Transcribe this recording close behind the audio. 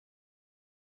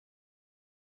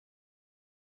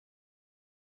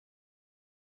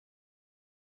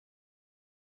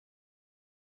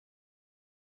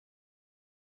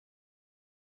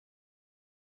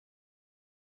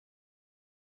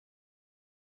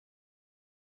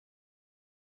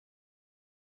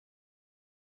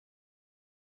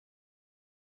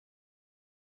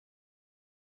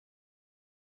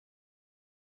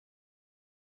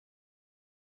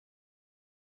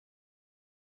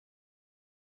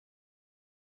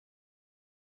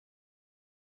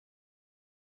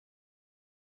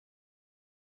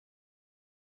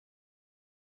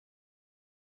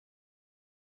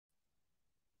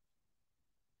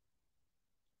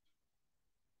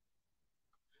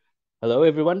Hello,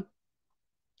 everyone.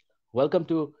 Welcome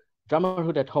to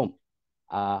Drummerhood at Home.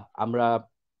 আমরা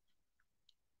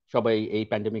সবাই এই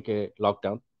প্যান্ডেমিকে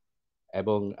লকডাউন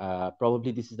এবং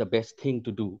probably this is the best thing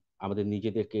to do আমাদের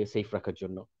নিজেদেরকে সেফ রাখার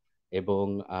জন্য এবং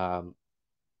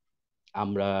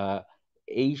আমরা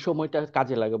এই সময়টা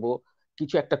কাজে লাগাবো,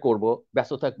 কিছু একটা করব,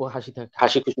 ব্যস্ত থাকবো,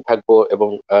 হাসি খুশি থাকবো এবং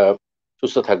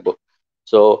সুস্থ থাকবো।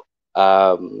 So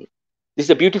this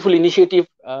is a beautiful initiative,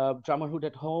 Drummerhood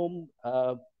at Home,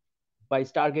 by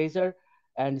Stargazer.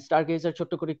 And Stargazer,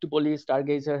 ছোট্ট করে একটু বলি,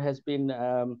 Stargazer has been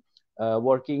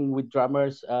working with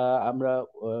drummers. আমরা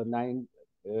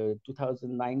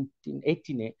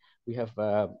 2019-18 we have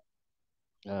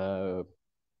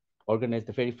organized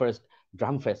the very first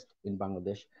drum fest in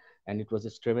Bangladesh, and it was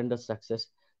a tremendous success.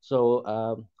 So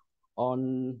on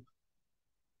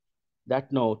that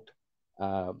note,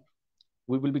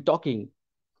 we will be talking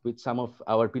with some of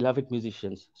our beloved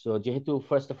musicians. So jehetu,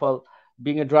 first of all,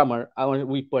 being a drummer,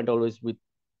 we point always with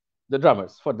the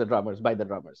drummers, for the drummers, by the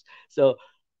drummers. So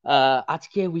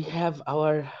Ajke we have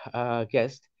our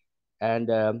guest, and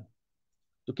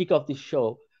to kick off this show,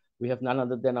 we have none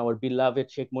other than our beloved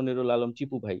Sheikh Monirul Alam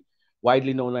Tipu Bhai,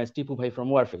 widely known as Tipu Bhai from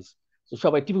Warfaze. So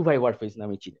সবাই Tipu Bhai Warfaze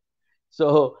নামে চিনে. So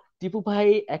Tipu Bhai,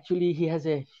 actually he has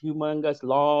a humongous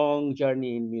long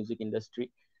journey in music industry.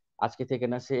 আজকে থেকে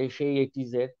না সেই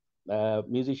 80s এর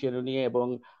musician উনি, এবং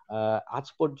আজ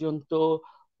পর্যন্ত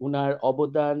উনার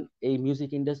অবদান এই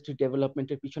মিউজিক ইন্ডাস্ট্রি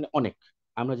ডেভেলপমেন্টের পিছনে অনেক।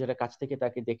 আমরা যারা কাছ থেকে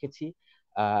তাকে দেখেছি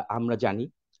আমরা জানি,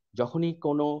 যখনই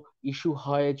কোনো ইস্যু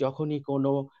হয়, যখনই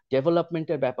কোনো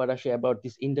ডেভেলপমেন্টের ব্যাপার আসে অ্যাবাউট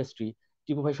দিস ইন্ডাস্ট্রি,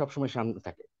 টিপু ভাই সবসময় সামনে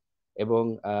থাকে। এবং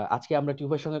আজকে আমরা টিপু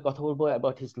ভাইয়ের সঙ্গে কথা বলবো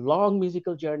about his long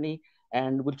musical journey,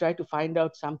 and will try to find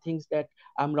out some things that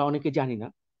আমরা অনেকে জানি না।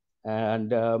 অ্যান্ড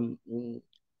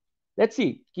লেটস সি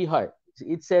কি হয়।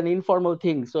 It's an informal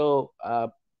thing, so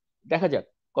দেখা যাক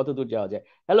কত দূর যাওয়া যায়।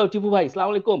 হ্যালো টিপু ভাই,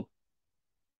 আসসালামু আলাইকুম।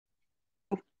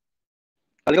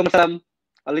 ওয়ালাইকুম আসসালাম।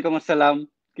 ওয়ালাইকুম আসসালাম,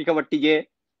 কি খবর টিজে?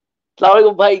 আসসালামু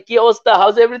আলাইকুম ভাই, কি অবস্থা?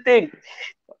 House everything?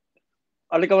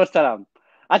 ওয়ালাইকুম আসসালাম,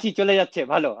 আছি, চলে যাচ্ছে,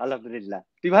 ভালো আলহামদুলিল্লাহ।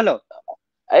 তুই ভালো?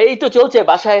 এই তো চলছে,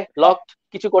 বাসায় লকড,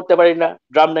 কিছু করতে পারি না,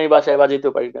 ড্রাম নাই বাসায়, বাজাইতে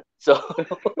পারি না। সো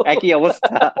একই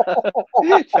অবস্থা,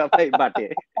 সবাই বাটে।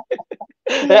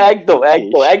 একদম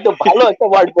একদম একদম ভালো একটা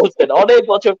ওয়ার্ড বলছেন, অনেক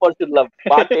বছর পর শুনলাম,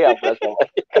 বাটে আমরা সবাই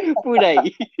পুরাই।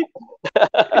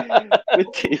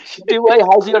 ভাই,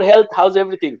 house your health, house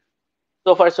everything?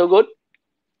 So far so good.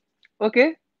 ওকে,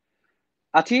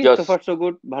 আছি, সো ফার সো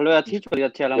গুড, ভালো আছি, চলে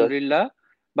যাচ্ছে আলহামদুলিল্লাহ।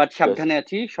 বাট সাবধানে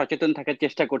আছি, সচেতন থাকার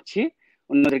চেষ্টা করছি,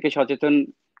 অন্যদেরকে সচেতন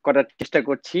করার চেষ্টা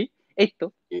করছি, এই তো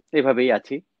এইভাবেই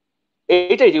আছি।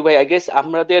 এটাই ভাই, আই গেস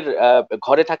আমাদের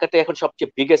ঘরে থাকাটা এখন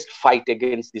সবচেয়ে biggest fight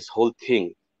against this whole thing,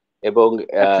 এবং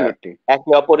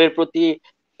একে অপরের প্রতি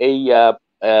এই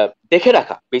দেখে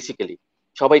রাখা, বেসিক্যালি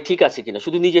সবাই ঠিক আছে কিনা,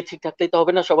 শুধু নিজে ঠিক থাকলেই তো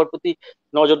হবে না, সবার প্রতি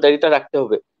নজরদারিটা রাখতে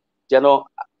হবে, যেন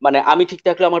মানে আমি ঠিক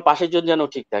থাকলে আমার পাশের জন যেন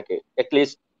ঠিক থাকে,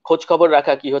 এটলিস্ট খোঁজ খবর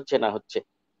রাখা কি হচ্ছে না হচ্ছে।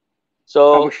 সো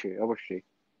অবশ্যই অবশ্যই,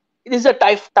 it is a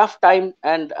tough time,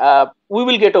 and we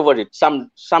will get over it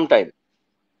sometime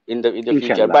in the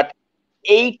future, but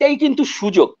এইটাই কিন্তু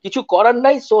সুযোগ, কিছু করার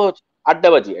নাই, সো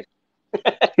আড্ডাবাজি আর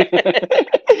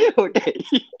ওটাই,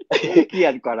 কি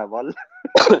আর করা বল,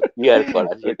 কি আর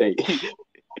করা, সেটাই।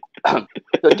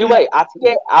 তো টিউ ভাই, আজকে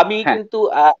আমি কিন্তু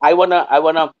I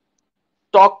wanna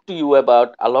talk to you about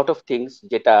a lot of things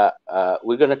যেটা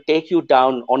we're gonna take you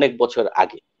down অনেক বছর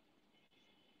আগে।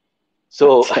 So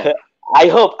I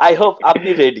hope আপনি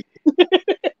ready,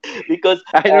 because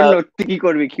I don't know তুই কি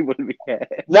করবি, কি বলবি।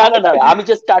 না না না, আমি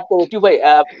জাস্ট স্টার্ট করব। টিউ ভাই,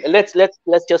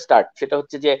 let's just start। সেটা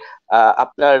হচ্ছে যে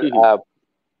আপনার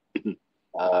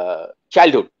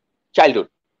চাইল্ডহুড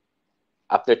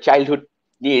আপনার চাইল্ডহুড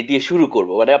দিয়ে শুরু করব,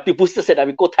 মানে আপনি বুঝতেছেন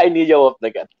আমি কোথায় নিয়ে যাবো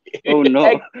আপনাকে। ও নো,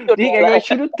 ঠিক একদম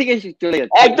শুরু থেকে চলে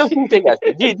যাচ্ছে, একদম শুরু থেকে আসছে।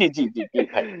 জি জি জি জি জি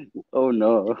ভাই। ও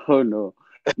নো,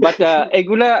 বাট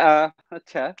এগুলা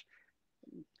আচ্ছা,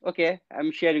 ওকে, I am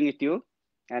sharing with you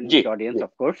and the audience,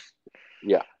 of course.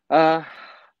 ইয়া,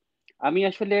 আমি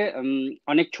আসলে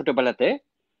অনেক ছোটবেলাতে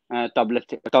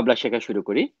তবলা শেখা শুরু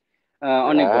করি,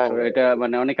 অনেক বছর, এটা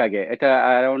মানে অনেক আগে, এটা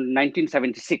অ্যারাউন্ড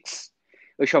 1976।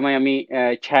 ওই সময় আমি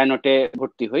ছায়ানটে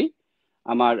ভর্তি হই।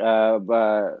 আমার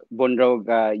বোনরাও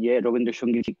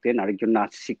রবীন্দ্রসঙ্গীত শিখতেন, আরেকজন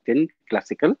নাচ শিখতেন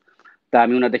ক্লাসিক্যাল, তা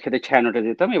আমি ওনাদের সাথে ছায়ানটে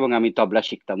যেতাম এবং আমি তবলা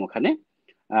শিখতাম ওখানে।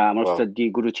 আমার উস্তাদজি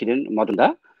গুরু ছিলেন মদন দা।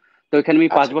 তো এখানে আমি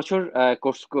 5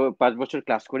 বছর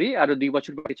ক্লাস করি, আরো 2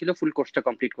 বছর বাকি ছিল, ফুল কোর্সটা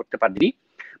কমপ্লিট করতে পারিনি।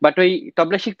 বাট ওই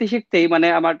তবলা শিখতে শিখতেই মানে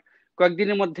আমার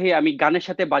কয়েকদিনের মধ্যে আমি গানের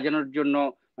সাথে বাজানোর জন্য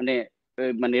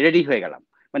মানে রেডি হয়ে গেলাম,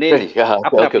 মানে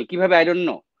আপনি কিভাবে, আই ডোন্ট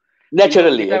নো। কিন্তু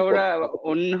ন্যাচারালি যেটা একদম। ওরা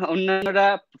অন্যান্যরা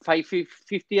 50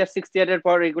 ইয়ার 60 ইয়ারের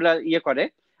পর এগুলা ইয়ে করে,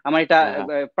 আমার এটা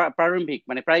হ্যাঁ, প্রারম্ভিক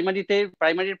মানে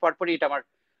প্রাইমারির পরপরই এটা আমার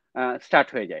স্টার্ট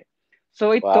হয়ে যায়। সো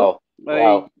ওই তো ওয়াও, ওই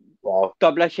ওয়াও, ওয়াও।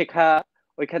 তবলা শেখা,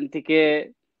 ওইখান থেকে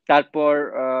তারপর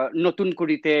নতুন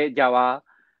কুড়িতে যাওয়া,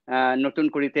 নতুন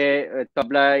কুড়িতে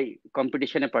তবলায়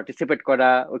কম্পিটিশনে পার্টিসিপেট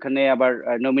করা, ওখানে আবার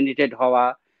নমিনেটেড হওয়া।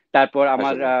 তারপর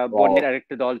আমার আসলে ওয়াও। বোনের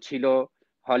আরেকটা দল ছিল,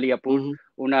 হলি আপুর, হুম,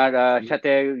 ওনার হুম।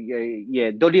 সাথে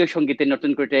দলীয় সঙ্গীতে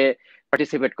নতুন করে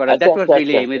পার্টিসিপেট করা। আচ্ছা, দ্যাট ওয়াজ আচ্ছা,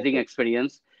 রিয়েলি আচ্ছা, অ্যামেজিং আচ্ছা।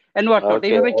 Experience and what not. ওকে,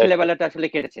 এইভাবে ওকে। ছেলেবেলাটা আসলে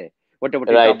কেটেছে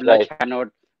মোটামুটি, রাইট, তবলা রাইট, ছায়ানোর,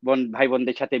 ভাই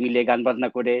বোনদের সাথে মিলে গান বাজনা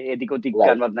করে, এদিক ওদিক গান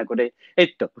রাইট। বাজনা করে, এই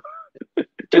তো।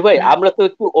 ঠিক ভাই, আমরা তো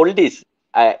একটু ওল্ডিস,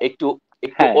 একটু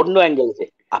একটু হ্যাঁ, অন্য অ্যাঙ্গেলে।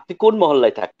 আপনি কোন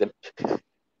মহল্লায় থাকতেন?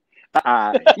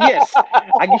 ইয়েস।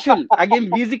 আগে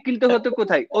মিউজিক কিনতে হতো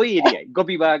কোথায়? ওই এরিয়ায়,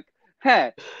 গোপীবাগ। হ্যাঁ,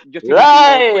 জসিমউদ্দিন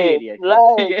রোড, ওই রাইট, এরিয়ায় সব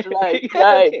ঠিক রাইট, আছে। Right,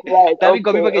 right, right. তা আমি ওকে,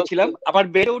 গোপীবাগে ওকে। ছিলাম, আবার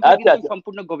বেড়ে ওঠা আচ্ছা, কিন্তু আচ্ছা।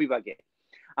 সম্পূর্ণ গোপীবাগে।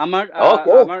 আমার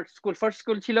ওকে। আমার ফার্স্ট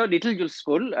স্কুল ছিল লিটল জুল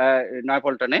স্কুল,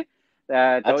 নয়াপল্টনে। তো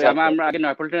আচ্ছা, আচ্ছা। আমরা আগে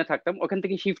নয়াপল্টনে থাকতাম, ওখান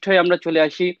থেকে শিফট হয়ে আমরা চলে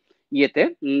আসি ইয়েতে,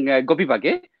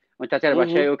 গোপীবাগে, আমার চাচার হুম, হুম।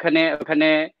 বাসায়। ওখানে ওখানে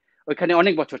ওখানে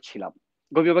অনেক বছর ছিলাম,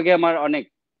 গোপীবাগে আমার অনেক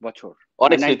বছর,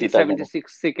 অনেক স্মৃতি নাইনটিন তার সেভেন্টি মানে।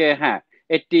 সিক্স থেকে, হ্যাঁ,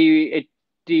 এইটটি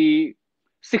এইটটি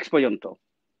সিক্স পর্যন্ত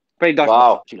প্রায় 10 বছর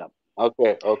ওয়াও। ছিলাম। ওকে,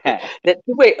 ওকে। হ্যাঁ,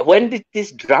 when did this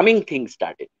drumming thing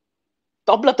started?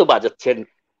 তবলা তো বাজাচ্ছেন,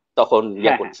 তখন ইয়া হ্যাঁ,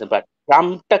 হ্যাঁ। করতেছেন, বাট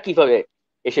ড্রামটা কিভাবে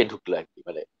এসে ঢুকলো আর কি,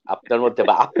 মানে আপনার মধ্যে,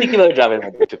 বা আপনি কিভাবে ড্রামের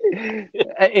মধ্যে ঢুকলেন?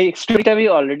 এই স্টোরিটা আমি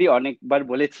অলরেডি অনেকবার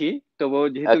বলেছি, তবুও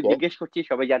যেহেতু ওকে। জিজ্ঞেস করছি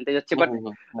সবাই জানতে যাচ্ছে। হুম, বাট হুম,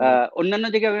 হুম। অন্যান্য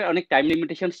জায়গায় অনেক টাইম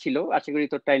লিমিটেশন ছিল, আশা করি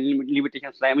তো টাইম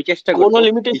লিমিটেশন নাই, আমি চেষ্টা করব। কোনো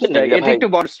লিমিটেশন নেই রে এটা ভাই। একটু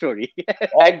বড় স্টোরি।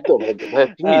 একদম, একদম ভাই,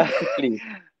 প্লিজ, প্লিজ।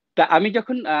 তা আমি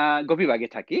যখন গভীরবাগে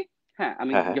থাকি, হ্যাঁ,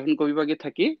 আমি হ্যাঁ, হ্যাঁ। যখন গভীরবাগে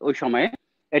থাকি ওই সময়ে,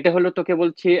 এটা হলো তোকে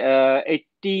বলছি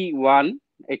 81,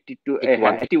 82, এইট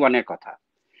ওয়ান। হ্যাঁ 81-এর কথা,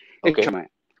 এই ওকে। সময়।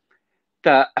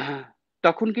 তা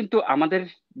তখন কিন্তু আমাদের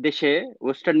দেশে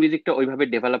ওয়েস্টার্ন মিউজিকটা ওইভাবে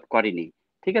ডেভেলপ করেনি,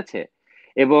 ঠিক আছে?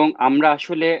 এবং আমরা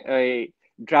আসলে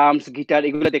ড্রামস গিটার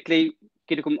এগুলো দেখলেই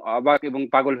কিরকম অবাক এবং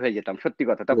পাগল হয়ে যেতাম, সত্যি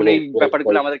কথা। তখন এই রাইট,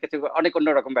 ব্যাপারগুলো রাইট, আমাদের কাছে অনেক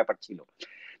অন্যরকম ব্যাপার ছিল।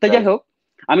 তা যাই রাইট। হোক,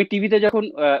 আমি টিভিতে যখন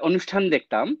অনুষ্ঠান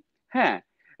দেখতাম, হ্যাঁ,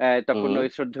 তখন হুম। ওই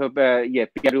শ্রদ্ধেয়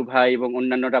পিয়ারু ভাই এবং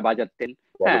অন্যান্যরা বাজাতেন।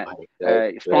 বড় হ্যাঁ, ভাই, রাইট,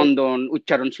 রাইট। স্পন্দন,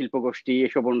 উচ্চারণ শিল্প গোষ্ঠী,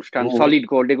 এসব অনুষ্ঠান, হুম, সলিড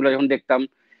গোল্ড, এগুলো যখন দেখতাম,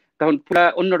 তখন পুরা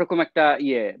অন্যরকম একটা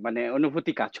মানে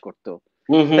অনুভূতি কাজ করতো।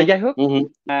 হুম, তা হুম, যাই হোক, হুম, হুম।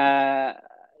 আহ,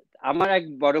 আমার এক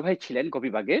বড় ভাই ছিলেন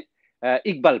গোপীবাগে,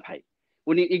 ইকবাল ভাই।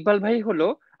 ইকবাল ভাই হলো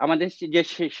আমাদের যে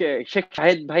শেখ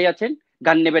শাহেদ ভাই আছেন,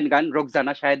 গান নেবেন গান,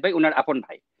 রোকজানা শাহেদ ভাই, উনার আপন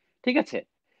ভাই, ঠিক আছে?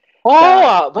 ও, তা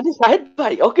মানে শাহেদ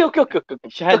ভাই। ওকে, ওকে, ওকে, ওকে,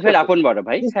 শাহেদ ওকে, ভাইয়ের ওকে। আপন বড়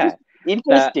ভাই, হ্যাঁ। তা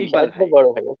ইন্টারেস্টিং, ইকবাল শাহেদ ভাই ভাই, বড়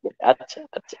ভাই। ওকে, আচ্ছা,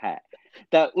 আচ্ছা। হ্যাঁ।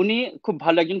 তা উনি খুব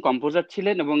ভালো একজন কম্পোজার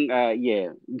ছিলেন এবং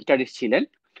গিটারিস্ট ছিলেন,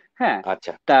 হ্যাঁ।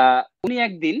 আচ্ছা। তা উনি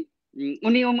একদিন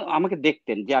উনি আমাকে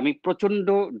দেখতেন যে আমি প্রচন্ড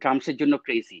ড্রামসের জন্য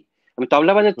ক্রেজি, আমি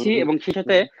তবলা বাজাচ্ছি হুম, এবং সেই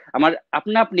সাথে হুম। আমার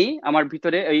আপনা আপনি আমার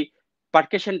ভিতরে ওই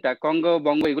পারকেশনটা, কঙ্গ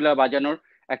বঙ্গ এগুলা বাজানোর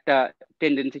একটা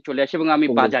টেন্ডেন্সি চলে আসে এবং আমি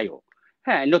বাজাইও।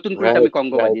 হ্যাঁ, নতুন করে আমি রাইট,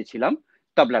 কঙ্গ রাইট। বাজিয়েছিলাম,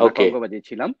 তবলা না, ওকে। কঙ্গ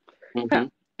বাজিয়েছিলাম। হুম, হ্যাঁ, হুম,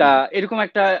 তা হুম। এরকম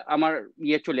একটা আমার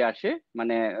চলে আসে,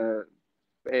 মানে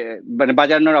মানে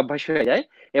বাজানোর অভ্যাস হয়ে যায়।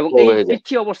 এবং ও এই হয়ে যায়।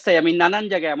 পিচ্ছি অবস্থায় আমি নানান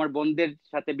জায়গায় আমার বোনদের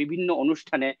সাথে বিভিন্ন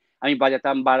অনুষ্ঠানে আমি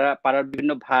বাজাতাম, পাড়ার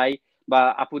বিভিন্ন ভাই বা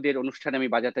আপুদের অনুষ্ঠানে আমি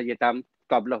বাজাতে যেতাম,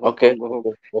 তবলা হোক, ওকে, কঙ্গ হোক,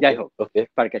 ওকে, ওকে, যাই হোক, ওকে।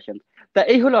 পারকাশন। তা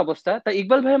এই হলো অবস্থা। তা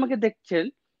ইকবাল ভাই আমাকে দেখছেন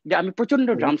যে আমি প্রচন্ড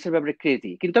হুম। ড্রামসের ব্যাপারে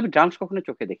ক্রেজি, কিন্তু আমি ড্রামস কখনো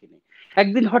চোখে দেখিনি।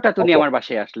 একদিন হঠাৎ উনি আচ্ছা। আমার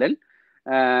বাসায় আসলেন,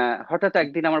 হঠাৎ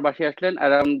একদিন আমার বাসায় আসলেন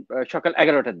অ্যারাউন্ড সকাল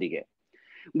 11টার দিকে।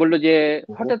 বললো যে,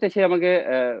 হুম, হঠাৎ এসে আমাকে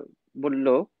বলল,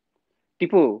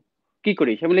 টিপু কি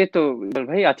করিস? আমি বলি, "এই তো ইকবাল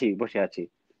ভাই, আছি, বসে আছি।"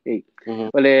 এই হুম।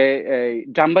 বলে,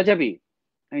 ড্রাম বাজাবি?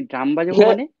 আমি ড্রাম বাজাবো হ্যাঁ।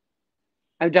 মানে?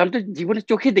 আমি ড্রাম তো জীবনে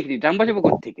চোখে দেখিনি, ড্রাম বাজাবো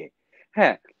কোত্থেকে?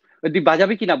 হ্যাঁ, তুই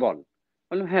বাজাবি কিনা বল।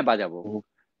 বললাম, হ্যাঁ বাজাবো। হুম,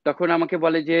 তখন আমাকে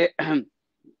বলে যে,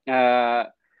 আহ,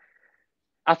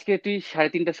 আজকে তুই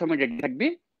 3:30টার সময় রেডি থাকবি,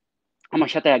 আমার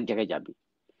সাথে এক জায়গায় যাবি,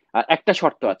 আর একটা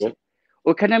শর্ত ওকে। আছে,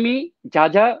 ওখানে আমি যা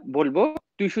যা বলবো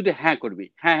তুই শুধু হ্যাঁ করবি,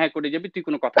 হ্যাঁ হ্যাঁ করে যাবি, তুই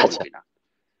কোনো কথা আচ্ছা। বলবি না।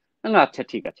 আমি বললাম, আচ্ছা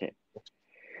ঠিক আছে।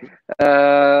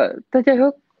 তা যাই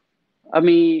হোক,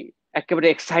 আমি একেবারে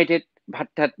এক্সাইটেড, ভাত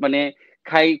টাত মানে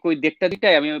খাই কই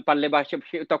 1:30-2টায়, আমি পারলে বাসে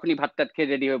তখনই ভাত টাত খেয়ে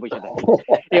রেডি হয়ে বসে থাকি,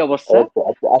 এই অবস্থা। আচ্ছা,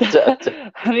 আচ্ছা, তা আচ্ছা, আচ্ছা।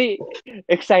 আমি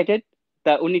এক্সাইটেড।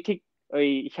 তা উনি ঠিক ওই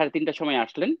 3:30টার সময়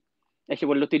আসলেন, এসে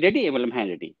বললো, তুই রেডি? আমি বললাম, হ্যাঁ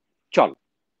রেডি, চল।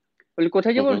 বললি,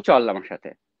 কোথায় হুম, যাবো? হুম, চল আমার সাথে।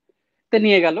 তা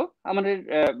নিয়ে গেল আমাদের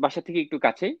বাসা থেকে একটু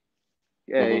কাছে,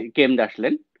 হুম, হুম। কেমনে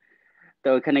আসলেন। তো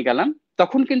ওইখানে গেলাম।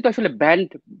 তখন কিন্তু আসলে ব্যান্ড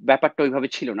ব্যাপারটা ওইভাবে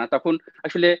ছিল না, তখন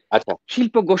আসলে আচ্ছা।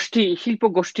 শিল্প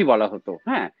গোষ্ঠী বলা হতো,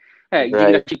 হ্যাঁ। হ্যাঁ, জিঙ্গা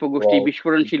রাইট, শিল্পগোষ্ঠী, রাইট,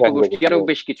 বিস্ফোরণ শিল্পগোষ্ঠী, আরো রাইট,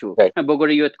 বেশ কিছু, রাইট। হ্যাঁ,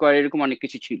 বগুড়া ইয়ুথ কোয়ার, এরকম অনেক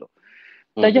কিছু ছিল।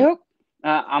 তাই যাই হোক,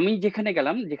 আমি যেখানে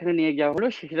গেলাম, যেখানে নিয়ে যাওয়া হলো,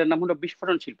 সেটার নাম হলো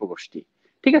বিস্ফোরণ শিল্পগোষ্ঠী।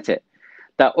 ঠিক আছে,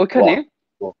 তা ওইখানে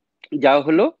ওয়াও, যাওয়া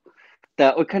হলো। তা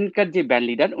ওইখানকার যে ব্যান্ড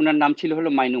লিডার, ওনার নাম ছিল হলো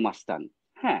মাইনু মাস্তান।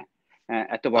 হ্যাঁ,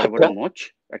 এত বড় বড় আচ্ছা, মোচ,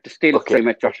 একটা স্টিল ওকে,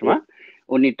 ফ্রেমের ওকে, চশমা।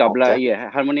 উনি তবলা আচ্ছা,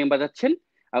 হারমোনিয়াম বাজাচ্ছেন,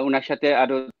 আর ওনার সাথে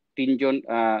আরো তিনজন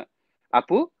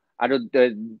আপু, আরো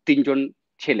তিনজন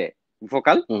ছেলে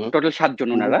ভোকাল। হুম, টোটাল 7 জন,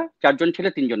 হুম, ওনারা 4 জন ছেলে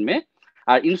 3 জন মেয়ে।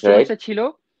 আর রাইট, ইনস্ট্রুমেন্টসে ছিল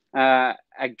আহ,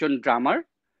 একজন ড্রামার,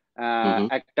 হুম,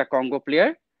 একটা কঙ্গো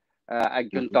প্লেয়ার,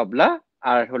 একজন হুম, তবলা,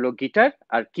 আর হলো গিটার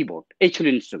আর কিবোর্ড। এই ছিল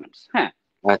ইনস্ট্রুমেন্টস। হ্যাঁ,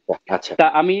 আচ্ছা, আচ্ছা, তা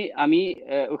আমি আমি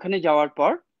ওখানে যাওয়ার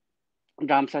পর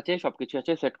ড্রামস আছে, সবকিছু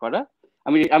আছে সেট করা।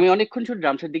 আমি আমি অনেকক্ষণ শুধু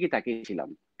ড্রামসের দিকে তাকিয়েছিলাম,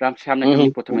 ড্রামস হুম, সামনাসামনি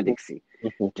হুম, প্রথমে দেখছি।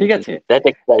 হুম, ঠিক আছে, দ্যাট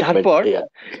এক্সাইটমেন্ট, তারপর ইয়া,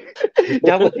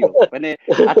 যাবতীয় মানে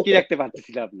আটকে রাখতে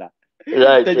পারতেছিলাম না।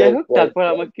 রাইট, তো যাই রাইট, হোক, রাইট, তারপর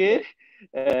রাইট, আমাকে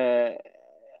আহ,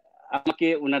 আমাকে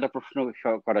ওনারা প্রশ্ন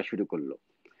করা শুরু করলো।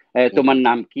 তোমার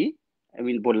নাম কি?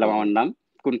 আমি বললাম আমার নাম,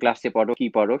 কোন ক্লাসে পড়ো, কি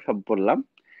পড়ো, সব বললাম।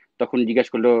 তখন জিজ্ঞেস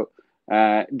করলো,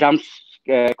 ড্রামস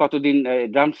কতদিন,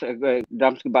 ড্রামস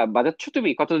ড্রামস বাজাচ্ছ তুমি,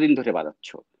 কতদিন ধরে বাজাচ্ছ?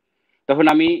 তখন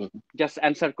আমি জাস্ট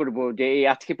অ্যান্সার করব যে এই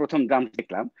আজকে প্রথম ড্রামস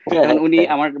দেখলাম। তখন উনি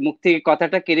আমার মুখ থেকে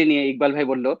কথাটা কেড়ে নিয়ে ইকবাল ভাই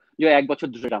বলল যে ও 1 বছর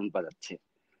ধরে ড্রামস বাজাচ্ছে।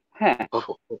 হ্যাঁ,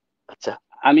 আচ্ছা,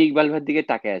 আমি ইকবাল ভাইয়ের দিকে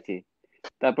তাকিয়ে আছি।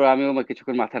 তারপর আমিও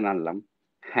কিছুক্ষণ মাথা নাড়লাম।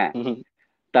 হ্যাঁ, হুম,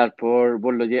 তারপর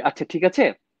বললো যে আচ্ছা ঠিক আছে,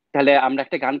 তাহলে আমরা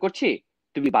একটা গান করছি,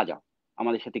 তুমি বাজাও,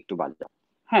 আমাদের সাথে একটু বাজাও।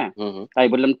 হ্যাঁ, হুম, তাই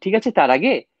বললাম ঠিক আছে, তার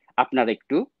আগে আপনারা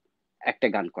একটু একটা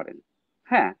গান করেন।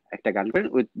 হ্যাঁ, একটা গান করেন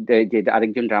উইথ যে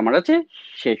আরেকজন ড্রামার আছে,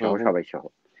 সে সহ, হুম, সবাই সহ।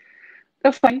 তা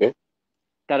ফাইন, ওকে,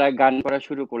 তারা গান করা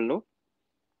শুরু করলো।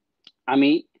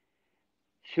 আমি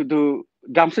শুধু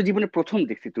ড্রামসের জীবনে প্রথম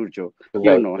দেখছি তুর্য, ইউ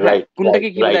রাইট, নো, হ্যাঁ, রাইট, কোনটাকে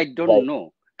রাইট, কি বলে right, I don't write, no.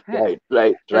 হ্যাঁ, রাইট,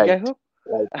 রাইট, তা যাই রাইট, হোক,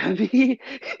 রাইট, আমি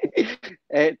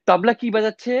তবলা কি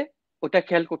বাজাচ্ছে ওটা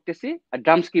খেয়াল করতেছি, আর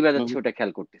ড্রামস কি হুম, বাজাচ্ছে ওটা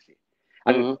খেয়াল করতেছি।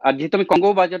 আর হুম, আর যেহেতু আমি কঙ্গো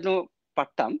বাজানো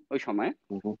পারতাম ওই সময়,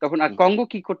 হুম, তখন আর হুম, কঙ্গো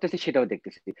কি করতেছে সেটাও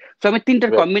দেখতেছি। তো আমি তিনটার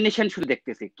রাইট, কম্বিনেশন শুধু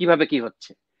দেখতেছি কিভাবে কি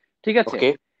হচ্ছে। ঠিক আছে, ওকে,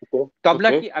 ওকে, তবলা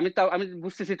ওকে, কি, আমি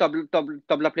বুঝতেছি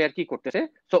তবলা প্লেয়ার কি করতেছে,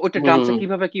 তো ওটা হুম, ড্রামসে হুম,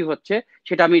 কিভাবে কি হচ্ছে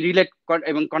সেটা আমি রিলেট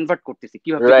এবং কনভার্ট করতেছি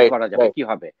কিভাবে কি রাইট, করা যাবে, রাইট, কি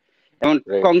হবে। এবং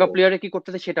রাইট, কঙ্গা রাইট, প্লেয়ারে কি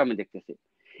করতেছে সেটা আমি দেখতেছি।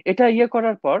 এটা ইয়ে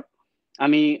করার পর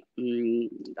আমি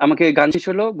আমাকে গান শেষ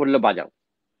হলো, বললো বাজাও।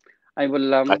 আমি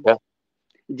বললাম আচ্ছা,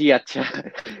 জি আচ্ছা।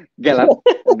 গেলাম,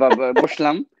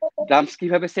 বসলাম। ড্রামস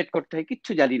কিভাবে সেট করতে হয়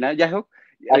কিচ্ছু জানি না, যাই হোক,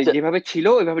 আচ্ছা, যেভাবে ছিল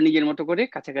ওইভাবে নিজের মতো করে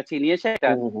কাছাকাছি নিয়ে এসে একটা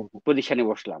হুম, হুম, পজিশনে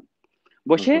বসলাম। হুম,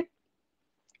 বসে হুম,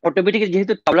 অটোমেটিক্যালি,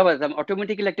 যেহেতু তবলা বাজাতাম,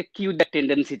 অটোমেটিক্যালি একটা কিউ দ্যাট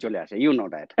টেন্ডেন্সি চলে আসে, ইউ নো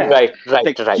দ্যাট। হ্যাঁ, রাইট, তা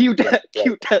রাইট, রাইট, কিউটা রাইট, রাইট,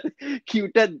 কিউটা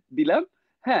কিউটা দিলাম।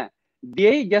 হ্যাঁ,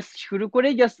 দিয়েই জাস্ট শুরু করে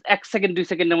জাস্ট 1 সেকেন্ড 2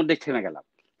 সেকেন্ডের মধ্যে থেমে গেলাম।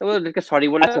 তবে ওদেরকে সরি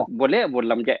বলে আচ্ছা, বলে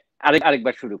বললাম যে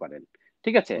আরেকবার শুরু করেন।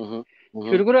 ঠিক আছে, হুম, হুম, হুম,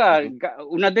 শুরু করো। আর হুম,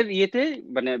 উনাদের ইয়েতে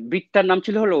মানে বিটটার নাম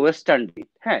ছিল হলো ওয়েস্টার্ন বিট।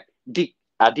 হ্যাঁ, ডিক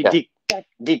ডি আচ্ছা, ডিক টাক,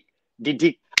 ডিক ডি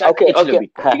ডিক টাক, ওকে, এই ছিল ওকে,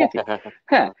 বিটটা। হ্যাঁ, ঠিক হ্যাঁ, আছে, হ্যাঁ, হ্যাঁ, হ্যাঁ।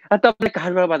 হ্যাঁ, আর তারপরে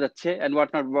কারবার বাজাচ্ছে এন্ড হোয়াট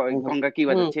নট, হুম, কঙ্গা কি হুম,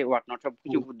 বাজাচ্ছে হোয়াট নট, সব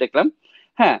কিছু হুম, দেখলাম।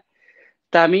 হ্যাঁ,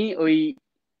 তা আমি ওই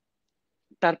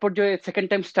তারপর যে সেকেন্ড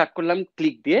টাইম স্টার্ট করলাম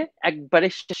ক্লিক দিয়ে, একবারে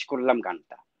শেষ করলাম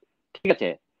গানটা। ঠিক আছে,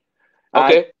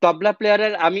 আর ওকে, তবলা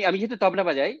প্লেয়ারের, আমি আমি যেহেতু তবলা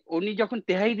বাজাই, উনি যখন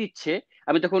তেহাই দিচ্ছে,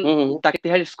 আমি তখন হুম, হুম, তাকে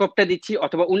তেহাইয়ের স্কোপটা দিচ্ছি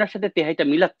অথবা উনার সাথে তেহাইটা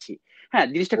মিলাচ্ছি। হ্যাঁ,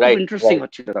 জিনিসটা খুব রাইট, ইন্টারেস্টিং রাইট,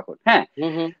 হচ্ছিল তখন। হ্যাঁ,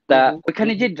 হুম, হুম, তা হুম, হুম,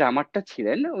 ওইখানে হুম, যে হুম, ড্রামারটা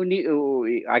ছিলেন উনি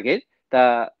ওই আগের, তা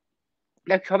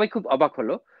দেখ সবাই খুব অবাক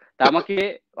হলো। তা আমাকে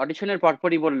অডিশনের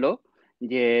পরপরই বলল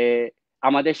যে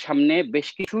আমাদের সামনে বেশ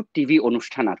কিছু টিভি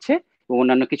অনুষ্ঠান আছে এবং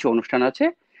অন্যান্য কিছু অনুষ্ঠান আছে,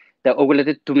 তা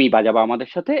ওগুলোতে তুমি বাজাবা আমাদের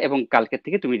সাথে, এবং কালকের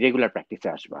থেকে তুমি রেগুলার প্র্যাকটিসে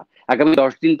আসবা। আগামী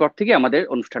 10 দিন পর থেকে আমাদের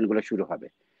অনুষ্ঠানগুলো শুরু হবে।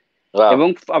 ওয়াও, এবং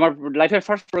আমার লাইফের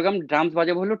ফার্স্ট প্রোগ্রাম ড্রামস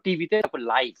বাজাবো হলো টিভিতে, তারপর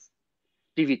লাইভ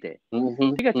টিভিতে। হুম, হুম,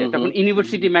 ঠিক আছে, হুম, হুম, তখন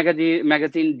ইউনিভার্সিটি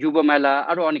ম্যাগাজিন, যুব মেলা,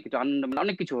 আরো অনেক কিছু, আনন্দ মেলা,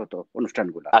 অনেক কিছু হতো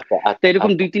অনুষ্ঠানগুলো। আচ্ছা, তো আচ্ছা,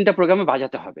 এরকম আচ্ছা, 2-3টা প্রোগ্রামে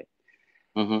বাজাতে হবে।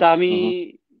 হুম, হুম, তা আমি হুম, হুম,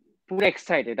 পুরো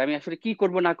এক্সাইটেড, আমি আসলে কি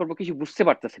করব না করব কিছু বুঝতে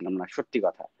পারতেছিলাম না, সত্যি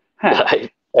কথা। হ্যাঁ, রাইট,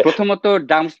 প্রথমত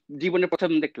ডান্স জীবনে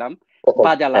প্রথম দেখলাম,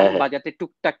 বাজালাম, হ্যাঁ, হ্যাঁ, বাজাতে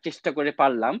টুকটাক চেষ্টা করে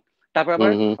পারলাম। তারপর হুম,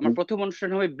 আবার হুম, আমার হুম, প্রথম অনুষ্ঠান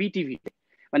হবে বিটিভিতে,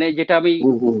 মানে যেটা আমি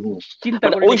হুম, হুম, হুম, চিন্তা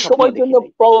মানে করিনি, ওই স্বপ্ন সময়ের দেখি জন্য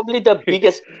নাই। Probably the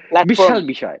biggest platform. বিশাল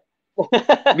বিষয়,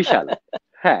 বিশাল।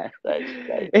 হ্যাঁ, রাইট,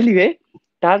 রাইট, এনিওয়ে,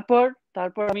 তারপর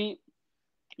তারপর আমি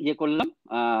ইয়ে করলাম,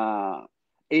 আহ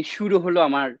এই শুরু হলো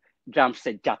আমার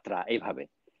ড্রামসের যাত্রা এইভাবে।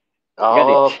 Get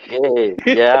it? Okay,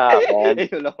 yeah man, এই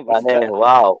হলো মানে অবস্থা।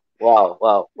 Wow, wow,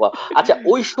 wow, wow. আচ্ছা,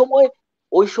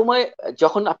 ওই সময়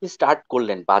যখন আপনি স্টার্ট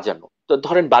করলেন বাজানো, তো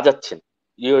ধরেন বাজাচ্ছেন,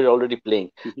 you R already playing,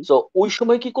 so ওই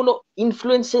সময় কি কোনো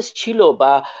ইনফ্লুয়েন্সেস ছিল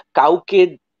বা কাউকে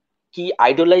কি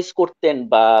আইডলাইজ করতেন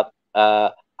বা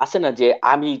আছে না যে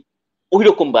আমি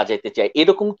ওইরকম বাজাইতে চাই,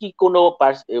 এরকম কি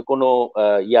কোনো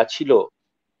ইয়া ছিল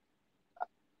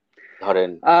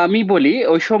ধরেন? আমি বলি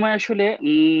ওই সময় আসলে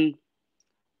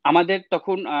আমাদের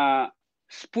তখন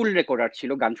স্পুল রেকর্ডার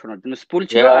ছিল গান শোনার জন্য, স্পুল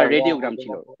ছিল আর রেডিওগ্রাম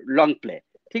ছিল, লং প্লে,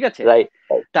 ঠিক আছে। রাইট।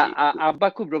 তা আব্বা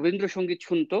খুব রবীন্দ্রসঙ্গীত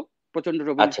শুনতো, প্রচন্ড আচ্ছা।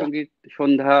 রবীন্দ্রসঙ্গীত,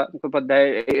 সন্ধ্যা মুখোপাধ্যায়,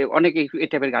 অনেক এই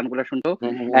টাইপের গানগুলো শুনতো।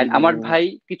 And আমার ভাই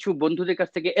কিছু বন্ধুদের কাছ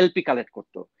থেকে এলপি কালেক্ট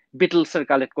করতো, বিটলস এর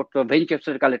কালেক্ট করতো, ভেঞ্চার্স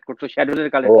এর কালেক্ট করতো, শ্যাডোজ এর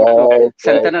কালেক্ট করতো,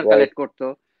 স্যান্টানার কালেক্ট করতো,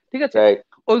 ঠিক আছে।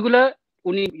 ওইগুলা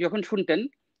উনি যখন শুনতেন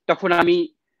তখন আমি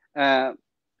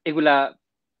এগুলা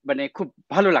মানে খুব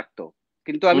ভালো লাগতো,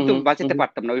 কিন্তু আমি তো বাঁচাতে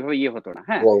পারতাম না, ওইভাবে হতো না।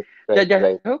 হ্যাঁ,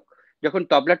 যাই হোক, যখন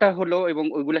তবলাটা হলো এবং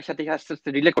ওইগুলোর সাথে আস্তে আস্তে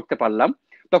রিলেট করতে পারলাম,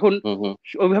 তখন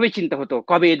ওইভাবেই চিন্তা হতো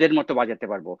কবে এদের মতো বাজাতে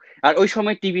পারবো। আর ওই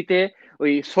সময় টিভিতে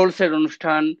ওই সোলসের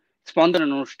অনুষ্ঠান,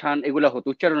 স্পন্দনের অনুষ্ঠান, এগুলা হতো,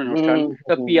 উচ্চারণের অনুষ্ঠান।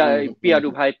 তো পিয়ারু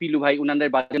ভাই, পিলু ভাই, উনাদের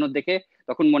বাজানো দেখে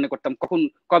তখন মনে করতাম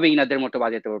কবে ইনাদের মতো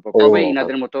বাজাতে পারবো, কবে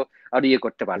ইনাদের মতো আর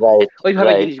করতে পারবো।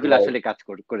 ওইভাবে জিনিসগুলো আসলে কাজ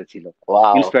করেছিল,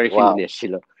 ইন্সপিরেশন গুলো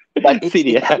এসেছিল।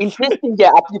 ইন্টারেস্টিং যে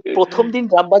আপনি প্রথম দিন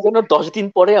ড্রাম বাজানোর 10 দিন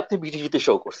পরে আপনি বিটিভিতে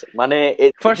শো করছেন, মানে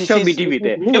ফার্স্ট শো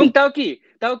বিটিভিতে, এবং তাও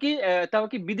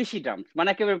কি বিদেশি ড্রাম, মানে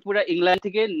একেবারে পুরো ইংল্যান্ড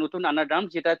থেকে নতুন আনা ড্রাম,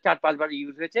 যেটা 4-5 বার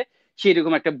ইউজ হয়েছে,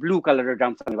 সেরকম একটা ব্লু কালারের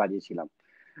ড্রামস আমি বাজিয়েছিলাম।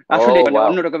 আসলে মানে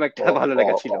অন্যরকম একটা ভালো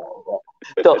লাগা ছিল।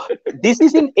 তো দিস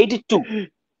ইজ ইন 82,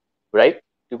 রাইট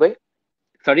ভাই?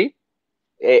 সরি,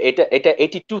 এটা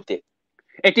 82 তে?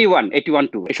 81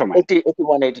 টু এই সময়,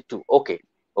 81 82, ওকে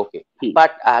ওকে।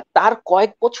 বাট তার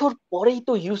কয়েক বছর পরেই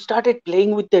তো you started playing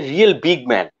with the real big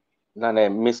man, মানে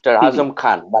মিস্টার আজম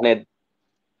খান, মানে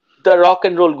the rock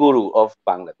and roll guru of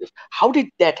Bangladesh. How did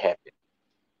that happen?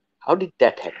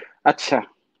 আচ্ছা,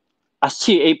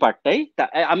 আসছি এই পার্টটাই।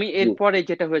 আমি এরপরে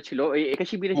যেটা হয়েছিল, ওই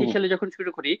 81-82 সালে যখন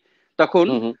শুরু করি, তখন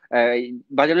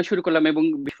বাজানো শুরু করলাম এবং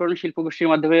বিস্ফোরণ শিল্প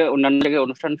গোষ্ঠীর মাধ্যমে অন্যান্য জায়গায়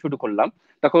অনুষ্ঠান শুরু করলাম।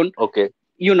 তখন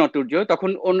টুর্জো, তখন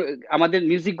আমাদের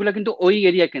মিউজিক গুলা কিন্তু ওই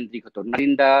এরিয়া কেন্দ্রিক হতো,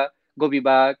 নারিন্দা,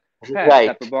 গবিবাগ, হ্যাঁ,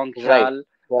 তারপর বংশাল,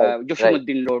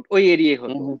 জসিমউদ্দিন রোড, ওই এরিয়ায়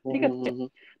হতো, ঠিক আছে।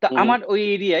 তা আমার ওই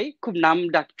এরিয়ায় খুব নাম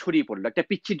ডাক ছড়িয়ে পড়লো, একটা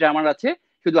পিচ্ছি ড্রামার আছে,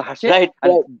 শুধু হাসে আর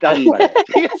দারুণ বাজে,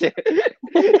 ঠিক আছে।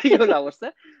 এই হলো অবস্থা।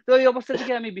 তো ওই অবস্থা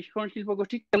থেকে আমি বিস্ফোরণ শিল্প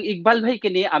গোষ্ঠী এবং ইকবাল ভাইকে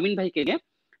নিয়ে, আমিন ভাইকে নিয়ে,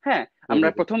 হ্যাঁ, আমরা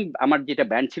প্রথম, আমার যেটা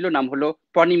ব্যান্ড ছিল নাম হলো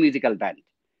পনি মিউজিক্যাল ব্যান্ড,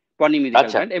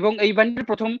 এবং এই ব্যান্ডের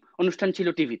প্রথম অনুষ্ঠান ছিল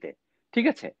টিভিতে, ঠিক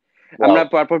আছে। আমরা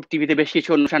পরপর টিভিতে বেশ কিছু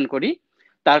অনুষ্ঠান করি,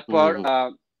 তারপর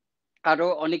আরো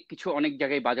অনেক কিছু অনেক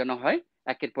জায়গায় বাজানো হয়,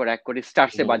 একের পর এক করে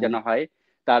স্টার্সে বাজানো হয়,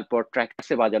 তারপর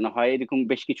ট্র্যাক্টসে বাজানো হয়, এরকম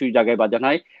বেশ কিছু জায়গায় বাজানো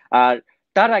হয়। আর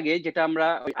তার আগে যেটা আমরা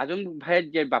আজম ভাইয়ের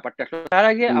যে ব্যাপারটা, তার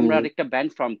আগে আমরা আরেকটা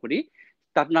ব্যান্ড ফর্ম করি,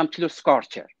 তার নাম ছিল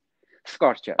স্কর্চারে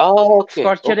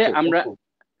আমরা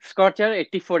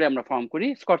 84-এ আমরা ফর্ম করি।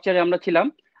 স্কর্চারে আমরা ছিলাম,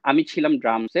 আমি ছিলাম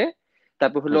ড্রামসে,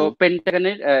 তারপর হলো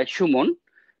পেন্টাগনের সুমন,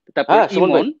 তারপর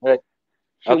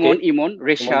ইমন,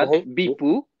 রেশাদ,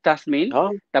 বিপু, তাসমিন,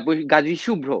 তারপর গাজী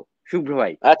শুভ্র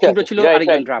ভাই, শুভ্র ছিল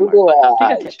আরেকজন ড্রামার, ঠিক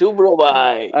আছে, শুভ্র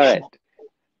ভাই।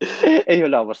 এই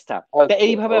হলো অবস্থা।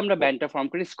 এইভাবে আমরা ব্যান্ডটা ফর্ম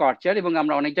করি, স্কর্চার, এবং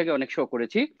আমরা অনেক জায়গায় অনেক শো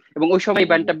করেছি, এবং ওই সময়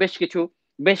ব্যান্ডটা বেশ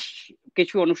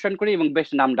কিছু অনুষ্ঠান করি এবং বেশ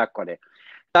নাম ডাক করে।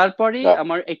 তারপরে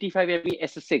আমার 85-এ আমি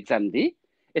এসএসসি এক্সাম দিই।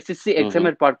 এসএসসি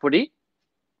এক্সামের পরপরই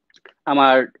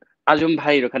আমার আজম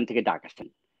ভাইয়ের ওখান থেকে ডাক আসেন,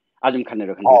 আজম খানের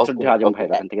ওখান থেকে, শ্রদ্ধেয় আজম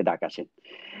ভাইয়ের ওখান থেকে ডাক আসেন।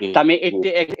 তা আমি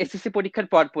এসএসসি পরীক্ষার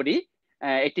পরপরই,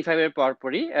 85-এর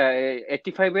পরপরই,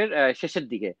 85-এর শেষের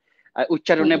দিকে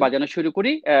উচ্চারণে বাজানো শুরু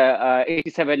করি।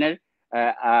 87-এর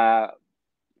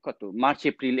মার্চ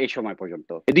এপ্রিল এই সময় পর্যন্ত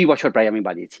 2 বছর প্রায় আমি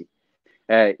বাজিয়েছি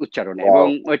উচ্চারণে, এবং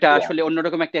ওইটা আসলে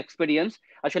অন্যরকম একটা এক্সপেরিয়েন্স।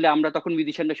 আসলে আমরা তখন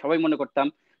মিউজিশিয়ানরা সবাই মনে করতাম,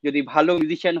 যদি ভালো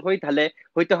মিউজিশিয়ান হই তাহলে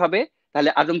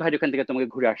আজম ভাইয়ের ওখান থেকে তোমাকে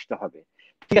ঘুরে আসতে হবে,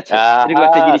 ঠিক আছে। এরকম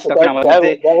একটা জিনিস তখন আমাদের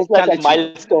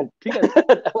মাইলস্টোন, ঠিক আছে,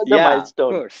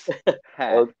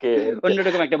 হ্যাঁ,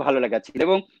 অন্যরকম একটা ভালো লাগা ছিল,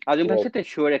 এবং আজম ভাইয়ের সাথে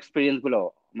শোর এক্সপেরিয়েন্স গুলো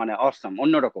মানে অসম,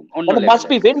 অন্যরকম, অন্য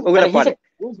লেভেলের।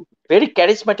 Very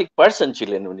charismatic person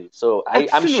ছিলেন উনি, so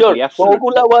I'm sure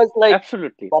Showgula was like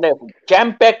মানে jam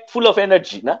packed full of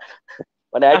energy, না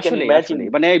মানে I can imagine,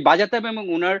 মানে বাজাতাম এবং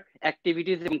ওনার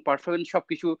অ্যাক্টিভিটিস এবং পারফরম্যান্স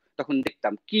সবকিছু তখন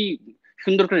দেখতাম, কি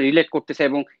সুন্দর করে রিলেট করতেছে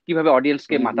এবং কিভাবে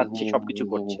অডিয়েন্সকে মাতাচ্ছে, সবকিছু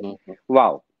করছে।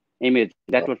 Wow, amazing,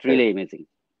 that was really amazing.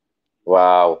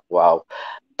 Wow.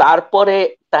 তারপরে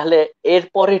তাহলে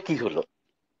এরপরে কি হলো?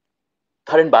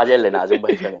 ধরেন বাজালেন আজম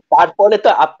ভাই, তারপরে তো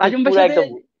আপনি পুরো একদম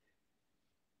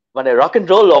মানে রক এন্ড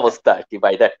রোল অবস্থা আর কি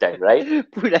বাই দ্যাট টাইম, রাইট?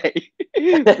 পুরাই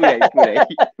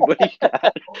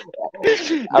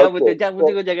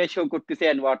যাবতীয় জায়গায় শো করতেছে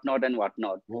এন্ড হোয়াট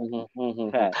নট।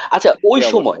 আচ্ছা,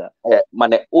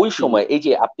 ওই সময় এই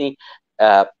যে আপনি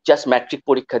জাস্ট ম্যাট্রিক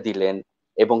পরীক্ষা দিলেন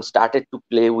এবং স্টার্টেড টু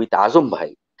প্লে উইথ আজম ভাই,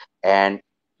 অ্যান্ড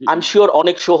আই এম শিওর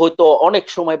অনেক শো হতো, অনেক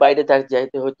সময় বাইরে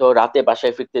যাইতে হতো, রাতে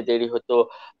বাসায় ফিরতে দেরি হতো।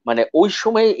 মানে ওই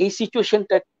সময় এই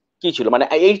সিচুয়েশনটা কি ছিল? মানে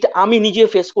এইটা আমি নিজে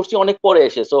ফেস করছি অনেক পরে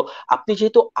এসে। সো আপনি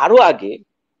যেহেতু আরো আগে,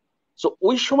 সো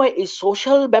ওই সময় এই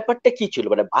সোশ্যাল ব্যাপারটা কি ছিল?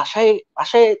 মানে বাসায়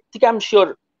বাসায় থেকে আই এম শিওর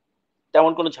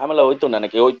তেমন কোনো ঝামেলা হইতো না,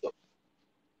 নাকি হইতো?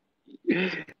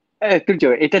 তুর্য,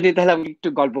 এটা নিয়ে তাহলে আমি একটু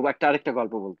আরেকটা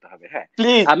গল্প বলতে হবে। হ্যাঁ,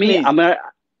 প্লিজ আমি প্লিজ। আমার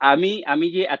আমি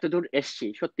যে এতদূর এসছি,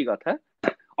 সত্যি কথা,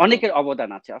 অনেকের অবদান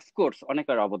আছে, অফকোর্স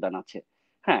অনেকের অবদান আছে।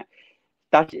 হ্যাঁ,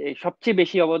 তার সবচেয়ে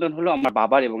বেশি অবদান হলো আমার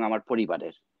বাবার এবং আমার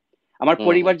পরিবারের। আমার হুম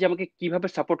পরিবার হুম যে আমাকে কিভাবে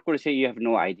সাপোর্ট করেছে, you have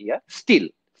no idea. Still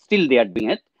still they are doing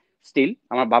it. Still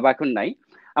আমার বাবা এখন নাই।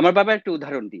 আমার বাবা একটা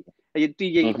উদাহরণ দিই, এই যে তুই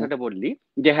যে হুম হুম, কথাটা বললি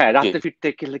যে হ্যাঁ জি রাতে ফিরতে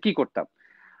গেলে কি করতাম,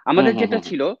 হুম আমাদের হুম যেটা হুম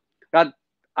ছিল, রাত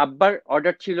আব্বার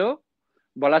অর্ডার ছিল,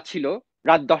 বলা ছিল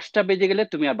রাত 10টা বেজে গেলে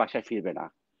তুমি আর বাসায় ফিরবে না।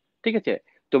 ঠিক আছে,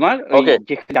 তোমার ওই ওকে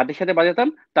যে যাদের সাথে বাজাতাম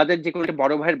তাদের যে কোনো একটা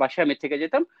বড় ভাইয়ের বাসায় আমি থেকে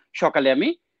যেতাম। সকালে আমি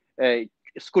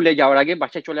স্কুলে যাওয়ার আগে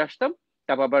বাসায় চলে আসতাম,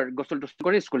 তারপর আবার গোসল টোসল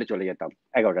করে স্কুলে চলে যেতাম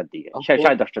 11টার দিকে, ওকে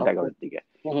সাড়ে 10টা ওকে 11টার দিকে।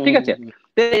 হুম ঠিক হুম আছে, হুম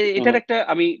তো হুম এটার একটা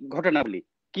আমি ঘটনা বলি,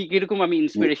 কিরকম আমি হুম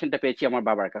ইন্সপিরেশনটা পেয়েছি আমার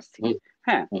বাবার কাছ থেকে। হুম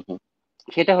হ্যাঁ, হুম হুম,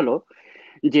 সেটা হলো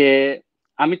যে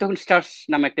আমি তখন স্টার্স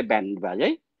নামে একটা ব্যান্ড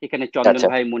বাজাই। এখানে চন্দন আচ্ছা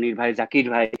ভাই, মনির ভাই, জাকির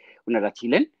ভাই, ওনারা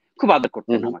ছিলেন, খুব আদর হুম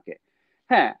করতেন হুম আমাকে।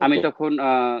 হ্যাঁ, আমি ওকে তখন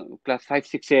ক্লাস 5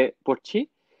 6-এ পড়ছি।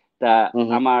 তা হুম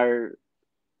হুম আমার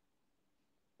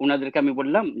ওনাদেরকে আমি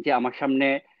বললাম যে আমার সামনে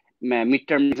মিড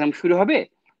টার্ম এক্সাম শুরু হবে,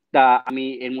 তা আমি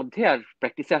এর মধ্যে আর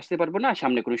প্র্যাকটিসে আসতে পারবো না,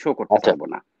 সামনে কোনো শো করতে আচ্ছা পারবো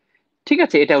না। ঠিক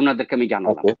আছে, এটা ওনাদেরকে আমি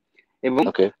জানালাম। ওকে এবং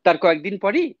ওকে তার কয়েকদিন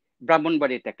পরই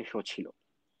ব্রাহ্মণবাড়িতে একটা শো ছিল।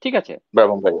 ঠিক আছে,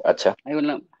 ব্রাহ্মণবাড়ি আচ্ছা আমি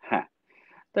বললাম হ্যাঁ,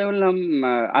 তাই বললাম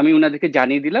আমি ওনাদেরকে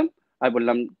জানিয়ে দিলাম। আর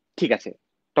বললাম ঠিক আছে,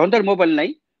 তখন তো আর মোবাইল নাই,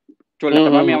 চলে হুম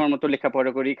যাবো, হুম আমি হুম আমার মতো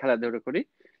লেখাপড়া করি, খেলাধুলা করি।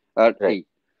 আর রাইট এই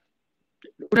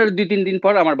ওনার 2-3 দিন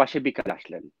পর আমার বাসায় বিকালে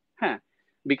আসলেন। হ্যাঁ,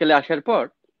 বিকালে আসার পর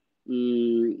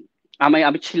উম আমি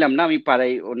আমি ছিলাম না, আমি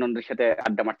পাড়ায় অন্যদের সাথে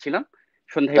আড্ডা মারছিলাম।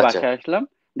 সন্ধ্যায় আচ্ছা বাসায় আসলাম,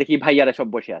 দেখি ভাইয়ারা সব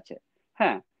বসে আছে।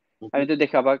 হ্যাঁ, হুম আমি তো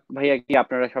দেখে অবাক, ভাইয়া কি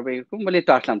আপনারা সবাই এরকম? বলে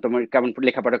তো আসলাম, তোমার কেমন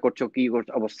লেখাপড়া করছো, কি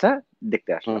অবস্থা দেখতে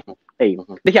হুম আসলাম। হুম এই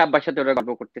হুম দেখি আব্বার সাথে ওরা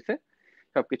গল্প করতেছে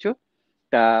সবকিছু।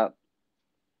 তা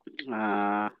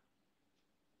আহ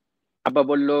আব্বা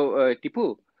বলল, টিপু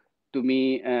তুমি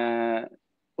আহ,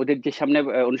 ওদের যে সামনে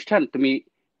অনুষ্ঠান, তুমি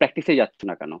প্র্যাকটিসে যাচ্ছ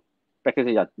না কেন?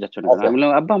 প্র্যাকটিসে যাচ্ছ না কেন? আচ্ছা আমি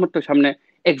বললাম আব্বা আমার তো সামনে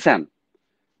এক্সাম,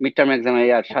 মিড টার্ম এক্সাম,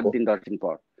 আর সাত ওকে দিন 10 দিন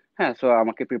পর। হ্যাঁ, সো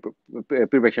আমাকে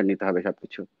প্রিপারেশন নিতে হবে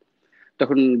সবকিছু।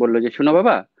 তখন বললো যে শোনো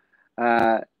বাবা,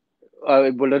 আহ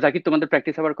বললো জাকির তোমাদের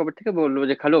প্র্যাকটিস আবার কবে থেকে? বললো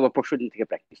যে খালু আবার পরশু দিন থেকে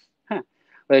প্র্যাকটিস। হ্যাঁ,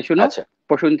 বলে, শোনো আচ্ছা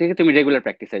পরশু দিন থেকে তুমি রেগুলার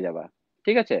প্র্যাকটিসে যাবা।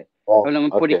 ঠিক আছে, ও বললাম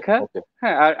ওকে পরীক্ষা। ওকে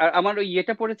হ্যাঁ, আর আমার ওই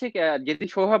ইয়েটা পড়েছে যেদিন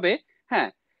শো হবে। হ্যাঁ,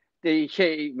 তো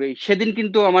সেদিন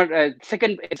কিন্তু আমার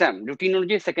সেকেন্ড এক্সাম, রুটিন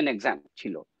অনুযায়ী সেকেন্ড এক্সাম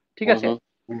ছিল। ঠিক হুম আছে,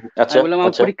 হুম হুম, আমি আচ্ছা বললাম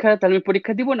আমার আচ্ছা পরীক্ষা, তাহলে আমি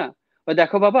পরীক্ষা দিব না? ও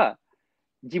দেখো বাবা,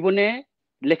 জীবনে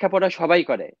লেখাপড়া সবাই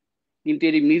করে, কিন্তু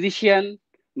এর মিউজিশিয়ান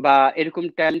বা এরকম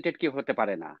ট্যালেন্টেড কেউ হতে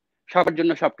পারে না। সবার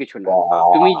জন্য সবকিছু না।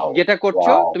 তুমি ওয়াও যেটা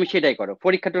করছো ওয়াও তুমি সেটাই করো,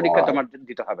 পরীক্ষা টরীক্ষা ওয়াও তোমার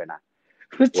দিতে হবে না।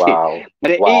 বুঝছি, ওয়াও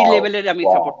মানে এই ওয়াও লেভেলের আমি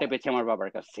ওয়াও সাপোর্টটা পেয়েছি আমার বাবার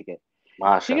কাছ থেকে।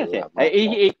 ঠিক আছে, মাশাআল্লাহ এই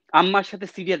মাশাআল্লাহ এই আম্মার সাথে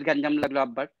সিরিয়াস গ্যাঞ্জাম লাগলো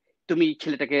আব্বার, তুমি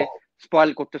ছেলেটাকে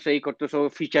স্পয়েল করতেছো, এই করতেছো,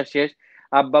 ফিচার শেষ।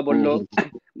 আব্বা হুম বলল হুম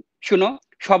শুনো,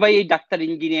 সবাই এই ডাক্তার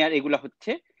ইঞ্জিনিয়ার এগুলা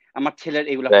হচ্ছে, আমার ছেলের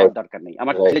এগুলা রাইট হওয়ার দরকার নেই।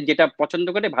 আমার রাইট ছেলে যেটা পছন্দ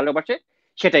করে ভালোবাসে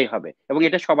সেটাই হবে, এবং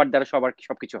এটা সবার দ্বারা সবার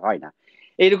সবকিছু হয় না।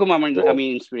 এইরকম রাইট আমি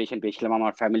ইন্সপিরেশন পেয়েছিলাম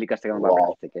আমার ফ্যামিলির কাছ থেকে, আমার বাবার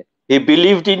ওয়াও কাছ থেকে। হি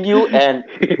believed in you and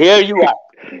here you R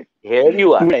here you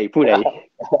আর পুরাই পুরাই।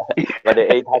 মানে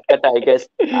এই ধাক্কাটা আই গেস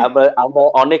আমরা আমরা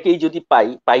অনেকেই যদি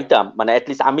পাইতাম, মানে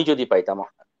অ্যাটলিস্ট আমি যদি পাইতাম,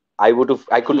 I could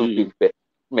have hmm. Bin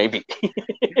maybe.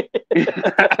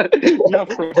 না, of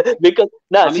course, বিকজ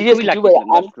না আমি খুবই সিরিয়াসলি লাকি ভাই, ছিলাম,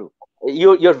 that's true.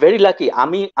 Your very lucky.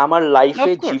 আমি আমার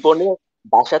লাইফে অফকোর্স, জীবনে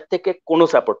বাসার থেকে কোনো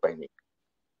সাপোর্ট পাইনি,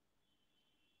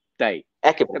 তাই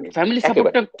একেবারে ফ্যামিলি একেবারে।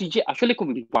 সাপোর্টটা আসলে খুব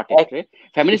ইম্পর্টেন্ট রে।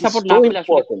 Family it is support so না পেলে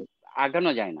আসলে ইম্পর্টেন্ট।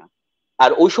 আগানো যায় না।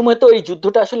 আর ওই সময় তো এই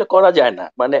যুদ্ধটা আসলে করা যায় না,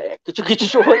 মানে কিছু কিছু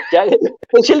সময় যায়,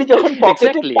 স্পেশালি যখন পকেটের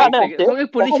এক্স্যাক্টলি টান এক্স্যাক্টলি, আসে তবে তখন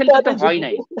তো পজিশনটা আর তো ওই হয় যুদ্ধ।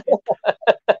 নাই।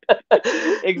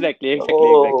 এক্স্যাক্টলি ও এক্স্যাক্টলি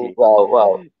এক্স্যাক্টলি, ওয়াও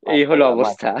ওয়াও এই হলো মাশাআল্লাহ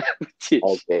অবস্থা, মাশাআল্লাহ। বুঝছিস?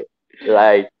 Okay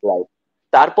right right.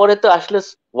 তারপরে তো আসলে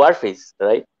ওয়ারফেজ,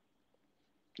 রাইট?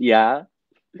 ইয়া,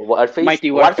 ওয়ারফেজ মাইটি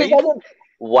ওয়ারফেজ ওয়ারফেজ। আগে,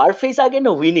 ওয়ারফেজ আগে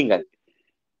না উইনিং আগে,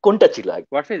 কোনটা ছিল আগে?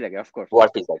 ওয়ারফেজ আগে, অফকোর্স।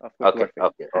 ওয়ারফেজ আগে, অফকোর্স ওকে ওয়ারফেজ,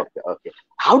 ওকে হ্যাঁ। ওকে ওকে।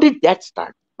 How did that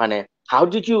start? মানে হাউ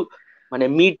ডিড ইউ মানে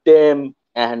meet them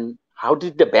and how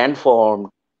did the band form?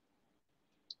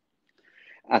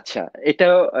 আচ্ছা, এটা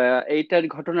এইটার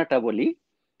ঘটনাটা বলি।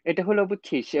 এটা হলো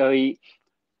বুঝছিস, ওই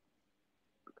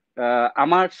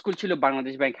আমার স্কুল ছিল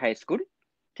বাংলাদেশ ব্যাংক হাই স্কুল,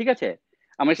 ঠিক আছে?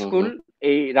 আমার স্কুল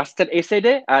এই রাস্তার এই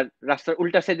সাইডে, আর রাস্তার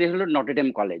উল্টা সাইডে হলো নটরডেম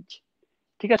কলেজ,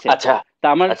 ঠিক আছে? আচ্ছা তা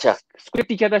আমার আচ্ছা স্কুলের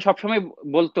টিচাররা সবসময়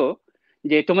বলতো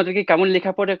যে তোমাদেরকে কেমন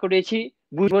লেখাপড়া করেছি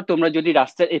বুঝবো তোমরা যদি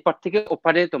রাস্তার এপার থেকে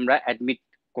ওপারে তোমরা অ্যাডমিট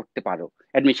করতে পারো,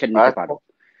 অ্যাডমিশন নিতে আচ্ছা পারো,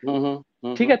 হুম হুম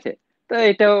হুম ঠিক আছে? তো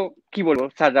এটাও কি বলবো,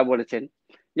 স্যাররা বলেছেন।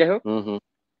 যাই হোক, হুম হুম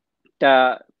তা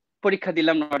পরীক্ষা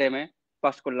দিলাম নটরডেমে,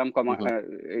 পাস করলাম, হুম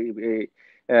হুম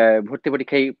ভর্তি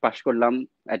পরীক্ষায় পাস করলাম,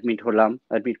 অ্যাডমিট হলাম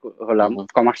হুম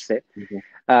কমার্সে। হুম হুম।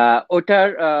 ওটার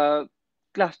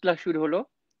ক্লাস শুরু হলো,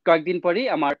 কয়েকদিন পরেই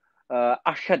আমার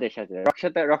আশাদের সাথে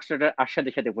রকস্টার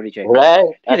আশাদের সাথে পরিচয় হলো,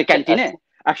 Right. ঠিক আছে? আচ্ছা ক্যান্টিনে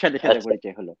আচ্ছা আশাদের সাথে আচ্ছা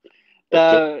পরিচয় হলো। তা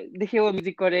ওকে দেখি ও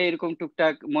মিউজিক করে এরকম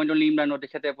টুকটাক, মইনুল ইমরান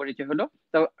ওদের সাথে পরিচয় হলো।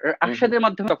 তো হুম হুম আশাদের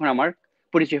মাধ্যমে তখন আমার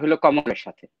পরিচয় হলো কমলের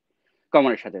সাথে।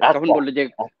 তখন আচ্ছা বললো যে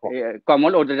আচ্ছা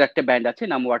কমল, ওদের একটা ব্যান্ড আছে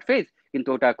নাম ওয়ারফেজ, কিন্তু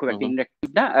ওটা খুব হুম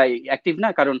একটা হুম অ্যাক্টিভ না,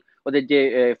 কারণ ওদের যে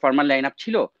ফর্মাল লাইন আপ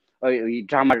ছিল, ওই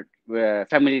ড্রামার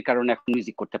ফ্যামিলির কারণে এখন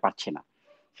মিউজিক করতে পারছে না,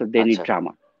 সো দে নিড আচ্ছা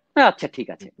ড্রামা। আচ্ছা ঠিক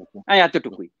আছে, হুম হুম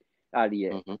এতটুকুই, আর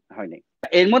হুম হুম হয়নি।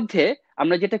 এর মধ্যে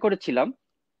আমরা যেটা করেছিলাম,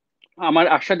 আমার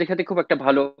আশাদের সাথে খুব একটা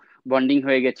ভালো বন্ডিং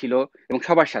হয়ে গেছিল, এবং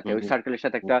সবার সাথে হুম ওই হুম সার্কেলের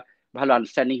সাথে হুম একটা ভালো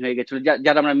আন্ডারস্ট্যান্ডিং হয়ে গেছিল,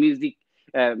 যারা আমরা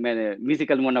মানে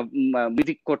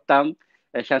মিউজিক করতাম,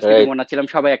 সাংস্কৃতিক রাইট মনা ছিলাম,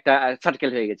 সবাই একটা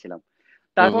সার্কেল হয়ে গেছিলাম।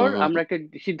 হুম তারপর হুম হুম আমরা একটা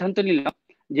সিদ্ধান্ত নিলাম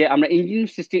যে আমরা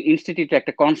ইঞ্জিনিয়ারিং ইনস্টিটিউটে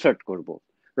একটা কনসার্ট করব,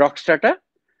 রকস্টারটা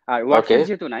আর ওকে ওয়ারফেজ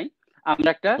যেহেতু নাই, আমরা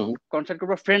একটা হুম কনসার্ট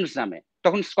করবো ফ্রেন্ডস নামে।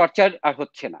 তখন স্কচার আর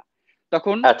হচ্ছে না,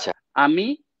 তখন আচ্ছা আমি,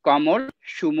 কমল,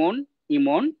 সুমন,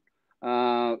 ইমন,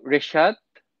 রেশাদ,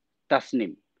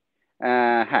 তাসনিম,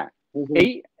 হ্যাঁ, হুম হুম এই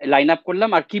লাইন আপ করলাম।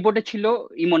 আর কিবোর্ডে ছিল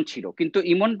ইমন, ছিল কিন্তু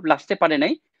ইমন লাস্টে পারে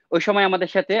নাই। ওই সময়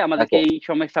আমাদেরকে আচ্ছা এই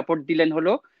সময় সাপোর্ট দিলেন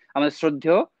হলো আমাদের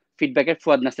শ্রদ্ধেয় ফিডব্যাকের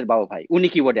ফুয়াদ নাসের বাবু ভাই, উনি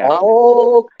কিবোর্ডে আসলেন,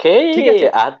 ওকে ঠিক আছে?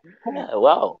 আচ্ছা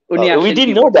ওয়াও উনি উই আসলেন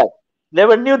ডিডন্ট নো কিবোর্ডে। দ্যাট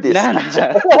নেভার নিউ দিস না না, আচ্ছা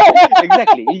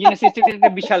এক্স্যাক্টলি, ইঞ্জিনিয়ার ইনস্টিটিউটের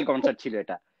একটা বিশাল কনসার্ট ছিল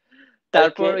এটা। ওকে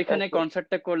তারপর এখানে ওকে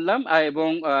কনসার্টটা করলাম, এবং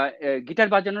গিটার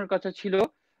বাজানোর কথা ছিল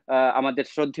আমাদের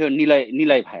শ্রদ্ধেয়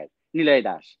নিলয় ভাইয়ের, Niloy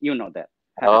Das, you know that.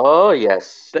 ও হ্যাঁ, ইয়েস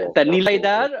ইয়েস তা ওকে নিলয়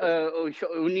দার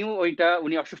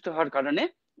উনি অসুস্থ হওয়ার কারণে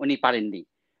উনি পারেননি।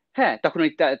 হ্যাঁ, তখন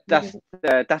ওই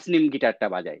তাসনিম গিটারটা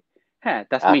বাজায়। হ্যাঁ,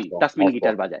 তাসমিন আচ্ছা তাসমিন আচ্ছা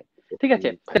গিটার বাজায়, ঠিক আছে?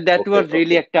 দ্যাট ওকে ওয়াজ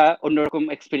রিয়েলি ওকে একটা অন্যরকম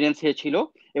এক্সপিরিয়েন্স হয়েছিল।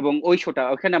 এবং ওই শোটা,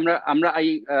 ওখানে আমরা আমরা এই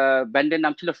ব্যান্ডের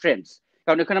নাম ছিল ফ্রেন্ডস,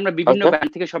 কারণ ওখানে আমরা বিভিন্ন ওকে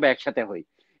ব্যান্ড থেকে সবাই একসাথে হই,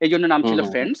 এই জন্য নাম হুম ছিল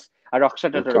হুম ফ্রেন্ডস। আর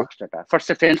রকস্টারটা ওকে রকস্টারটা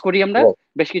ফার্স্টে ফ্রেন্ডস করি আমরা রাইট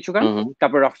বেশ কিছু গান, হুম হুম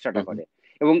তারপর রকস্টারটা হুম হুম করে।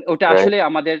 এবং ওটা রাইট আসলে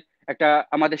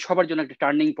আমাদের সবার জন্য একটা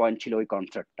টার্নিং পয়েন্ট ছিল ওই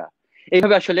কনসার্টটা।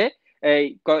 এইভাবে আসলে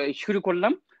শুরু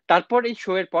করলাম। তারপর এই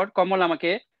শো এর পর কমল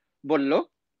আমাকে বলল,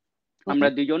 হুম আমরা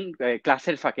হুম দুজন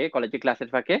কলেজের ক্লাসের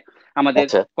ফাঁকে আমাদের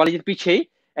আচ্ছা কলেজের পিছেই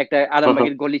একটা হুম হুম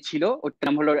আরামবাগের গলি ছিল, ওটার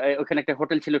নাম হলো ওখানে একটা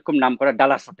হোটেল ছিল খুব নাম করা,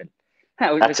 ডালাস হোটেল।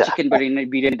 হ্যাঁ, ওইটা আচ্ছা চিকেন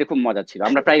বিরিয়ানিতে খুব মজা ছিল,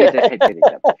 আমরা প্রাইভেটে খাইতে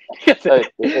যেতাম, ঠিক আছে?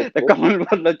 ওকে তো ওকে কমল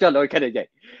বললো চলো ওইখানে যাই।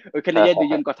 ওইখানে হ্যাঁ যাই, হ্যাঁ হ্যাঁ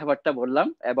দুজন কথাবার্তা বললাম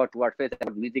about Warfaze,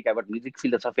 about music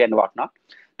philosophy and what not.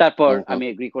 তারপর হুম হুম আমি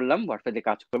এগ্রি করলাম ওয়ারফেজে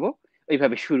কাজ করবো।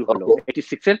 এইভাবে শুরু হলো ওকে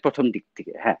 86 এর প্রথম দিক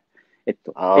থেকে। হ্যাঁ, এই তো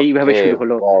এইভাবে ওকে শুরু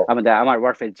হলো ওয়াও আমার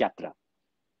ওয়ারফেজ যাত্রা।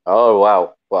 ও ওয়াও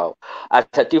ওয়াও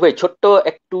আচ্ছা টি ভাই ছোট্ট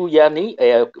একটু নেই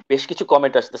বেশ কিছু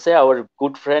কমেন্ট আসতেছে hour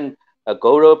good friend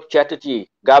Gaurav Chatterjee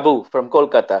গাবু from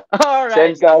Kolkata alright,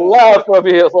 sends a গাবু। love from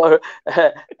you for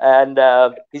and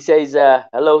he says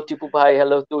hello Tipu bhai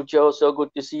hello Turjo so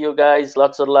good to see you guys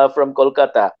lots of love from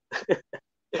Kolkata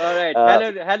alright, uh,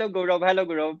 hello Gaurav, hello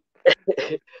গৌরব,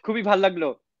 খুবই ভালো লাগলো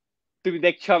তুমি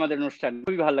দেখছো আমাদের অনুষ্ঠান,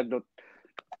 খুবই ভালো লাগলো।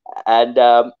 and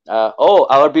oh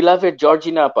our beloved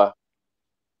Georgina Appa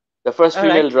the first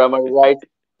female alright, drummer right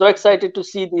so excited to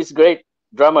see these great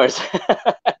drummers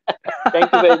thank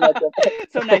you very much Appa.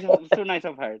 So nice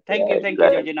of her, thank you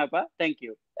Right. Georgina আপা, thank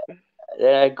you.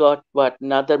 Then I got what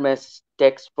another mess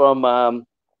text from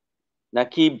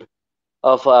Nakib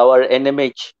of our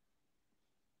NMH,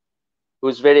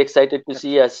 who's very excited to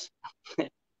see আচ্ছা, us.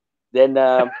 Then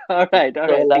alright,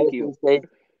 Sohel thank you. Arifin said,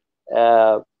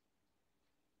 uh,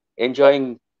 enjoying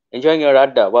enjoying your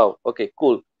adda. Wow. Okay.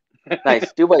 Cool. Nice.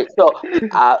 Dubai. So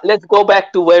let's go back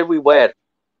to where we were.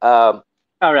 Um,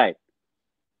 alright,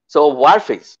 so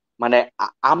Warfaze. মানে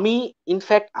আমি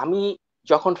in fact আমি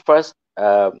যখন first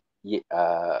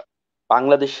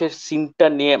বাংলাদেশের সিনটা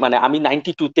নিয়ে মানে আমি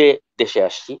 92-তে দেশে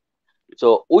আসছি তো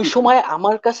ওই সময়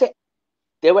আমার কাছে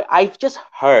আই জাস্ট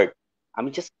হার্ড আমি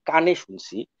জাস্ট কানে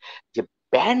শুনছি যে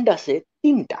ব্যান্ড আছে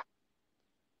তিনটা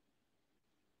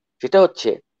যেটা হচ্ছে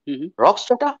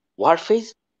রকস্টারটা ওয়ারফেজ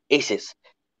এসেস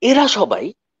এরা সবাই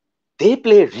they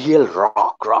play real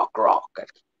rock rock rock আর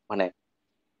কি মানে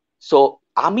সো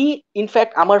আমি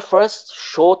ইনফ্যাক্ট আমার ফার্স্ট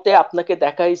শোতে আপনাকে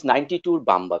দেখা ইজ 92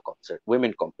 বাম্বা কনসার্ট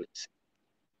উইমেন কমপ্লেক্স,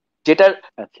 যেটার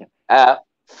আচ্ছা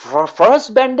ফার্স্ট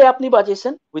ব্যান্ডে আপনি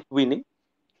বাজিয়েছেন উইথ উইনিং,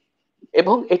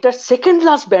 এবং এটার সেকেন্ড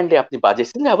লাস্ট ব্যান্ডে আপনি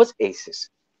বাজিয়েছেন আই ওয়াজ এইসেস।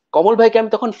 কমল ভাইকে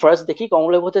আমি তখন ফার্স্ট দেখি,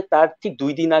 কমল ভাই বোধহয় তার ঠিক 2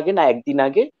 দিন আগে না 1 দিন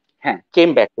আগে হ্যাঁ came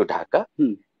back to Dhaka,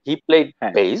 hmm he played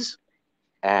হ্যাঁ বেস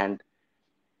অ্যান্ড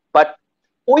বাট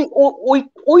ওই ওই ওই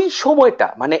ওই সময়টা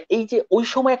মানে এই যে ওই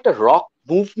সময় একটা রক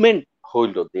মুভমেন্ট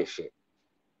হইলো দেশে,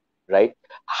 right?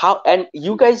 How and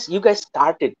you guys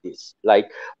started this like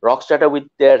rock started with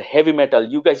their heavy metal,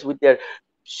 you guys with their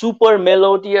super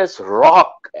melodious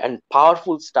rock and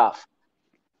powerful stuff.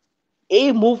 এই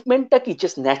মুভমেন্টটা কি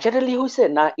জাস্ট ন্যাচারালি হয়েছে,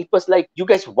 না ইট was like you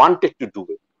guys wanted to do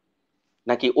it,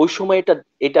 নাকি ওই সময় এটা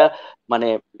এটা মানে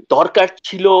দরকার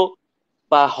ছিল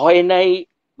বা হয় নাই,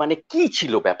 মানে কি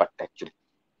ছিল ব্যাপারটা অ্যাকচুয়ালি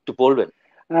একটু বলবেন?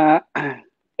 আহ,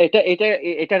 এটা এটা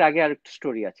এটার আগে আর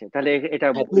স্টোরি আছে, তাহলে এটা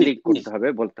হ্যাঁ প্লিজ লিঙ্ক প্লিজ, করতে হবে,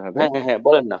 বলতে হবে। হ্যাঁ হ্যাঁ হ্যাঁ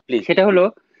বলেন না প্লিজ। সেটা হলো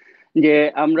যে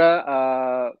আমরা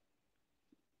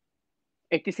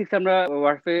 86 আমরা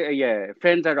ওয়ারফে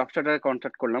ফ্রেন্ডস আর রকস্টার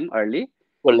কনসার্ট করলাম আর্লি।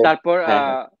 বললেন তারপর হ্যাঁ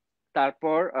হ্যাঁ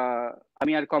তারপর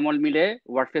আমি আর কমল মিলে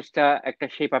ওয়ারফেসটা একটা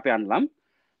শেপ আপে আনলাম।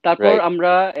 তারপর রাইট।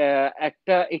 আমরা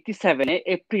একটা 87-এ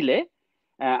এপ্রিলে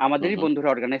আমাদেরই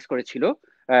বন্ধুরা অর্গানাইজ করেছিল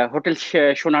হোটেল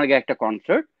সোনারগাঁ একটা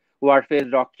কনসার্ট, ওয়ারফেস,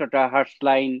 রকস্টার,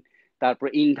 হার্সলাইন, তারপর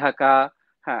ইন ঢাকা,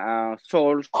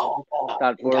 সোলস,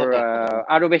 তারপর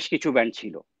আরো বেশ কিছু ব্যান্ড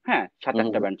ছিল, হ্যাঁ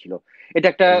 7-8টা ব্যান্ড ছিল। এটা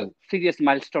একটা সিরিয়াস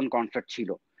মাইলস্টোন কনসার্ট ছিল।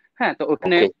 হ্যাঁ, তো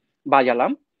ওখানে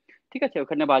বাজালাম, ঠিক আছে,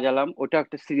 ওখানে বাজালাম, ওটা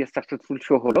একটা সিরিয়াস সাকসেসফুল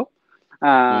শো হলো,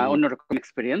 অন্যরকম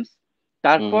এক্সপিরিয়েন্স।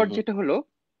 তারপর যেটা হলো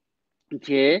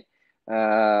যে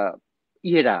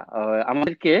ইয়েরা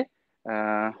আমাদেরকে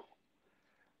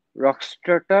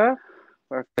রকস্টারটা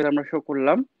আমরা শো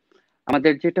করলাম।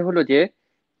 আমাদের যেটা হলো যে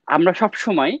আমরা সব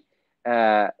সময়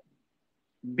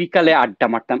বিকালে আড্ডা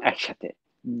মারতাম একসাথে,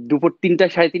 দুপুর 3টা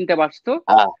 3:30 বাজতো,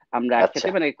 আমরা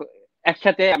একসাথে মানে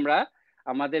একসাথে আমরা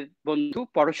আমাদের বন্ধু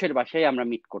পরশের বাসায় আমরা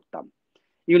মিট করতাম।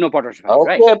 ইউনো পরশ ভাই,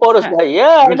 রাইট? ওকে পরশ ভাই,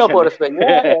 ইয়া আই নো পরশ ভাই,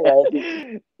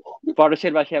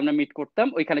 পরশের বাসায় আমরা মিট করতাম,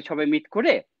 ওইখানে সবাই মিট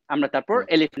করে আমরা তারপর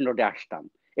এলিফ্যান্ট রোডে আসতাম।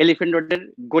 এলিফ্যান্ট রোডের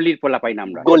গলির পোলা পাই না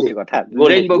আমরা, সত্যি কথা,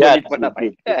 রেইনবো গলির পোলা পাই।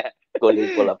 গলির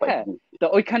পোলা পাই। হ্যাঁ, তো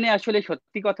ওইখানে আসলে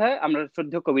সত্যি কথা আমরা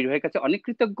শ্রদ্ধেয় কবির ভাইয়ের কাছে অনেক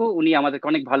কৃতজ্ঞ, উনি আমাদেরকে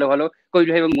অনেক ভালো ভালো, কবির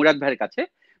ভাই এবং মুরাদ ভাইয়ের কাছে,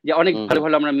 যে অনেক ভালো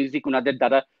ভালো আমরা মিউজিক ওনাদের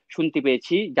দ্বারা শুনতে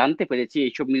পেরেছি, জানতে পেরেছি,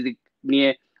 এইসব মিউজিক নিয়ে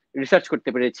রিসার্চ করতে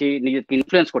পেরেছি, নিজেকে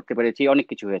ইনফ্লুয়েন্স করতে পেরেছি, অনেক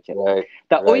কিছু হয়েছে।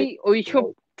 তা ওইসব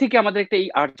থেকে আমাদের একটা এই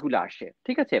আর্ট গুলো আসে,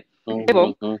 ঠিক আছে। এবং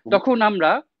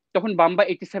তখন বাম্বা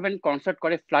 87 কনসার্ট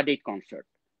করে, ফ্লাড 8 কনসার্ট,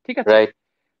 ঠিক আছে,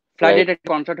 ফ্লাড 8 একটা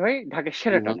কনসার্ট হয় ঢাকার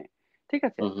শেরাটনে, ঠিক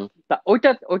আছে। তা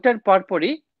ওইটার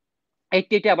পরপরই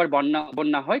 88-এ আবার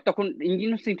বন্যা হয়, তখন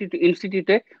ইঞ্জিনিয়ারিং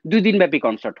ইনস্টিটিউটে 2 দিন ব্যাপী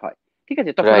কনসার্ট হয়, ঠিক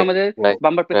আছে। তখন আমাদের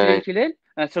বাম্বার প্রেসিডেন্ট ছিলেন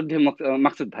শ্রদ্ধেয়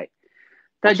মাকসুদ ভাই।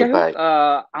 তাই যাই হোক,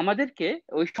 আমাদেরকে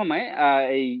ওই সময়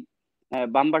এই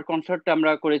বাম্বার কনসার্ট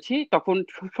আমরা করেছি, তখন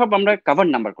সব আমরা কাভার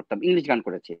নাম্বার করতাম, ইংলিশ গান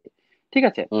করেছি, ঠিক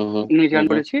আছে, ইংলিশ গান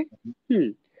করেছি,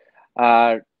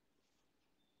 আর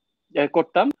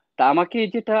করতাম। তা আমাকে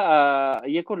যেটা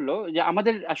ইয়ে করলো যে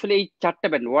আমাদের আসলে এই 4টা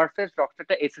band, Warfaze,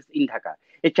 Rockstar, SS, in Dhaka,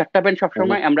 এই 4টা ব্যান্ড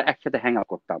সবসময় আমরা একসাথে হ্যাং আউট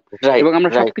করতাম, এবং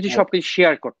আমরা সবকিছু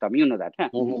শেয়ার করতাম, ইউ নো দ্যাট,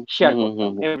 হ্যাঁ, শেয়ার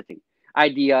করতাম এভরিথিং,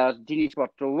 আইডিয়া,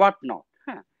 জিনিসপত্র, হোয়াট নট,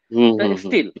 হ্যাঁ,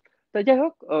 স্টিল। তো যাই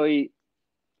হোক, ওই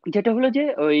যেটা হলো যে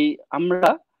ওই আমরা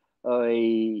ওই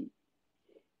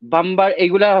বাম্বার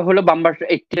এইগুলা হলো, বাম্বার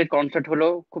 80-এর কনসার্ট হলো,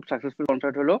 খুব সাকসেসফুল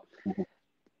কনসার্ট হলো।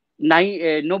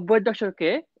 90-এর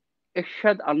দশকে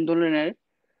এরশাদ আন্দোলনের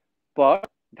পর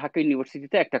ঢাকা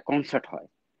ইউনিভার্সিটিতে একটা কনসার্ট হয়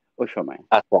ওই সময়,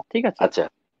 ঠিক আছে।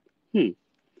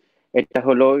 এটা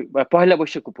হলো পহেলা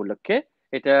বৈশাখ উপলক্ষে,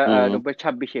 এটা 90-এর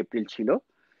 26শে এপ্রিল ছিল।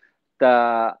 তা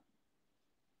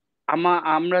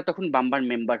আমরা তখন বাম্বার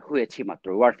মেম্বার হয়েছি মাত্র,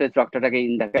 Warfaze, Rockstar,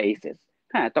 in Dhaka, HS,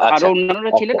 হ্যাঁ, তো আরো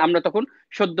অন্যান্যরা ছিলেন, আমরা তখন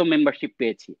সদ্য মেম্বারশিপ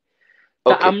পেয়েছি।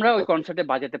 তা আমরা ওই কনসার্টে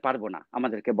বাজাতে পারবো না,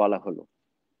 আমাদেরকে বলা হলো।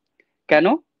 কেন?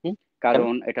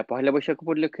 কারণ এটা পহেলা বৈশাখ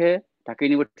উপলক্ষে ঢাকা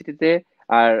ইউনিভার্সিটিতে,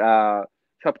 আর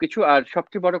সবকিছু, আর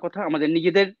সবচেয়ে বড় কথা আমাদের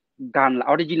নিজেদের গান,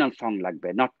 অরিজিনাল সং লাগবে,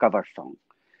 নট কভার সং,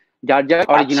 যার যার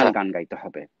অরিজিনাল গান গাইতে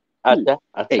হবে।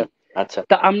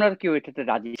 তা আমরা কেউ এটাতে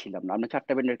রাজি ছিলাম না, আমরা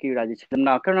 4টা ব্যান্ডের কেউ রাজি ছিলাম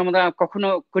না, কারণ আমরা কখনো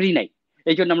করি নাই,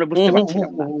 এই জন্য আমরা বুঝতে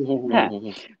পারছিলাম না। হ্যাঁ,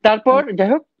 তারপর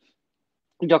যাই হোক,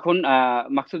 যখন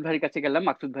মাকসুদ ভাইয়ের কাছে গেলাম,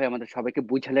 মাকসুদ ভাই আমাদের সবাইকে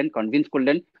বুঝালেন, কনভিন্স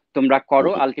করলেন, তোমরা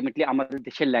করো, আলটিমেটলি আমাদের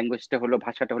দেশের ল্যাঙ্গুয়েজটা হলো,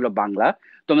 ভাষাটা হলো বাংলা,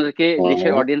 তোমাদেরকে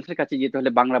দেশের অডিয়েন্সের কাছে যেতে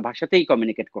হলে বাংলা ভাষাতেই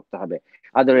কমিউনিকেট করতে হবে,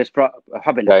 আদারওয়াইজ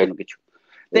হবে না কোনো কিছু।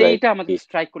 তো এইটা আমাদের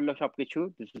স্ট্রাইক করলো সবকিছু,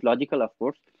 লজিক্যাল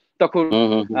অফকোর্স। তখন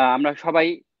আমরা সবাই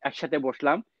একসাথে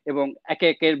বসলাম এবং একে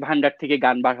একের ভান্ডার থেকে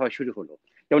গান বার হওয়া শুরু হলো।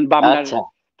 যেমন বামনার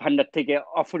ভান্ডার থেকে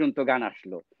অফুরন্ত গান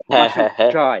আসলো, মাসুদ,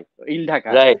 জয়, ইন ঢাকা,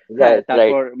 হ্যাঁ,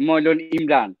 তারপর মইলুন,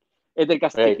 ইমরান, এদের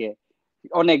কাছ থেকে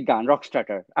অনেক গান,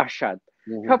 রকস্টার্টার, আরশাদ,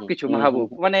 সবকিছু, মাহবুব,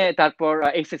 মানে তারপর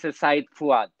এস এর সাইদ,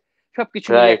 ফুয়াদ, সবকিছু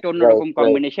মিলে একটা অন্যরকম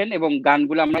কম্বিনেশন। এবং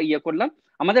গানগুলো আমরা করলাম।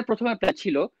 আমাদের প্রথমে প্ল্যান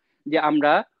ছিল যে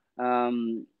আমরা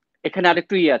এখানে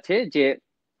আরেকটু আছে যে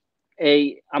এই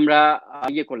আমরা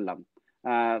করলাম,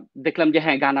 দেখলাম যে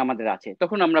হ্যাঁ গান আমাদের আছে।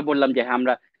 তখন আমরা বললাম যে হ্যাঁ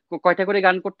আমরা কয়টা করে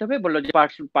গান করতে হবে, বললো যে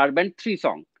পার ব্যান্ড 3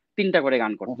 সং, 3টা করে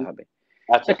গান করতে হবে।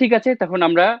 ঠিক আছে, তখন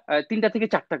আমরা 3টা থেকে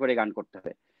 4টা করে গান করতে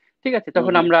হবে। ঠিক আছে,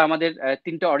 তখন আমরা আমাদের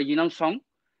 3টা অরিজিনাল সং,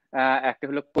 একটা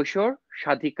হলো কৈশোর,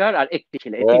 স্বাধিকার আর একটি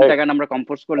ছেলে, এই 3টা গান আমরা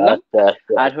কম্পোজ করলাম।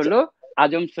 আর হলো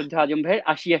আজম, শ্রদ্ধা আজম ভাইয়ের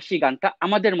 ৮০ গানটা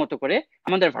আমাদের মতো করে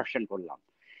আমাদের ভার্সন করলাম।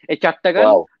 এই 4টা গান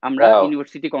আমরা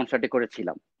ইউনিভার্সিটি কনসার্টে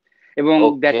করেছিলাম এবং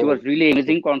that was really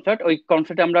amazing concert. ওই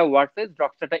কনসার্টে আমরা ওয়ারফেজ,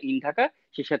 রকস্টারটা, ইন ঢাকা,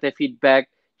 সেই সাথে ফিডব্যাক,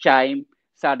 চাইম,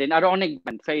 সাডেন, আরো অনেক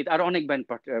ব্যান্ড, সাইদ, আরো অনেক ব্যান্ড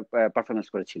পারফরমেন্স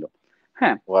করেছিল।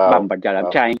 হ্যাঁ, বাম্বার, যারা,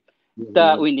 চাইম, দা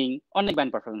উইনিং, অনেক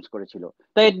ব্যান্ড পারফরমেন্স করেছিল।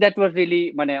 তাই দ্যাট ওয়াজ রিয়েলি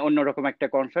মানে অন্যরকম একটা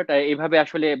কনসার্ট। এইভাবে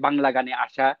আসলে বাংলা গানে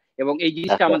আসা এবং এই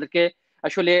জিনিসটা আমাদেরকে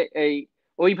আসলে এই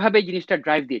ওইভাবে জিনিসটা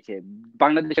ড্রাইভ দিয়েছে।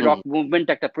 বাংলাদেশের রক মুভমেন্ট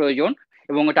একটা প্রয়োজন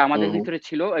এবং ওটা আমাদের ভিতরে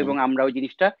ছিল এবং আমরা ওই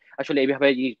জিনিসটা আসলে এইভাবে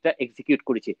জিনিসটা এক্সিকিউট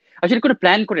করেছি। আসলে কোনো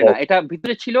প্ল্যান করে না, এটা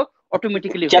ভিতরে ছিল,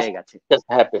 অটোমেটিক্যালি হয়ে গেছে। Just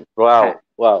happened.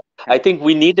 Wow. I think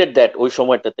we needed that ওই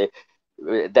সময়টাতে,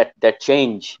 that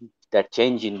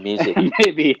change in music.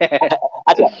 Maybe.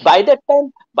 আচ্ছা,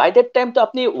 by that time তো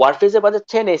আপনি ওয়ারফেজে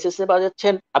বাজাচ্ছেন, এসএস এ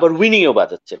বাজাচ্ছেন, আবার উইনিং এও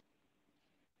বাজাচ্ছেন,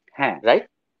 হ্যাঁ, রাইট?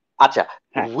 আচ্ছা,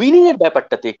 উইনিং এর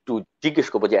ব্যাপারটাতে একটু জিজ্ঞেস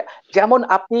করবো যে যেমন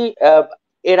আপনি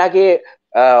এর আগে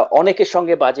অনেকের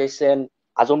সঙ্গে বাজাইছেন,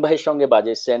 আজম ভাইয়ের সঙ্গে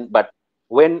বাজাইছেন, বাট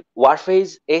ওয়েন ওয়ারফেজ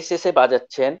এসএস এ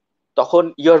বাজাচ্ছেন তখন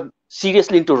your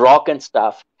seriously into rock and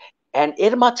stuff, and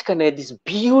এর মাঝখানে this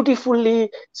beautifully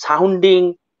sounding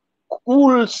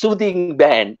cool soothing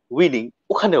band winning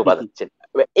ওখানেও বাজাচ্ছেন।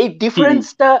 এই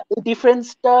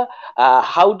ডিফারেন্সটা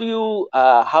how do you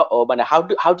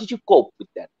how did you কোপ উইথ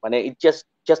দ্যাট? মানে ইট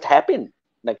জাস্ট হ্যাপেন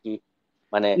নাকি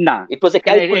মানে না, ইট ওয়াজ এ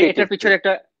ক্যালকুলেটেড? এটার পিছনে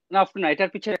একটা না,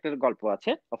 এটার পিছনে একটা গল্প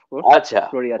আছে, অফ কোর্স। আচ্ছা,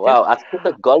 স্টোরি আছে। ওয়াও, আজকে তো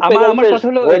গল্পে আমার কথা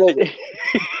হলো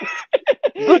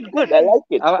গুড, আই লাইক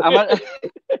ইট।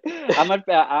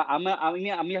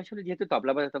 আমি আসলে যেহেতু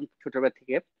তবলা বাজাতাম ছোটবেলা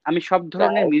থেকে, আমি সব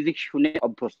ধরনের মিউজিক শুনে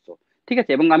অভ্যস্ত। ঠিক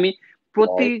আছে, এবং আমি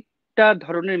প্রতিটা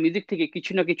ধরনের মিউজিক থেকে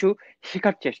কিছু না কিছু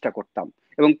শেখার চেষ্টা করতাম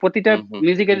এবং প্রতিটা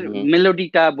মিউজিকের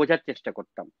মেলোডিটা বোঝার চেষ্টা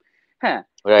করতাম। হ্যাঁ,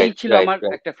 এই ছিল আমার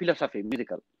একটা ফিলোসফি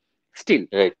মিউজিক্যাল স্টিল।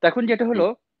 তখন যেটা হলো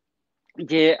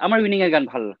যে আমার উইনিং এর গান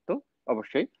ভালো লাগতো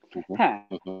অবশ্যই। হ্যাঁ,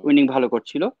 উইনিং ভালো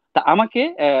করছিল। তা আমাকে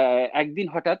একদিন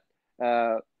হঠাৎ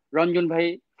রঞ্জন ভাই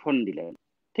ফোন দিলেন।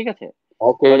 ঠিক আছে,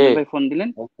 রঞ্জন ভাই ফোন দিলেন,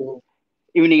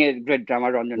 ইউনিং এর গ্রেট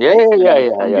ড্রামার রঞ্জন ভাই।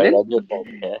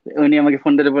 উনি আমাকে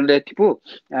ফোন দিলে বললে, টিপু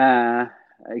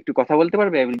একটু কথা বলতে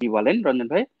পারবে? আমি কি বলেন রঞ্জন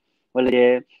ভাই? বলে যে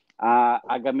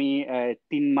আগামী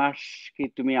 3 মাস কি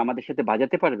তুমি আমাদের সাথে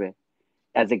বাজাতে পারবে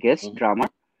অ্যাজ এ গেস্ট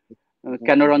ড্রামার?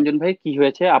 কেন রঞ্জন ভাই, কি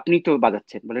হয়েছে? আপনি তো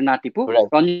বাজাচ্ছেন। বলে না টিপু,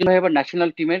 রঞ্জন ভাই আবার ন্যাশনাল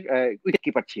টিমের উইকেট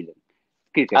কিপার ছিলেন,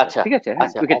 ক্রিকেটার। ঠিক আছে, হ্যাঁ,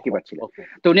 উইকেট কিপার ছিলেন।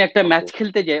 তো উনি একটা ম্যাচ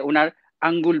খেলতে যে ওনার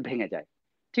আঙ্গুল ভেঙে যায়।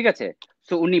 ঠিক আছে,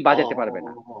 তো উনি বাজাতে পারবে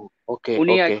না।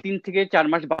 উনি 3 থেকে 4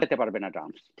 মাস বাজাতে পারবে না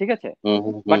ড্রামস। ঠিক আছে,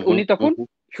 বাট উনি তখন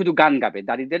শুধু গান গাবে,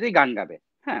 দাঁড়িয়ে গান গাবে।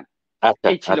 হ্যাঁ,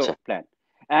 এই ছিল প্ল্যান।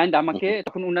 এন্ড আমাকে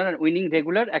তখন উনার উইনিং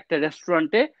রেগুলার একটা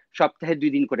রেস্টুরেন্টে সপ্তাহে 2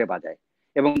 দিন করে বাজায়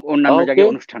এবং অন্যান্য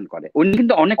জায়গায় অনুষ্ঠান করে। উনি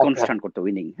কিন্তু অনেক অনুষ্ঠান করতো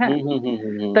উইনিং। হ্যাঁ,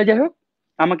 তাই যাই হোক,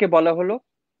 আমাকে বলা হলো,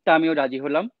 তা আমিও রাজি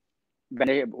হলাম।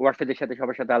 ওয়ারফেজের সাথে,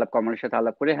 সবার সাথে আলাপ, কমলের সাথে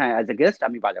আলাপ করে, হ্যাঁ, অ্যাজ এ গেস্ট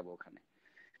আমি বাজাবো ওখানে।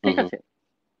 ঠিক আছে,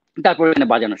 তারপরে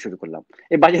বাজানো শুরু করলাম।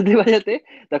 এই বাজাতে বাজাতে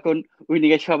তখন উইনিং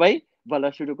এর সবাই বলা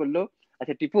শুরু করলো,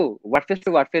 আচ্ছা টিপু, ওয়ারফেজ তো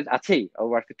ওয়ারফেজ আছেই,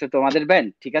 ওয়ারফেজ তো তোমাদের ব্যান্ড,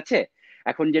 ঠিক আছে,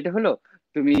 এখন যেটা হলো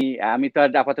তুমি, আমি তো আর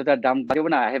আপাতত দাম বাজাবো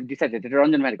না, আই হ্যাভ ডিসাইডেড, এটা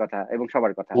রঞ্জন ভাইয়ের কথা এবং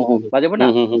সবার কথা, বাজাবো না,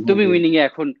 তুমি উইনিং এ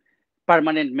এখন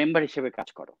পার্মানেন্ট মেম্বার হিসেবে কাজ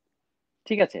করো।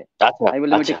 ঠিক আছে, আমি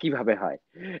বললাম এটা কিভাবে হয়?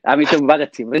 আমি তো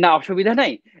বাজাচ্ছি। না, অসুবিধা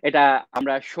নাই, এটা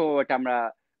আমরা শো, এটা আমরা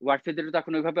ওয়ারফেজের তো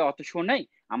এখন ওইভাবে অত শো নাই,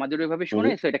 আমাদের ওইভাবে শো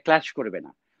নাই, তো এটা ক্লাশ করবে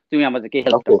না, তুমি আমাদেরকে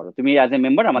হেল্পটা করো, তুমি অ্যাজ এ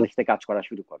মেম্বার আমাদের সাথে কাজ করা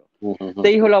শুরু করো। তো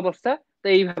এই হলো অবস্থা। তো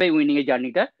এইভাবে উইনিং এর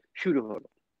জার্নিটা শুরু হলো।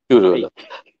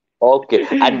 ওকে,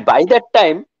 and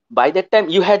by that time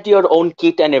you had your own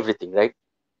kit and everything, right?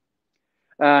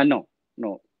 No.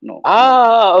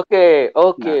 Okay.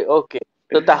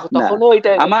 তো তখনও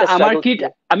এটা আমার কিট,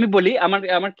 আমি বলি,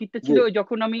 আমার কিটটা ছিল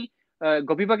যখন আমি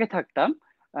গোপীবাগে থাকতাম,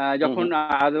 যখন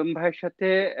আজম ভাইয়ের সাথে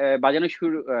বাজানো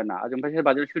শুরু, না, আজম ভাইয়ের সাথে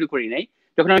বাজানো শুরু করি নাই,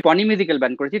 যখন আমি পনি মিউজিক্যাল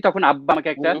ব্যান্ড করেছি তখন আব্বা আমাকে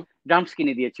একটা ড্রামস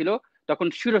কিনে দিয়েছিল, তখন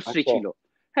সুরশ্রী ছিল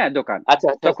হ্যাঁ দোকান,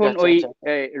 তখন ওই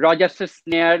রজার্সের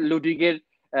স্নেয়ার, লুডিগের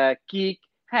কিক,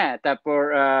 হ্যাঁ তারপর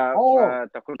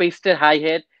তখন পেস্টের হাই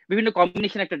হেড, বিভিন্ন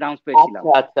কম্বিনেশন একটা ড্রামস পেয়েছিলাম।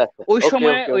 ওই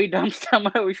সময় ওই ড্রামসটা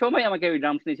আমার, ওই সময় আমাকে ওই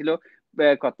ড্রামস নিয়েছিল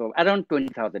কত, অ্যারাউন্ড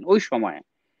 20,000 ওই সময়।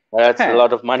 হ্যাঁ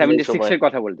 76 এর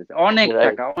কথা বলতেছে, অনেক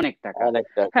টাকা অনেক টাকা।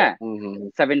 হ্যাঁ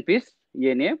 7 পিস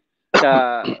ইয়ে নিয়ে তা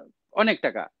অনেক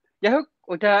টাকা। যাই হোক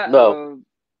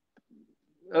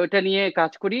ওইটা নিয়ে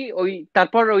কাজ করি, ওই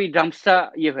তারপর ওই ড্রামসটা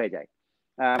ইয়ে হয়ে যায়,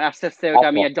 আস্তে আস্তে ওটা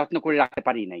আমি আর যত্ন করে রাখতে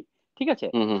পারি নাই, ঠিক আছে।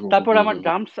 তারপর আমার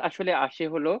ড্রামস আসলে আসে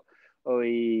হলো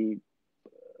ওই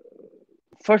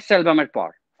ফার্স্ট অ্যালবামের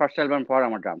পর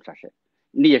আমার ড্রামস আসে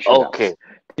নিজস্ব। ওকে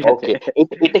ওকে,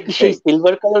 এটা কি সেই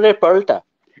সিলভার কালারের পার্লটা?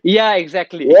 ইয়া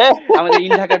এক্স্যাক্টলি, আমাদের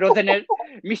ইন্ডাকা রোজেনের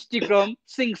মিষ্টি ক্রোম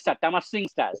সুইংস্টার, তামার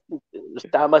সুইংস্টার।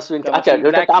 আচ্ছা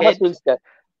ওটা তামার সুইংস্টার,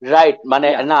 রাইট। মানে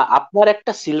না আপনার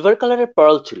একটা সিলভার কালারের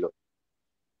পার্ল ছিল,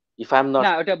 ইফ আই এম নট,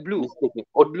 না ওটা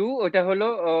ব্লু, ওটা হলো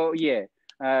ইয়ে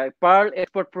পার্ল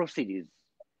এক্সপোর্ট প্রো সিরিজ,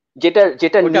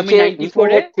 যেটা নিচে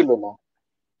হেড ছিল না।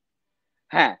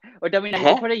 হ্যাঁ ওটা আমি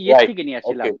 94 ইয়ে থেকে নিয়ে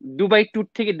আসছিলাম, দুবাই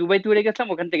ট্যুরে গেছিলাম,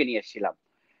 ওখান থেকে নিয়ে আসছিলাম,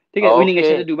 ঠিক আছে। উইনিং এর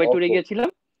সাথে দুবাই ট্যুরে গিয়েছিলাম,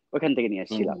 ওখান থেকে নিয়ে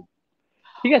আসছিলাম,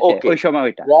 ঠিক আছে। ওই সময়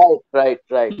ওইটা রাইট।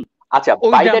 আচ্ছা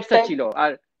ওই ড্রামসটা ছিল।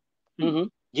 আর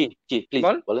জি প্লিজ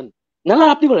বলেন। না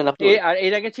আপনি বলেন। আর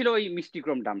এর আগে ছিল ওই মিষ্টি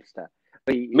ক্রোম ড্রামসটা,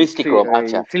 ওই মিষ্টি ক্রোম,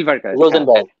 আচ্ছা সিলভার কালার।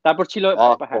 তারপর ছিল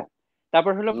হ্যাঁ,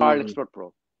 তারপর হলো pearl export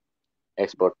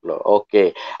pro. Okay,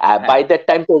 by that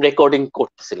time তো রেকর্ডিং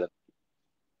করতেছিলেন,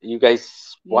 you guys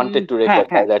wanted to record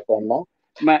by that time, no?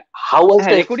 How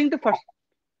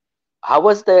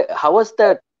was the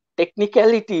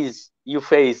technicalities you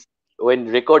faced when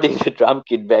recording the drum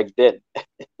kit back then?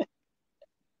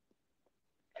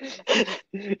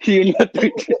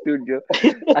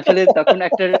 আসলে তখন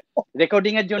একটা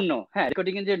রেকর্ডিং এর জন্য,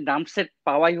 recording এর যে drum set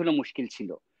পাওয়াই হলো মুশকিল ছিল,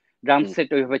 ড্রাম সেট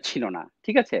ওইভাবে ছিল না,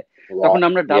 ঠিক আছে। তখন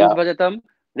আমরা ড্রামস বাজাতাম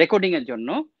রেকর্ডিং এর জন্য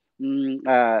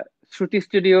শ্রুতি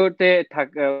স্টুডিওতে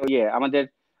আমাদের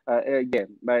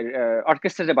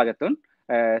অর্কেস্ট্রাতে বাজাতেন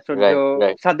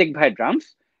সাদিক ভাই ড্রামস,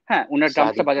 হ্যাঁ ওনার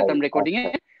ড্রামসটা বাজাতাম রেকর্ডিং এ।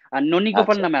 আর ননী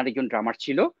গোপাল নামে আরেকজন ড্রামার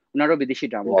ছিল, ওনারও বিদেশি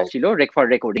ড্রামার ছিল ফর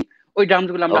রেকর্ডিং। ওই ড্রামস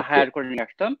গুলো আমরা হায়ার করে নিয়ে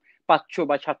আসতাম 500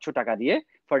 বা 700 টাকা দিয়ে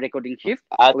ফর রেকর্ডিং শিফট,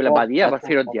 ওগুলো বাজিয়ে আবার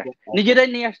ফেরত দিয়ে আসতাম, নিজেরাই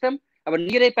নিয়ে আসতাম, আবার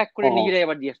নিজেরাই প্যাক করে নিজেরাই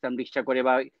আবার দিয়ে আসতাম রিক্সা করে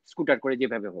বা স্কুটার করে,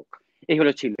 যেভাবে হোক এই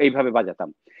হলো ছিল, এইভাবে বাজাতাম।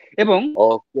 এবং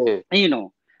ইউনো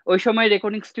ওই সময়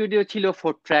রেকর্ডিং স্টুডিও ছিল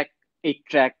 4 ট্র্যাক 8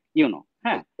 ট্র্যাক ইউনো,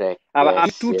 হ্যাঁ আবার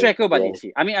আমি 2 ট্র্যাকেও বাজিয়েছি,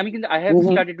 আমি কিন্তু I have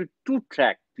started with 2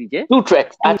 track DJ, 2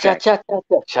 tracks.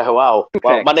 আচ্ছা ওয়াও,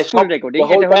 মানে সব রেকর্ডিং,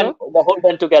 এটা হলো the whole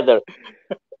band together.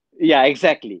 Yeah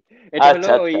exactly. এটা হলো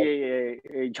ওই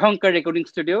ঝংকার রেকর্ডিং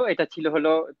স্টুডিও, এটা ছিল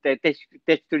হলো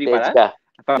তেজতুরি পাড়া,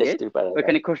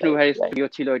 ওখানে খুশনু ভাইয়ের স্টুডিও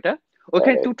ছিল এটা।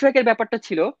 ওখানে 2 ট্র্যাকের ব্যাপারটা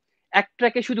ছিল, এক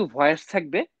ট্র্যাকে শুধু ভয়েস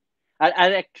থাকবে আর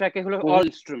এক ট্র্যাকে হলো অল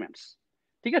ইনস্ট্রুমেন্টস,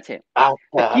 ঠিক আছে।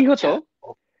 কি হতো,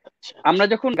 আমরা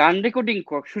যখন গান রেকর্ডিং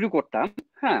শুরু করতাম,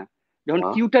 হ্যাঁ যখন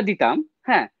কিউটা দিতাম,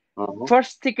 হ্যাঁ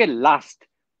ফার্স্ট থেকে লাস্ট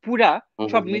পুরা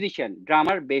সব মিউজিশিয়ান,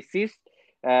 ড্রামার, বেসিস্ট,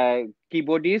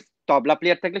 কিবোর্ডিস্ট, তবলা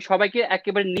প্লেয়ার থাকলে সবাইকে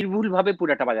একেবারে নির্ভুল ভাবে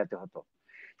পুরাটা বাজাতে হতো।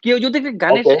 কেউ যদি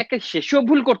গানের একটা শেষও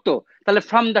ভুল করতো তাহলে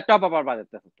ফ্রম দ্য টপ আবার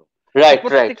বাজাতে হতো,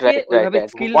 ওইভাবে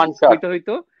স্কিল হইতে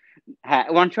হইতো। হ্যাঁ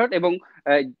ওয়ান শট। এবং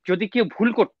যদি কেউ ভুল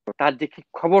করতো তার যে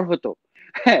খবর হতো,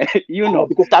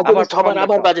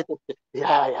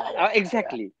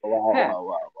 এক্স্যাক্টলি, হ্যাঁ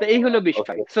তো এই হলো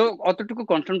বিষয়। সো অতটুকু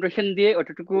কনসেন্ট্রেশন দিয়ে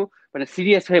অতটুকু মানে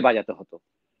সিরিয়াস হয়ে বাজাতে হতো,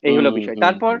 এই হলো বিষয়।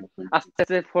 তারপর আস্তে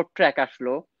আস্তে 4 ট্র্যাক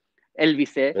আসলো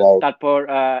এলভিসে, তারপর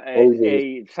এই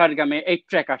সারগামে 8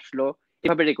 ট্র্যাক আসলো,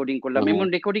 এভাবে রেকর্ডিং করলাম। এবং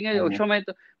রেকর্ডিং এর ওই সময়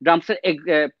তো ড্রামসের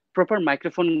প্রপার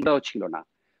মাইক্রোফোন গুলো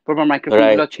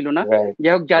ছিল না,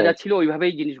 যাই হোক যা ছিল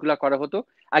ওইভাবেই জিনিসগুলো করা হতো।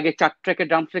 আগে 4 ট্র্যাকে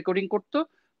ড্রামস রেকর্ডিং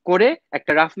করে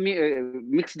একটা রাফ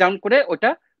মিক্স ডাউন করে ওটা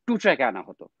 2 ট্র্যাকে আনা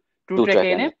হতো, 2 ট্র্যাকে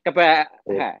এনে তারপর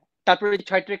তারপরে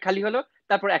 6 ট্র্যাক খালি হলো,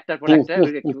 তারপর একটার পর একটা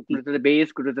বেস,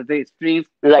 কোনোটাতে স্ট্রিংস,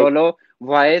 সোলো,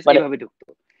 ভয়েস এভাবে ঢুকতো।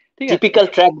 Typical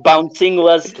track bouncing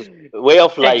was way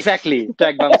of life. Exactly,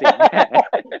 track bouncing.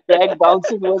 Track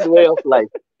bouncing was way of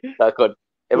life. তখন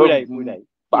এবং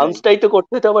বাউন্সটাই তো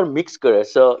করতে হতো আবার মিক্স করে,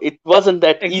 so it wasn't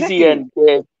that easy and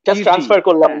just transfer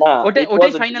করলাম না, ওটাই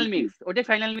ফাইনাল মিক্স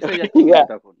হয়ে যাচ্ছে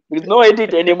তখন, with no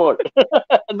edit anymore.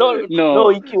 no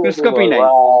EQ anymore.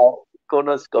 Wow,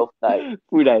 কোনো স্কোপ নাই।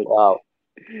 Wow.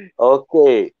 ওকে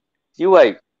ভাই,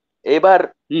 এবার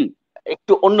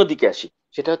একটু অন্যদিকে আসি,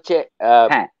 সেটা হচ্ছে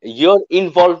your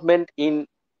involvement in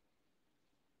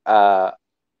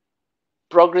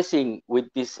progressing with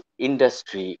this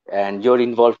industry and your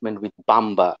involvement with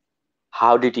Bamba.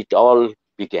 How did it all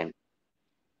begin?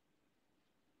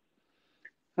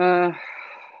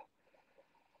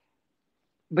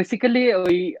 Basically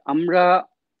ওই আমরা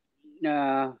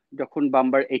যখন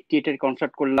বাম্বার 88 এর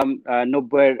কনসার্ট করলাম,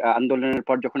 90 এর আন্দোলনের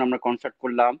পর যখন আমরা কনসার্ট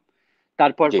করলাম,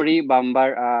 তারপর পরই বাম্বার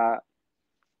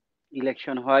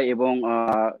ইলেকশন হয় এবং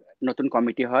নতুন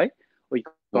কমিটি হয়। ওই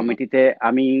কমিটিতে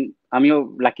আমিও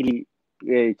লাকিলি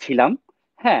ছিলাম।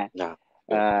 হ্যাঁ,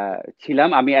 ছিলাম।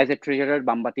 আমি অ্যাজ এ ট্রেজারার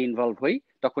বাম্বাতে ইনভলভ হই।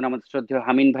 তখন আমাদের শ্রদ্ধেয়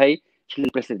হামিন ভাই ছিলেন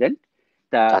প্রেসিডেন্ট।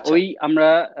 তা ওই আমরা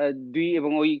দুই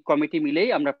এবং ওই কমিটি মিলেই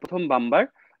আমরা প্রথম বাম্বার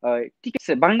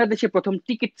বাংলাদেশে প্রথম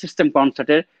টিকিট সিস্টেম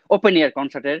কনসার্টের, ওপেন এয়ার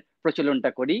কনসার্টের প্রচলনটা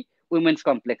করি উইমেন্স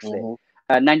কমপ্লেক্সে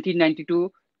 1992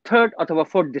 3rd অথবা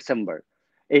 4th ডিসেম্বর।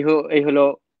 এই হলো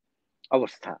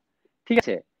অবস্থা। ঠিক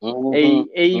আছে,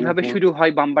 এইভাবে শুরু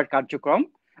হয় বাম্বার কার্যক্রম।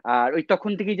 আর ওই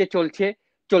তখন থেকেই যে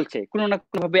চলছে কোনো না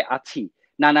কোনো ভাবে আছি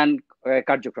নানান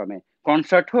কার্যক্রমে,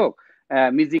 কনসার্ট হোক,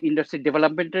 মিউজিক ইন্ডাস্ট্রি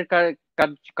ডেভেলপমেন্টের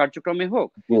কার্যক্রমে হোক,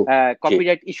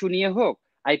 কপিরাইট ইস্যু নিয়ে হোক,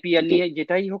 আইপিএল নিয়ে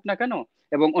যেটাই হোক না কেন,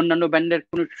 এবং অন্যান্য ব্যান্ডের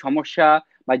কোনো সমস্যা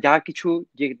বা যা কিছু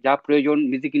যা প্রয়োজন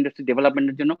মিউজিক ইন্ডাস্ট্রি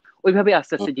ডেভেলপমেন্টের জন্য, ওইভাবে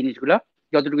আস্তে আস্তে জিনিসগুলো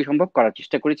যতটুকু সম্ভব করার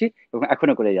চেষ্টা করেছি এবং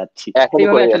এখনো করে যাচ্ছি।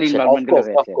 এইভাবে আসলে ইনভলভমেন্ট গুলো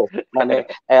হয়েছে। মানে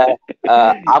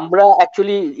আমরা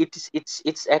actually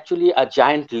it's actually a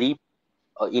giant lip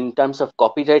in terms of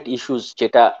copyright issues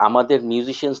যেটা আমাদের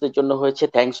মিউজিশিয়ানসদের জন্য হয়েছে,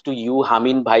 থ্যাঙ্কস টু ইউ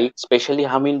হামিন ভাই, স্পেশালি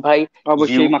হামিন ভাই,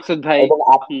 অবশ্যই মাকসুদ ভাই এবং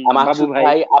মাকসুদ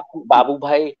ভাই, বাবু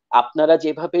ভাই, আপনারা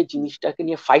যেভাবে জিনিসটাকে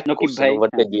নিয়ে ফাইট করছেন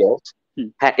ওভার দ্য ইয়ার্স।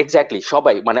 হ্যাঁ, এক্স্যাক্টলি,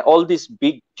 সবাই মানে all this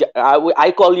big, I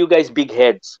call you guys big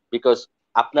heads because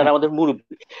আপনারা আমাদের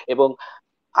মুরব্বী, এবং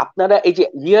আপনারা এই যে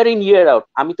ইয়ার ইন ইয়ার আউট,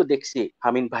 আমি তো দেখছি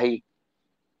হামিন ভাই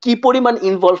কি পরিমাণ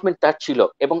ইনভলভমেন্ট তার ছিল,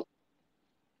 এবং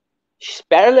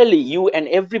parallelly you and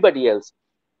everybody else.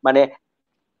 মানে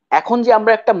এখন যে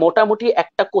আমরা একটা মোটামুটি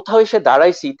একটা কোথাও এসে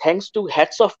দাঁড়াইছি, thanks to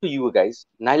hats off to you guys,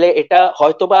 নাইলে এটা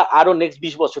হয়তোবা আরো নেক্সট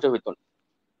 20 বছরে হইতো না।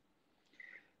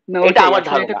 এটা আমার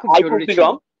ধারণা, I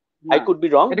could be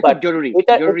wrong, but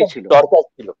এটা দরকার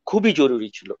ছিল, খুবই জরুরি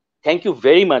ছিল। Thank you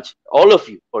very much all of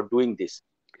you for doing this.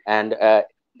 And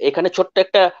এখানে ছোট্ট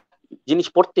একটা জিনিস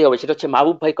পড়তে হবে, সেটা হচ্ছে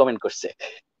মাহবুব ভাই কমেন্ট করছে।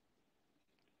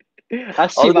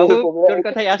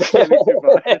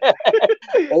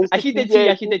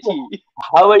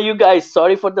 How are you guys?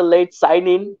 Sorry for the late sign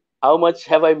in. How much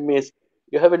have I missed?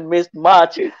 You haven't missed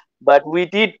much, but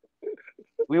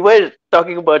we were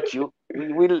talking about you. We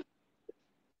will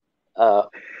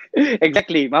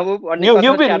exactly মাহবুব,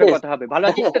 অনেক কথা হবে। ভালো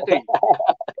আছিস তো তুই?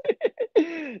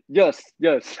 জস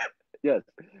জস জস,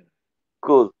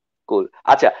 কুল কুল।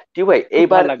 আচ্ছা টিউ ভাই,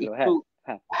 এইবার একটু,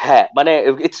 হ্যাঁ মানে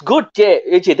ইটস গুড যে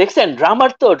এই যে দেখছেন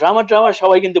ড্রামার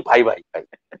সবাই কিন্তু ভাই ভাই ভাই।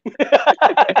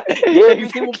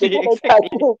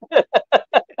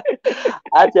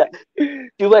 আচ্ছা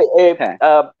টিউ ভাই,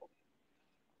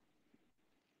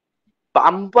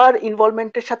 বাম্পার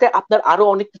ইনভলভমেন্টের সাথে আপনার আরো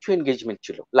অনেক কিছু এনগেজমেন্ট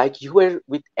ছিল, like you were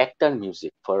with actor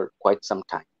music for quite some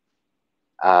time.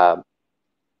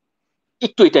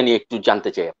 একটু এটা নিয়ে একটু জানতে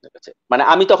চাই আপনার কাছে। মানে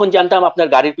আমি তখন জানতাম আপনার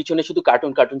গাড়ির পিছনে শুধু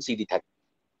কার্টুন সিডি থাকে।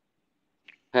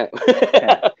 হ্যাঁ,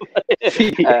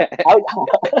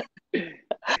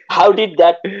 how did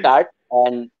that start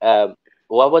and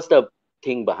what was the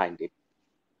thing behind it?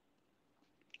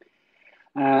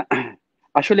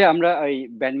 আসলে আমরা ওই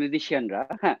ব্যান্ড মিউজিশিয়ানরা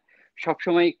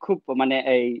সবসময় খুব মানে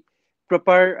এই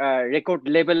প্রপার রেকর্ড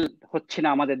লেভেল হচ্ছে না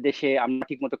আমাদের দেশে, আমরা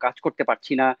ঠিক মতো কাজ করতে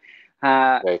পারছি না।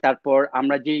 তারপর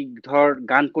আমরা যেই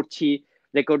গান করছি,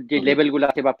 রেকর্ড যে লেভেল গুলো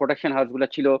আছে বা প্রোডাকশন হাউস গুলো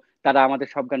ছিল, তারা আমাদের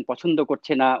সব গান পছন্দ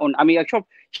করছে না। আমি সব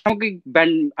সামগ্রিক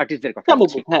ব্যান্ড আর্টিস্টদের কথা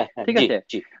বলছি, ঠিক আছে?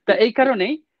 তা এই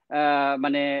কারণেই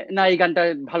মানে না এই গানটা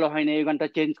ভালো হয় না, এই গানটা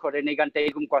চেঞ্জ করেন, এই গানটা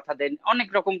এরকম কথা দেন, অনেক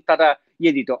রকম তারা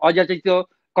দিত, অযাচিত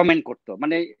কমেন্ট করতো।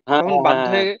 মানে তখন বাধ্য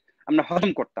হয়ে আমরা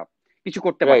হজম করতাম, কিছু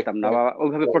করতে পারতাম না, বা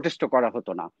ওইভাবে প্রটেস্ট করা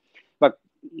হতো না, বা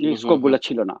স্কোপ গুলো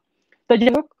ছিল না। তাই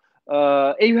যাই হোক,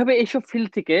 এইভাবে এইসব ফিল্ড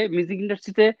থেকে মিউজিক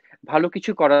ইন্ডাস্ট্রিতে ভালো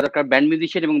কিছু করা দরকার ব্যান্ড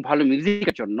মিউজিশিয়ান এবং ভালো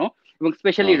মিউজিকের জন্য, এবং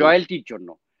স্পেশালি রয়্যালটির জন্য।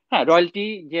 হ্যাঁ, রয়্যালটি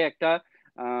যে একটা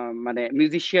মানে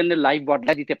মিউজিশিয়ানের লাইফ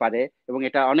বদলা দিতে পারে এবং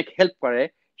এটা অনেক হেল্প করে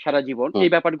সারা জীবন, এই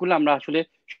ব্যাপারগুলো আমরা আসলে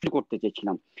শুরু করতে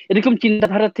চেয়েছিলাম। এরকম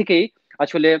চিন্তাধারা থেকেই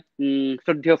আসলে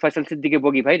শ্রদ্ধেয় ফয়সাল সিদ্দিকী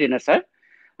বগি ভাই, রেনা স্যার,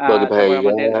 আমাদের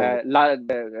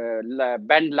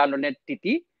ব্যান্ড লালনের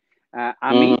তিতি,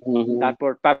 আমি, তারপর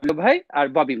পাবলো ভাই আর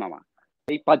ববি মামা,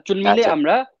 এই 5 জন মিলে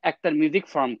আমরা একটা মিউজিক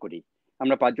ফর্ম করি।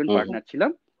 আমরা 5 জন পার্টনার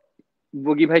ছিলাম।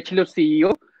 বগি ভাই ছিল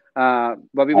সিইও,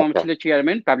 ববি মামা ছিল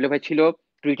চেয়ারম্যান, পাবলো ভাই ছিল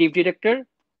ক্রিয়েটিভ ডিরেক্টর,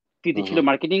 তিতি ছিল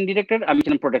মার্কেটিং ডিরেক্টর, আমি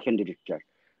ছিলাম প্রোডাকশন ডিরেক্টর।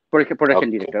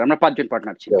 আমরা 5 জন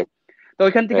পার্টনার ছিলাম। তো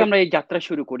ওইখান থেকে আমরা এই যাত্রা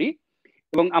শুরু করি,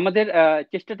 এবং আমাদের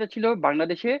চেষ্টাটা ছিল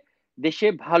বাংলাদেশে দেশে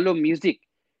ভালো মিউজিক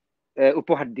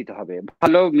উপহার দিতে হবে,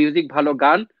 ভালো মিউজিক ভালো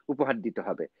গান উপহার দিতে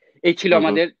হবে, এই ছিল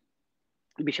আমাদের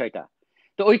বিষয়টা।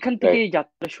 তো ওইখান থেকে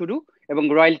যাত্রা শুরু, এবং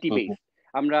রয়্যালটি বেস,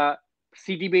 আমরা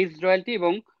সিডি বেস রয়্যালটি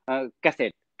এবং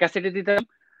ক্যাসেটে দিতাম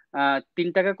 3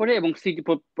 টাকা করে, এবং সিডি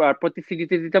প্রতি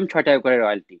সিডিতে দিতাম 6 টাকা করে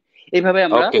রয়্যালটি। এইভাবে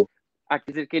আমরা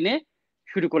আর্টিস্টদের কিনে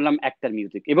শুরু করলাম একটার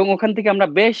মিউজিক, এবং ওখান থেকে আমরা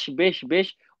বেশ বেশ বেশ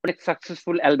অনেক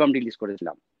সাকসেসফুল অ্যালবাম রিলিজ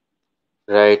করেছিলাম।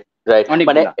 রাইট রাইট,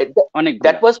 মানে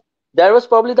that was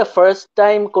probably the first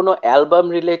time কোনো album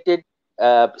related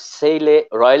sale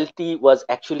royalty was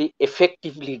actually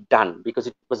effectively done, because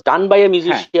it was done by a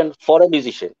musician for a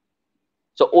musician.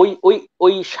 So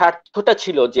ওই স্বার্থটা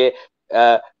ছিল যে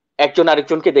একজন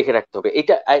আরেকজনকে দেখে রাখতে হবে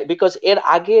এটা, বিকজ এর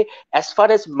আগে as far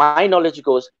as my knowledge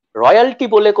goes royalty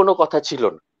বলে কোনো কথা ছিল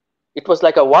না। It was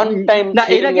like a one time না,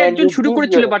 thing, এর আগে একজন শুরু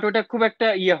করেছিল, বাট ওটা খুব একটা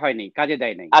হয়নি, কাজে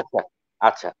দেয় নাই। আচ্ছা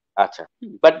আচ্ছা আচ্ছা,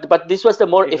 but this was the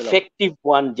more effective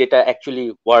one যেটা actually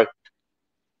worked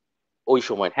ওই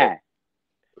সময়টা। হ্যাঁ,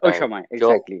 ওই সময়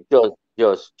এক্স্যাক্টলি।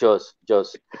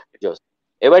 জোস।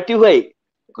 এবার টিউ ভাই,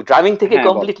 ড্রামিং থেকে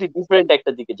কমপ্লিটলি ডিফারেন্ট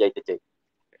একটা দিকে যাইতে চাই,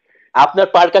 আপনার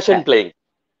পারকাশন প্লেইং।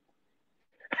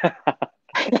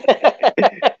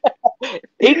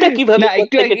 এইটা কিভাবে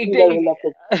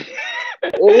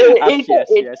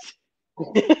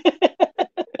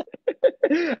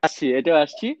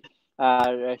আসছি।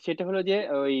 আর সেটা হলো যে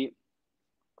ওই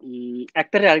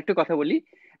একটারে আরেকটু কথা বলি,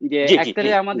 যে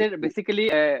একটারে আমাদের বেসিক্যালি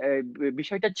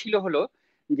বিষয়টা ছিল হলো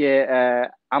যে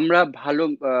আমরা ভালো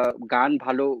গান,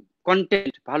 ভালো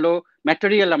কন্টেন্ট, ভালো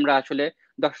ম্যাটেরিয়াল আমরা আসলে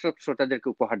দর্শক শ্রোতাদেরকে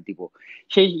উপহার দিব,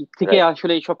 সেই থেকে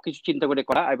আসলে সবকিছু চিন্তা করে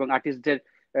করা, এবং আর্টিস্টদের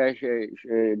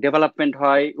ডেভেলপমেন্ট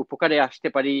হয়, উপকারে আসতে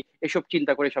পারি, এসব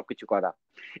চিন্তা করে সবকিছু করা।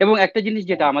 এবং একটা জিনিস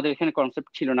যেটা আমাদের এখানে কনসেপ্ট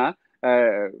ছিল না,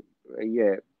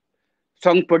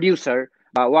 সং প্রডিউসার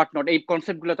বা হোয়াট নট, এই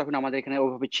কনসেপ্ট গুলো তখন আমাদের এখানে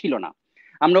ওইভাবে ছিল না।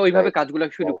 আমরা ওইভাবে কাজগুলো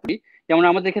শুরু করি। যেমন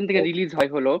আমাদের এখান থেকে রিলিজ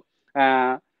হয় হলো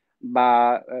বা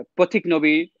পথিক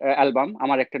নবী অ্যালবাম,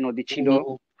 আমার একটা নদী ছিল,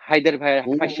 হায়দার ভাইয়ের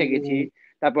ফাঁসে গেছি,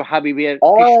 তারপর হাবিবের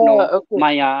কৃষ্ণ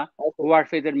মায়া,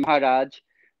 ওয়ারফেজের মহারাজ,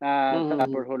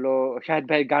 তারপর হলো শাহেদ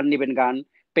ভাইয়ের গান নিবেন গান,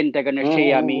 পেন্টাগনের সেই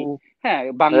আমি, হ্যাঁ,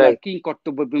 বাংলার কিং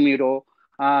কর্তব্য ভূমিরও,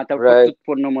 তারপর প্রত্যুৎ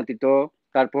পূর্ণমতিত,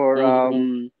 তারপর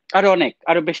আরো অনেক,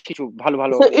 আরো বেশ কিছু ভালো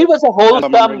ভালো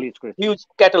রিলিজ করেছি।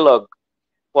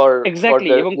 এক্স্যাক্টলি,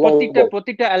 এবং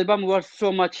প্রত্যেকটা album was so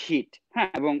much hit, হ্যাঁ,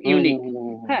 এবং ইউনিক,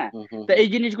 হ্যাঁ। তো এই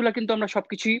জিনিসগুলো কিন্তু আমরা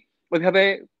সবকিছুই ওইভাবে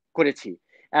করেছি।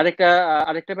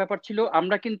 আরেকটা ব্যাপার ছিল,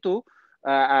 আমরা কিন্তু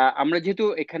আমরা যেহেতু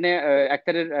এখানে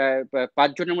একটারের 5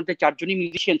 জনের মধ্যে 4 জনই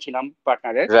মিউজিশিয়ান ছিলাম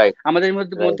পার্টনারের, আমাদের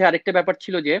মধ্যে আরেকটা ব্যাপার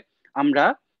ছিল যে আমরা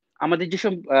আমাদের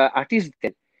যেসব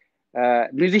আর্টিস্টদের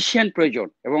মিউজিশিয়ান প্রয়োজন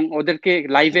এবং ওদেরকে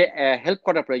লাইভে হেল্প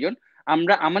করা প্রয়োজন,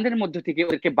 আমরা আমাদের মধ্য থেকে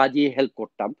ওদেরকে বাজিয়ে হেল্প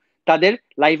করতাম, তাদের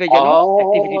লাইভে যেন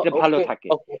অ্যাক্টিভিটিটা ভালো থাকে।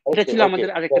 এটা ছিল আমাদের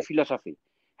আরেকটা ফিলসফি,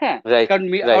 হ্যাঁ। কারণ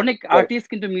অনেক আর্টিস্ট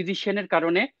কিন্তু মিউজিশিয়ানের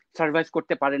কারণে সার্ভাইভ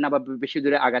করতে পারে না, বা বেশি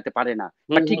দূরে আগাতে পারে না,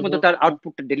 বা ঠিক মতো তার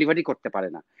আউটপুটটা ডেলিভারি করতে পারে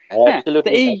না, হ্যাঁ। তো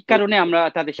এই কারণে আমরা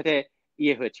তাদের সাথে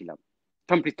হয়েছিলাম,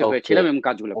 সম্পৃক্ত হয়েছিলাম এবং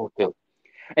কাজগুলো করতাম।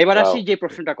 এবার আসি যে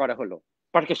প্রশ্নটা করা হলো,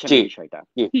 পারকাশনের বিষয়টা।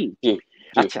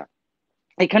 আচ্ছা,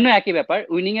 এখানেও একই ব্যাপার।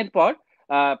 উইনিং এর পর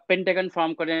পেন্টাগন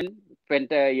ফর্ম করেন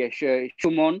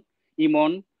সুমন,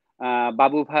 ইমন,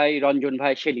 বাবু ভাই, রঞ্জন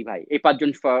ভাই, শেলি ভাই, এই 5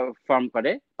 জন ফর্ম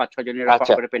করে, 5-6 জনের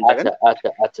ফর্ম করে পেন্টাগন।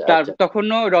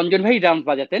 তখনও রঞ্জন ভাই ড্রামস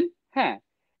বাজাতেন, হ্যাঁ,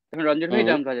 তখন রঞ্জন ভাই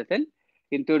ড্রামস বাজাতেন,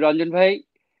 কিন্তু রঞ্জন ভাই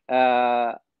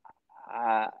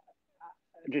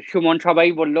সুমন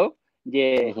সবাই বলল যে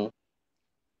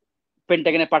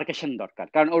পেন্টাগনের পারকাশন দরকার,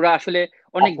 কারণ ওরা আসলে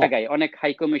অনেক জায়গায়, অনেক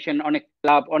হাই কমিশন, অনেক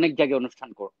ক্লাব, অনেক জায়গায় অনুষ্ঠান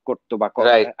করতো বা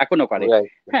এখনো করে,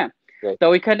 হ্যাঁ। তো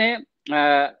ওইখানে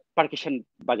পারকাশন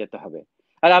বাজাতে হবে।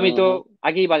 আর আমি তো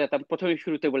আগেই বাজাতাম, প্রথমে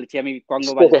শুরুতে বলেছি আমি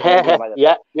কঙ্গো বাজাতাম,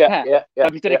 হ্যাঁ,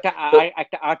 তার ভিতরে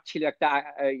একটা আর্ট ছিল, একটা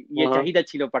চাহিদা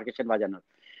ছিল পারকাশন বাজানোর।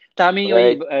 তা আমি ওই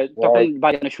তখন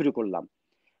বাজানো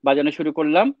শুরু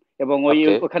করলাম, এবং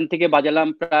ওখান থেকে বাজালাম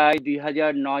প্রায়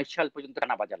 2009 সাল পর্যন্ত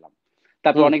টানা বাজালাম।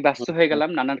 তারপর অনেক ব্যস্ত হয়ে গেলাম,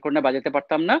 নানান কারণে বাজাতে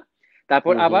পারতাম না।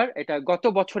 তারপর আবার এটা গত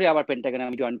বছরে আবার পেন্টাগনে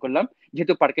আমি জয়েন করলাম,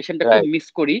 যেহেতু পারকাশনটা খুব মিস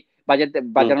করি,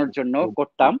 বাজানোর জন্য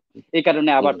করতাম, এই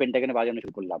কারণে আবার পেন্টাগনে বাজানো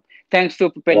শুরু করলাম। Thanks to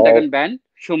Pentagon band,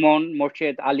 Suman,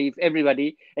 Morshed, Alif, everybody,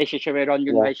 এই হিসেবে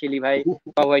রঞ্জন ভাই, শেলি ভাই,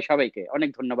 বাবু ভাই, সবাইকে অনেক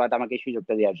ধন্যবাদ আমাকে এই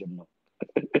সুযোগটা দেওয়ার জন্য।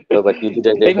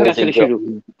 এইভাবে আসলে শুরু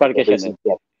পারকাশনের।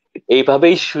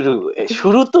 এইভাবেই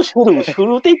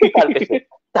শুরুতেই তো পারকাশন,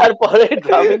 তারপরে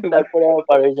ড্রামিং, তারপরে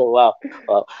percussion. Wow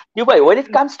wow. You boy, when it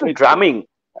comes to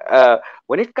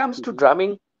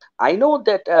drumming, I know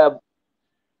that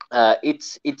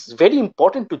it's very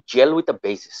important to gel with a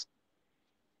bassist.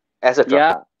 as a drummer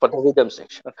Yeah, for the rhythm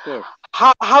section. of course.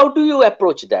 How do you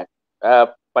approach that?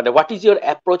 মানে what is your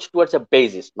approach towards a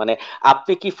bassist? মানে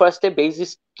আপনি কি ফার্স্টে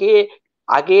বেসিস্ট কে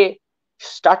আগে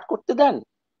start করতে দেন,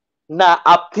 না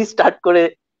আপনি start করে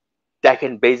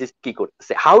দেখেন বেসিস্ট কি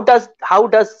করতেছে? হাউ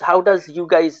ডাজ ইউ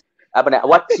গাইজ, মানে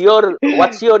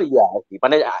হোয়াটস ইওর ইয়া আর কি,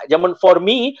 মানে যেমন for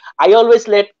me I always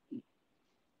late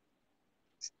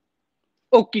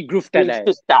ও কি গ্রুভটা things দেয়,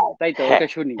 to start. তাই তো হ্যাঁ ওটা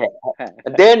শুনি। হ্যাঁ হ্যাঁ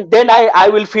then I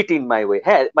will fit in my way.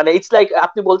 হ্যাঁ মানে ইটস লাইক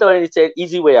আপনি বলতে পারেন it's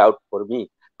easy way out for me,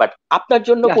 but আপনার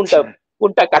জন্য কোনটা আচ্ছা,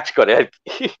 কোনটা কাজ করে আর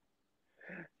কি?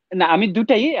 না আমি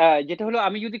দুটাই, যেটা হলো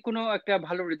আমি যদি কোনো একটা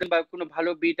ভালো রিদম বা কোনো ভালো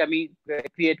বিট আমি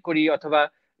ক্রিয়েট করি অথবা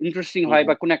ইন্টারেস্টিং হয়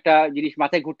বা কোনো একটা জিনিস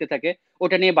মাথায় ঘুরতে থাকে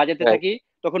ওটা নিয়ে বাজাতে রাইট থাকি,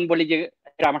 তখন বলি যে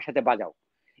এটা আমার সাথে বাজাও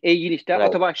এই জিনিসটা, রাইট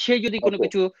অথবা সে যদি কোনো ওকে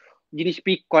কিছু জিনিস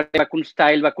পিক করে বা কোন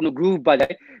স্টাইল বা কোনো গ্রুভ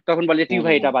বাজায় তখন বলে টিপু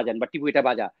ভাই এটা বাজান বা টিপু এটা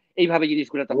বাজা, এইভাবে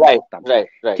জিনিসগুলো তখন রাইট করতাম। রাইট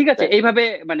রাইট ঠিক আছে, রাইট এইভাবে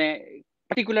মানে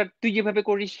পার্টিকুলার তুই যেভাবে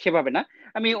করিস সেভাবে না,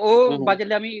 আমি ও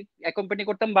বাজালে আমি অ্যাকম্পানি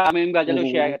করতাম বা আমি বাজালেও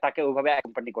সে তাকে ওভাবে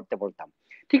অ্যাকম্পানি করতে বলতাম।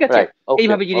 ঠিক আছে, রাইট ওকে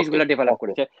এইভাবে ওকে জিনিসগুলো ডেভেলপ ওকে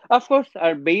করেছে। অফকোর্স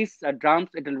আর বেস আর ড্রামস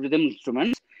এটা রিদম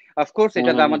ইনস্ট্রুমেন্টস, অফকোর্স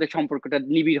এটা তো আমাদের সম্পর্কটা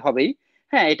নিবিড় হবেই।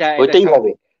 হ্যাঁ, এটা এটা হইতেই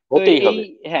হবে স্বাভাবিক। তো হতেই এই হবে।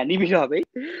 হ্যাঁ নিবিড় হবেই,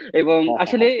 এবং হ্যাঁ হ্যাঁ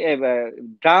আসলে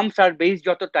ড্রামস আর বেস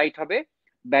যত টাইট হবে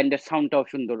ব্যান্ডের সাউন্ডটাও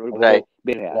সুন্দর ওইভাবে রাইট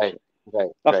বের হয়ে আসে। Right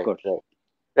right right of course. Right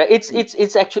right,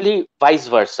 it's actually vice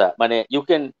versa, মানে you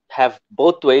can have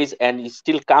both ways and you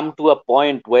still come to a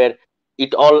point where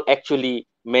it all actually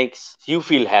makes you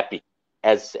feel happy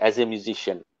as a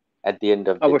musician at the end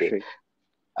of the day. অবশ্যই।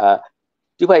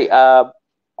 Bhai,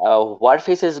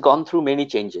 Warfaze has gone through many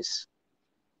changes.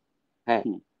 Hey,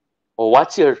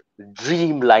 what's your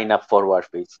dream lineup for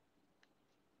Warfaze?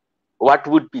 What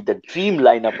would be the dream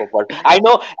lineup of Warfaze? I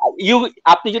know you,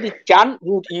 আপনি যদি চান,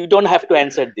 you don't have to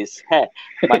answer this. হ্যাঁ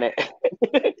মানে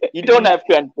you don't have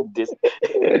to answer this.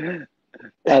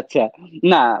 আচ্ছা,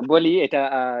 না বলি এটা,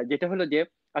 যেটা হলো যে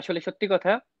আসলে সত্যি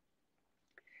কথা,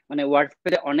 মানে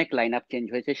ওয়ারফেয়ারে অনেক লাইন আপ চেঞ্জ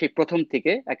হয়েছে সেই প্রথম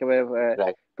থেকে একেবারে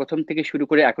Right. প্রথম থেকে শুরু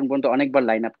করে এখন পর্যন্ত অনেকবার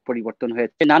লাইন আপ পরিবর্তন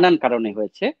হয়েছে, নানান কারণে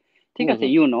হয়েছে। ঠিক আছে,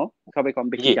 সবাই কম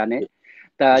বেশি জি জানে। জি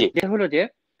তা জি যেটা হলো যে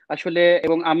আসলে,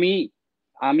 এবং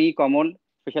আমি কমল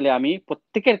স্পেশালি আমি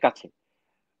প্রত্যেকের কাছে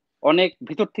অনেক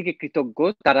ভিতর থেকে কৃতজ্ঞ,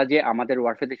 তারা যে আমাদের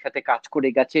ওয়ারফেজের সাথে কাজ করে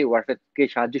গেছে, ওয়ারফেজকে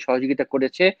সাহায্য সহযোগিতা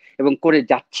করেছে এবং করে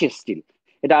যাচ্ছে স্টিল।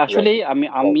 এটা রাইট আসলেই আমি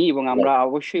রাইট আমি এবং আমরা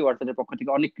অবশ্যই ওয়ারফেজের পক্ষ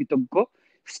থেকে অনেক কৃতজ্ঞ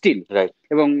স্টিল। রাইট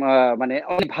এবং মানে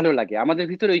অনেক ভালো লাগে, আমাদের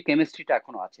ভিতরে ওই কেমিস্ট্রিটা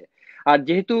এখনো আছে। আর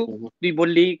যেহেতু তুই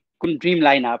বললি কোন ড্রিম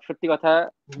লাইন আপ, সত্যি কথা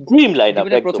ড্রিম লাইন আপ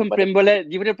জীবনের একদম প্রথম মানে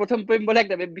প্রেম বলে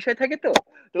একটা বিষয় থাকে, তো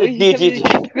তো ওই জি হিসাবে জি যদি জি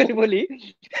চিন্তা করে বলি,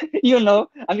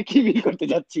 আমি কি মিন করতে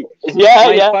যাচ্ছি। yeah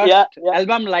my yeah yeah first yeah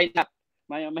album line up,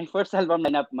 my first album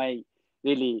line up, my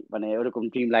really মানে ওরকম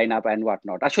dream line up and what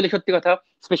not. আসলে সত্যি কথা,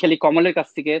 স্পেশালি কমলের কাছ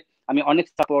থেকে আমি অনেক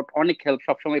সাপোর্ট অনেক হেল্প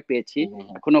সবসময় পেয়েছি,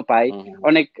 এখনো পাই।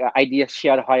 অনেক আইডিয়া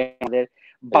শেয়ার হয় আমাদের।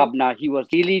 পাবনা, হি was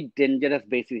really dangerous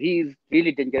base, he is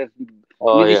really dangerous oh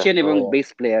yeah musician এবং oh yeah base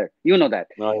player, that.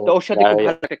 oh তো yeah ওর সাথে yeah খুব yeah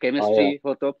ভালো একটা oh কেমিস্ট্রি yeah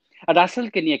হতো। আর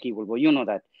রাসেলকে নিয়ে কি বলবো,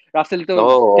 দ্যাট রাসেল তো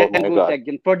oh my ট্যাঙ্গোর god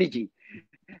একজন প্রডিজি।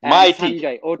 অ্যান্ড mighty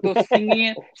সঞ্জয়, ও তো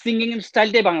সিঙ্গিং এর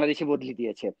স্টাইলটাই বাংলাদেশে বদলে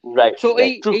দিয়েছে। right সো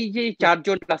এই right true এই যে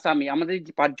চারজন প্লাস আমি, আমাদের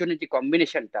যে পাঁচজনের যে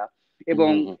কম্বিনেশনটা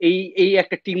এবং এই এই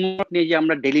একটা টিম ওয়ার্ক নিয়ে যে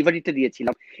আমরা ডেলিভারিতে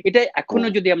দিয়েছিলাম, এটা এখনো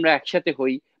যদি আমরা একসাথে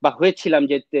হই বা হয়েছিলাম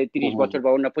যে 30 বছর বা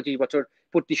অন্য 25 বছর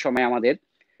পূর্তির সময় আমাদের,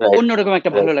 right অন্যরকম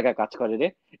একটা ভালো right লাগা কাজ করে রে।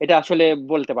 এটা আসলে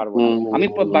বলতে পারবো না। আমি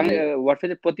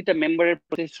ওয়ারফেজের প্রতিটা মেম্বারের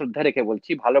প্রতি শ্রদ্ধা রেখে বলছি,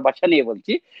 ভালোবাসা নিয়ে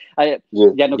বলছি, জি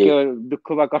যেন জি কেউ দুঃখ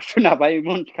বা কষ্ট না পায়,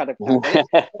 মন খারাপ না করে।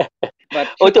 বাট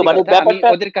ওই তো সত্যি মানে কথা, আমি ব্যাপারটা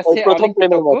ওদের ওই কাছে প্রথম অনেক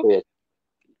প্রেমের কৃতজ্ঞ। মতো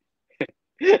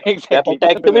এক্স্যাক্টলি, ব্যাপারটা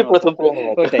একদমই প্রথম প্রেমের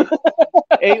মতো ওটাই।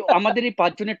 এই আমাদের এই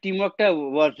পাঁচজনের টিম ওয়ার্কটা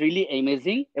ওয়াজ রিয়েলি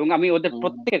অ্যামেজিং, এবং আমি ওদের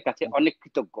প্রত্যেকের কাছে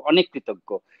অনেক কৃতজ্ঞ।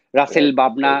 রাসেল, right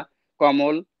বাবনা, right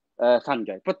কমল,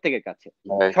 সঞ্জয়, প্রত্যেকের কাছে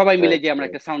right সবাই মিলে right যে আমরা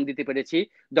right একটা সাউন্ড দিতে পেরেছি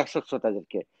দর্শক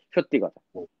শ্রোতাদেরকে, সত্যি কথা।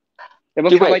 এবং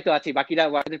জি ভাই সবাই তো আছে, বাকিরা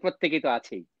ওয়ার্ডের প্রত্যেকেই তো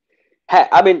আছেই। হ্যাঁ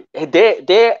I mean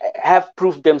they have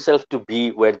proved themselves to be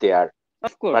where they are,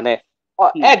 of course. মানে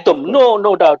একদম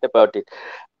no doubt about it.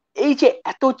 এই যে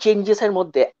এত চেঞ্জেস এর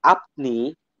মধ্যে আপনি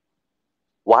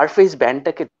ওয়ারফেজ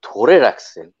ব্যান্ডটাকে ধরে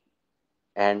রাখছেন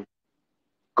and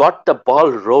got the ball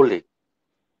rolling.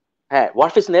 হ্যাঁ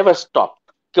ওয়ারফেজ নেভার স্টপ,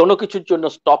 কোনো কিছুর জন্য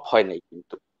স্টপ হয় নাই,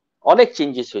 কিন্তু অনেক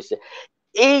চেঞ্জেস হয়েছে।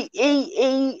 এই এই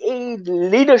এই এই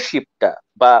লিডারশিপটা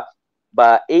বা বা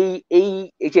এই এই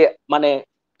এই যে মানে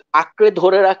আঁকড়ে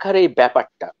ধরে রাখার এই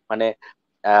ব্যাপারটা, মানে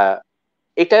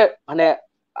এটা মানে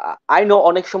আই নো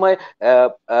অনেক সময়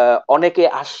অনেকে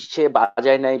আসছে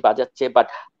বাজায় নাই বাজাচ্ছে, বাট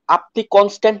আপনি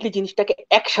কনস্ট্যান্টলি জিনিসটাকে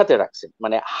একসাথে রাখছেন,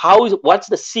 মানে how what's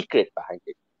the secret behind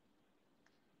it?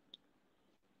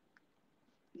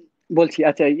 বলছি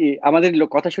আচ্ছা, আমাদের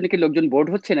কথা শুনে কি লোকজন বোর্ড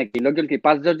হচ্ছে নাকি? লোকজন কি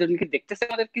 5-10 জন কি দেখতেছে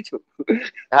আমাদের কিছু?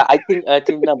 আই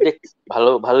থিঙ্ক না, বেশ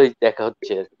ভালোই দেখা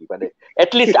হচ্ছে আর কি, মানে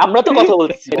লিস্ট আমরা তো কথা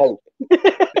বলতেছি ভাই।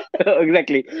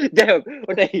 এক্স্যাক্টলি। যাই হোক,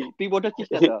 ওটাই, তুই বোর্ড হচ্ছিস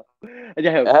না তো।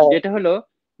 যাই হোক, হ্যাঁ, যেটা হলো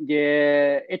যে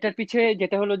এটার পিছে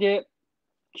যেটা হলো যে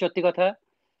সত্যি কথা,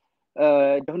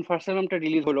 যখন ফার্স্ট অ্যালবামটা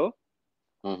রিলিজ হলো,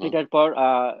 এটার পর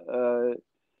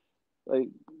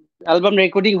অ্যালবাম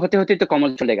রেকর্ডিং হতে হতে তো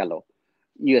কমল চলে গেল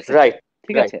ইউএসএ তে, রাইট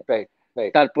ঠিক রাইট আছে। রাইট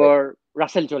রাইট তারপর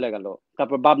রাসেল চলে গেল,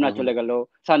 তারপর বাবনা রাইট। চলে গেল,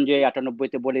 সঞ্জয়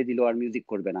 98-তে বলে দিল আর মিউজিক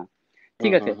করবে না,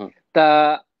 ঠিক আছে। হুম। তা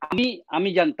আমি আমি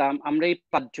জানতাম আমরা এই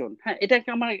 5 জন, হ্যাঁ, এটা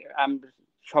একটা আমার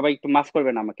সবাই একটু মাফ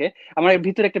করবেন আমাকে, আমার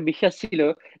ভিতরে একটা বিশ্বাস ছিল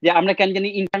যে আমরা কেন জানি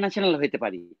ইন্টারন্যাশনাল হইতে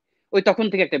পারি। ওই তখন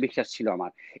থেকে একটা বিশ্বাস ছিল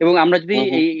আমার। এবং আমরা যদি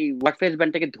এই ওয়ারফেজ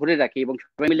ব্যান্ডটাকে ধরে রাখি এবং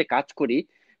সবাই মিলে কাজ করি,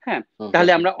 হ্যাঁ,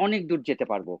 তাহলে আমরা অনেক দূর যেতে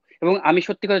পারবো। এবং আমি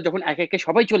সত্যি কথা, যখন একে একে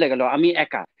সবাই চলে গেল, আমি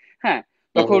একা, হ্যাঁ,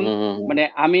 তখন মানে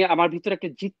আমি, আমার ভিতরে একটা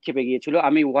জিদ চেপে গিয়েছিল,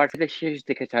 আমি ওয়ারফেজের শেষ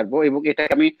দেখে ছাড়বো এবং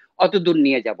এটাকে আমি অত দূর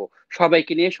নিয়ে যাব,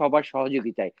 সবাইকে নিয়ে, সবার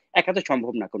সহযোগিতায়। একা তো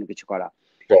সম্ভব না কোনো কিছু করা।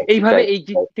 এইভাবে এই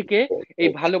জিদ থেকে, এই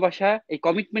ভালোবাসা, এই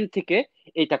কমিটমেন্ট থেকে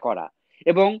এটা করা।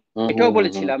 এবং এটাও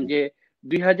বলেছিলাম যে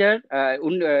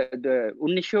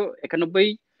 1991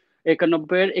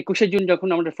 একানব্বই 21শে জুন যখন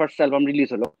আমাদের ফার্স্ট অ্যালবাম রিলিজ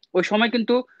হলো, ওই সময়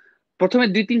কিন্তু প্রথমে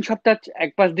 2-3 সপ্তাহ,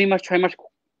 1 মাস 2 মাস 6 মাস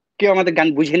কেউ আমাদের গান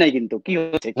বুঝে নাই, কিন্তু কি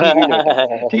হচ্ছে, কি বিষয়টা,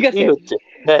 ঠিক কি আছে। হচ্ছে?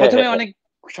 প্রথমে অনেক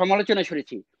সমালোচনা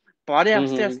শুনেছি, পরে হুম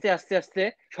আস্তে হুম আস্তে আস্তে আস্তে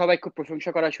সবাই খুব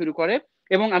প্রশংসা করা শুরু করে।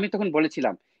 এবং আমি তখন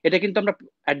বলেছিলাম, এটা কিন্তু আমরা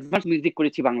অ্যাডভান্স মিউজিক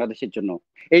করেছি বাংলাদেশের জন্য।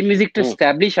 এই মিউজিকটা হুম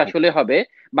স্ট্যাবলিশ আসলে হবে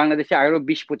বাংলাদেশে আরো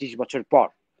 20-25 বছর পর।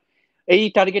 এই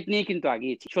টার্গেট নিয়ে কিন্তু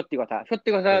আগিয়েছি। সত্যি কথা, সত্যি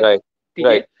কথা রাইট থেকে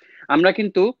রাইট আমরা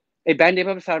কিন্তু এই ব্যান্ড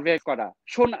এভাবে সার্ভে করা,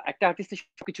 শো না, একটা আর্টিস্টের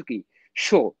কিছু কি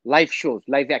show, live show,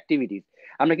 live activities,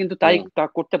 আমরা কিন্তু তাই তা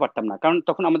করতে পারতাম না, কারণ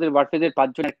তখন আমাদের ওয়ারফেজের 5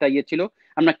 জন একটা ইয়ে ছিল,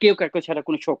 আমরা কেউ কাউকে ছাড়া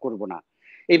কোনো শো করব না,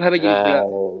 এইভাবে জিনিসগুলো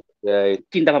রাইট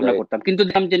চিন্তা ভাবনা রাইট করতাম। কিন্তু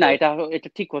দেখলাম যে না, এটা এটা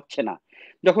ঠিক হচ্ছে না।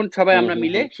 যখন সবাই হুম আমরা হুম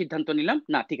মিলে হুম সিদ্ধান্ত নিলাম,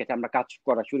 না ঠিক আছে, আমরা কাজ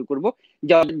করা শুরু করব,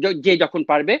 যে যখন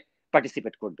পারবে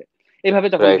পার্টিসিপেট করবে। এইভাবে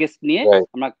তখন রাইট গেস্ট নিয়ে রাইট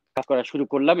আমরা কাজ করা শুরু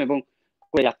করলাম এবং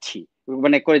করে যাচ্ছি,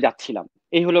 মানে করে যাচ্ছিলাম।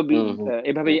 এই হলো হুম হুম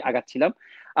এভাবেই আগাচ্ছিলাম।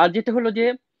 আর যেটা হলো যে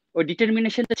ওই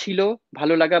ডিটারমিনেশনটা ছিল,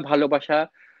 ভালো লাগা, ভালোবাসা,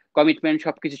 কমিটমেন্ট,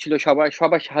 সবকিছু ছিল, সবার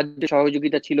সবার সাহায্য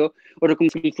সহযোগিতা ছিল, ওরকম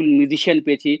ফুল মিউজিশিয়ান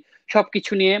পেয়েছি,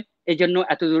 সবকিছু নিয়ে এই জন্য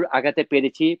এতদূর আগাতে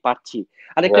পেরেছি, পারছি।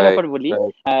 আরেকটা রাইট ব্যাপার বলি, রাইট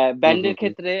হুম হুম ব্যান্ডের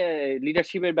ক্ষেত্রে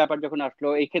লিডারশিপের ব্যাপার যখন আসলো,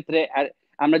 এই ক্ষেত্রে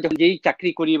আমরা যখন যেই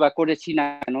চাকরি করি বা করেছি না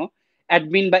কেন,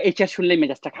 অ্যাডমিন বা এইচআর শুনলেই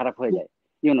মেজাজটা খারাপ হয়ে যায়,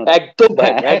 ইউ নো দ্যাট। একদম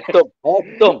ভাই, একদম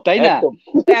একদম তাই না? একদম।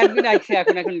 অ্যাডমিন আইছে,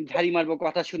 এখন এখন ঝাড়ি মারবো,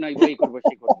 কথা শুনাইবো, এই করবো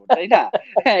সেই করবো, তাই না?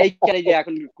 হ্যাঁ, এই চাই যে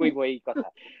এখন কইবো এই কথা।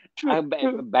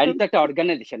 ব্যান্ড তো একটা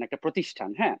অর্গানাইজেশন, একটা প্রতিষ্ঠান,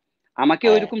 হ্যাঁ। আমাকে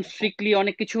হ্যাঁ, ওইরকম স্ট্রিক্টলি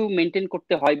অনেক কিছু মেনটেন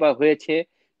করতে হয় বা হয়েছে,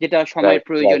 যেটা সময়ের রাইট রাইট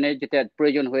প্রয়োজনে, যেটা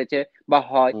প্রয়োজন হয়েছে বা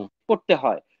হয়, হুম করতে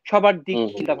হয়। সবার দিক হুম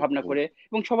চিন্তা হুম ভাবনা হুম করে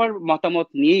এবং সবার মতামত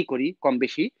নিয়েই করি কম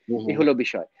বেশি। হুম এই হুম হলো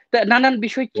বিষয়। তা নানান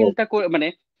বিষয় হুম চিন্তা করে, মানে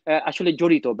আসলে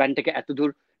জড়িত ব্যান্ডটাকে এত দূর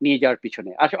নিয়ে যাওয়ার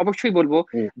পিছনে। আর অবশ্যই বলবো,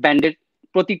 হুম ব্যান্ডের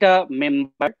প্রতিটা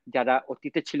মেম্বার, যারা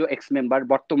অতীতে ছিল এক্স মেম্বার,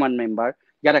 বর্তমান মেম্বার,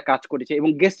 যারা কাজ করেছে এবং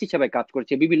গেস্ট হিসেবে কাজ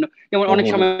করেছে বিভিন্ন, যেমন হুম অনেক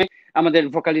হুম সময় আমাদের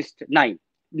ভোকালিস্ট নাই,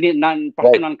 রাইট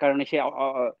পার্সোনাল কারণে সে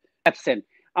অ্যাবসেন্ট,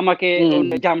 আমাকে হুম হুম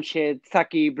জামশেদ,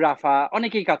 সাকিব, রাফা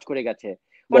অনেকেই কাজ করে গেছে,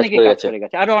 কাজ অনেকেই করে কাজ গেছে। করে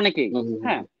গেছে, আরো অনেকেই। হুম হুম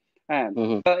হ্যাঁ, হ্যাঁ, হুম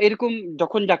হুম এরকম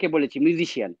যখন যাকে বলেছি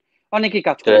মিউজিশিয়ান, অনেকেই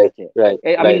কাজ করে রাইট গেছে। রাইট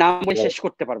আমি রাইট নাম বলে রাইট শেষ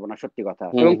করতে পারবো না, সত্যি কথা।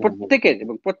 হুম এবং হুম হুম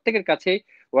প্রত্যেকের, কাছে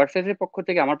ওয়ারফেজের পক্ষ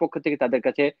থেকে, আমার পক্ষ থেকে তাদের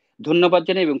কাছে ধন্যবাদ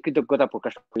জানাই এবং কৃতজ্ঞতা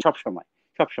প্রকাশ করি সব সময়,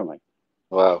 সব সময়।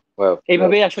 ওয়াও ওয়াও ওয়াও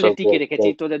এইভাবেই সো আসলে টিকে গ্রেট রেখেছি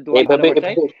গ্রেট। তোদের দোয়ায়, এইভাবে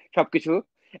ভালোবাসায়, এভাবে সবকিছু।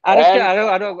 আরেকটা, এন্ড আরো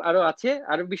আরো আরো আছে,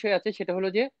 আরো বিষয় আছে, সেটা হলো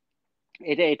যে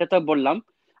এটা এটা তো বললাম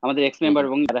আমাদের এক্স হুম মেম্বার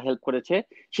এবং যারা হেল্প করেছে,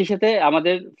 সেই সাথে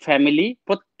আমাদের ফ্যামিলি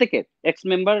প্রত্যেকের, এক্স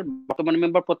মেম্বার, বর্তমান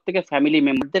মেম্বার, প্রত্যেকের ফ্যামিলি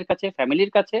মেম্বারদের কাছে,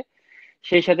 ফ্যামিলির কাছে,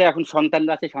 সেই সাথে এখন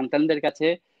সন্তানরা আছে, সন্তানদের কাছে।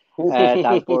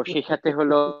 তারপর সেই সাথে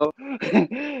হলো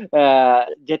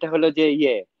যেটা হলো যে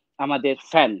আমাদের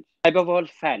ফ্যান,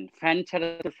 ফ্যান, ফ্যান ছাড়া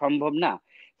তো সম্ভব না।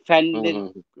 হুম ফ্যানদের হুম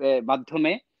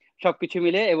মাধ্যমে সবকিছু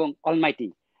মিলে, এবং অলমাইটি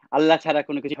আল্লাহ ছাড়া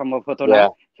কোনো কিছু সম্ভব হতো না, ইয়া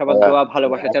সবার দোয়া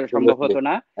ভালোবাসা ছাড়া সম্ভব অ্যাবসলিউটলি হতো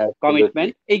না, অ্যাবসলিউটলি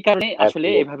কমিটমেন্ট। এই কারণে আসলে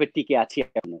অ্যাবসলিউটলি এভাবে টিকে আছি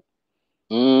এখনো।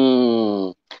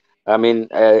 Mm, I mean,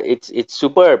 it's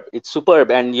superb. It's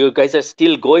superb, and you guys are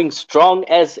still going strong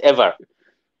as ever.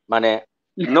 Mane,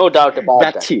 no doubt about that.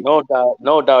 যাচ্ছি,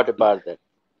 No doubt about that.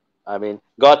 I mean,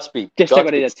 Godspeed, চেষ্টা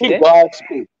করে Godspeed, যাচ্ছি still রে।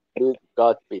 Godspeed, still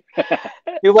Godspeed.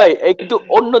 You ভাই, একটু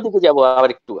অন্যদিকে যাব,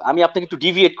 আবার একটু আমি আপনাকে একটু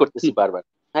ডিভিয়েট করতেছি বারবার।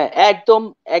 হ্যাঁ, একদম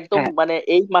একদম হ্যাঁ, মানে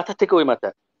এই মাথা থেকে ওই মাথা,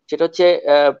 সেটা হচ্ছে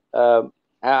আহ, আহ,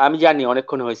 আমি জানি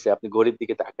অনেকক্ষণ হয়েছে, আপনি ঘড়ির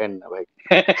দিকে তাকান না ভাই।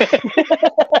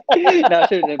 না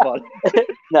আসলে বল।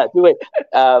 না তুই ভাই,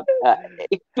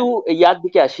 একটু ইয়ার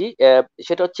দিকে আসি।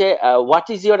 সেটা হচ্ছে what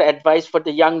is your advice for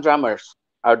the young drummers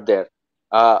out there?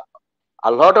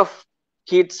 A lot of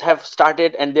kids have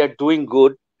started and they're doing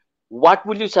good. What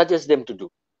will you suggest them to do?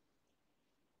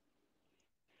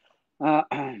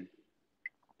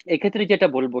 এক্ষেত্রে যেটা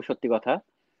বলবো সত্যি কথা,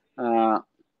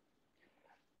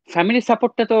 ফ্যামিলি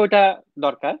সাপোর্টটা তো ওটা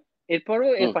দরকার, এরপরও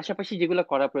এর হুম, পাশাপাশি যেগুলো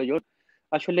করা প্রয়োজন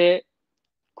আসলে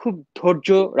খুব ধৈর্য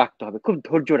রাখতে হবে, খুব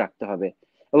ধৈর্য রাখতে হবে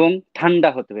এবং ঠান্ডা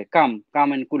হতে হবে, কাম কাম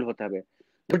এন্ড কুল হতে হবে।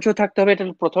 ধৈর্য থাকতে হবে, এটা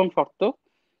হলো প্রথম শর্ত।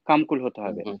 কাম কুল হতে হুম,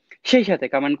 হবে, হুম। সেই সাথে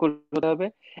কাম এন্ড কুল হতে হবে,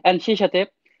 এন্ড সেই সাথে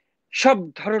সব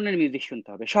ধরনের মিউজিক শুনতে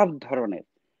হবে, সব Very ধরনের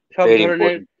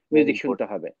important, very মিউজিক শুনতে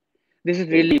important, হবে। This is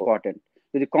very really important. Important.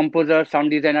 যদি কম্পোজার, সাউন্ড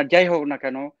ডিজাইনার যাই হোক না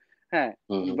কেন, হ্যাঁ,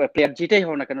 হুম, হুম, প্লেয়ার যেটাই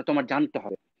হোক না কেন, তোমার জানতে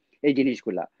হবে এই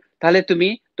জিনিসগুলা। তাহলে তুমি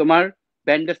তোমার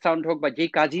ব্যান্ডের সাউন্ড হোক বা যেই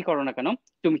কাজই করো না কেন,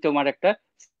 তুমি তোমার একটা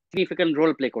সিগনিফিক্যান্ট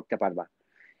রোল প্লে করতে পারবা।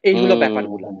 এই হলো হুম,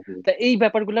 ব্যাপারগুলা। হুম, হুম। তা এই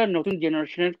ব্যাপারগুলা নতুন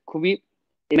জেনারেশনের খুবই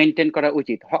মেনটেন করা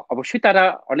উচিত। অবশ্যই তারা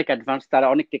অনেক অ্যাডভান্স, তারা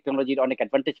অনেক টেকনোলজির অনেক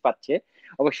অ্যাডভান্টেজ পাচ্ছে,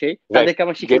 অবশ্যই Right, তাদেরকে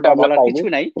আমার স্বীকার যেটা বা আমরা বলার পাইনি। কিছু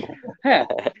নাই। হ্যাঁ,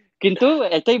 কিন্তু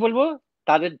এটাই বলবো,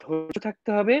 তাদের ধৈর্য থাকতে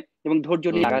হবে এবং ধৈর্য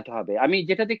হুম, নিয়ে হুম, আগাতে হবে। আমি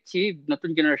যেটা দেখছি নতুন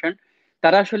জেনারেশন,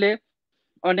 তারা আসলে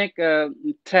অনেক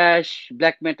থ্র্যাশ,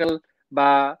 ব্ল্যাক মেটাল বা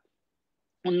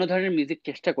অন্য ধরনের মিউজিক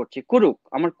চেষ্টা করছে, করুক,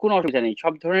 আমার কোনো অসুবিধা নেই,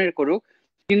 সব ধরনের করুক,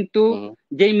 কিন্তু হুম,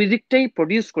 যেই মিউজিকটাই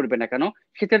প্রডিউস করবে না কেন,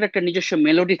 সেটার একটা নিজস্ব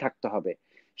মেলোডি থাকতে হবে।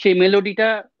 সেই মেলোডিটা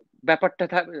ব্যাপারটা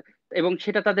এবং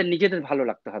সেটা তাদের নিজেদের ভালো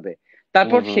লাগতে হবে। হুম,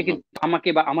 তারপর হুম, সে হুম, কিন্তু আমাকে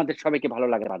বা আমাদের সবাইকে ভালো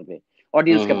লাগাতে পারবে, হুম,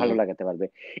 অডিয়েন্সকে হুম, ভালো হুম। লাগাতে পারবে।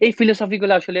 এই ফিলোসফি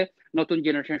গুলো আসলে নতুন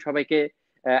জেনারেশন সবাইকে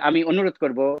আমি অনুরোধ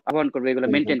করব, আহ্বান করবো, এগুলো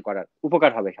হুম, হুম। মেনটেন করার,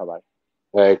 উপকার হবে সবার।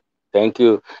 Right. Thank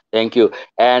you. Thank you.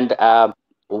 And R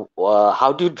how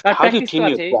do you practice তো tune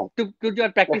your আছে, drum?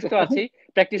 আর প্র্যাকটিস তো আছে।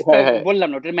 প্র্যাকটিস তো হ্যাঁ, হ্যাঁ, বললাম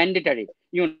না, ওটা ম্যান্ডেটারি,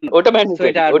 ইউ নো। ওটা সো ম্যান্ডেটরি,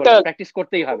 এটা আর ওটা বললাম, প্র্যাকটিস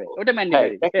করতেই হবে, ওটা হ্যাঁ,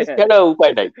 ম্যান্ডেটারি। প্র্যাকটিস ছাড়া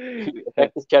উপায় নাই।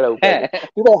 প্র্যাকটিস ছাড়া উপায় হ্যাঁ, নেই।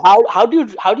 কিন্তু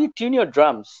how do you tune your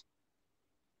drums?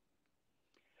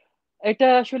 এটা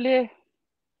আসলে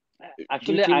Do you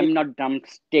আসলে I tune M it? Not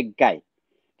ড্রামস্টেক গাই,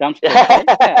 ড্রামস্টেক গাই,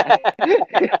 হ্যাঁ,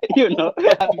 ইউ নো,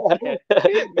 আমি প্লেয়ার,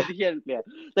 মিউজিশিয়ান প্লেয়ার।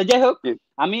 তো যাই হোক,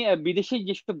 আমি বিদেশি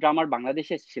যেসব ড্রামার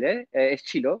বাংলাদেশে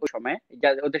এসেছিল ওই সময়,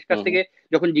 ওদের কাছ হুম, হুম, থেকে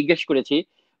যখন জিজ্ঞেস করেছি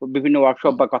বিভিন্ন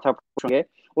ওয়ার্কশপ হুম, বা কথা প্রসঙ্গে,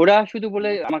 ওরা শুধু বলে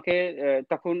হুম, আমাকে,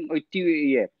 তখন ওই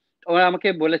ইয়ে, ওরা আমাকে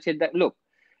বলেছে, লোক,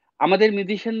 আমাদের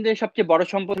মিউজিশিয়ানদের সবচেয়ে বড়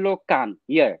সম্পদ হলো কান,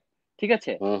 ইয়ার, ঠিক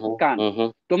আছে, হুম, হুম, কান। হুম, হুম,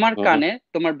 তোমার হুম, হুম, কানে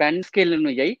তোমার ব্যান্ড স্কেল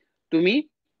অনুযায়ী তুমি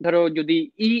ধরো যদি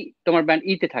ই, তোমার ব্যান্ড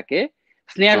ইতে থাকে,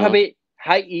 স্নেয়ার হুম। হবে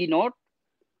হাই ই নোট,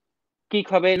 কিক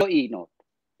হবে লো ই নোট,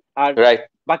 আর রাইট।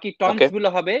 বাকি টমস ওকে। গুলো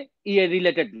হবে ই এর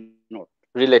রিলেটেড নোট।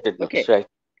 রিলেটেড ওকে, নোটস, রাইট।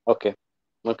 ওকে,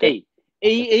 ওকে, এই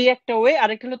এই ওকে। এই একটা ওয়ে।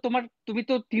 আরেকটা হলো তোমার, তুমি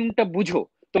তো টিউনটা বুঝো,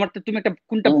 তোমার তো, তুমি একটা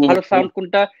কোনটা হুম, হুম, ভালো হুম। সাউন্ড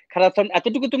কোনটা খারাপ সাউন্ড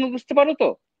এতটুকু তুমি বুঝতে পারো তো,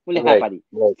 বলে হ্যাঁ রাইট, পারি,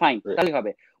 রাইট, ফাইন, রাইট। তাহলে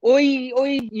হবে। ওই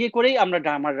ওই ইয়ে করেই আমরা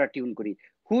ড্রামাররা টিউন করি।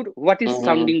 What is hmm, hmm, hmm.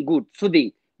 Sounding good, soothing,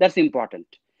 that's important.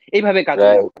 এইভাবে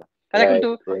কাজগুলো রাইট, করা। আর এখন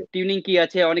তো রাইট, রাইট। টিউনিং কি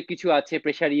আছে, অনেক কিছু আছে,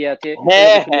 প্রেসার ইয়ে আছে, হ্যাঁ, ওটাকে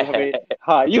হ্যাঁ, সুন্দরভাবে, হ্যাঁ,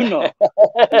 হ্যাঁ ইউ নো,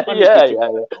 অনেক yeah, কিছু। yeah,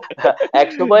 yeah. এক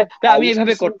সময় তা আই আমি ইউজ টু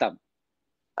এইভাবে সি। করতাম।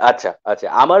 আচ্ছা, আচ্ছা,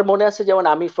 আমার মনে আছে যেমন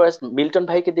আমি ফার্স্ট মিল্টন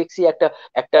ভাইকে দেখছি একটা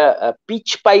একটা পিচ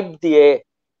পাইপ দিয়ে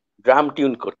ড্রাম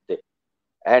টিউন করতে।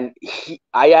 And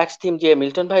I asked him, "Jay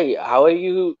Milton bhai, how are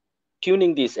you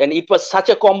tuning this?" And it was such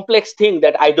a complex thing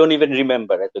that I don't even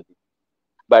remember at the time.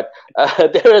 But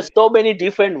there are so many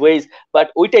different ways. But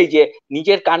ওইটাই যে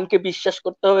নিজের কানকে বিশ্বাস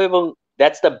করতে হবে, এবং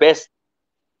that's the best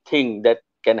thing that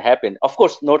can happen. Of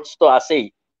course, notes to আছেই,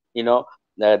 you know,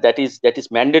 that is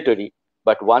mandatory.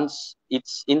 But once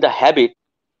it's in the habit,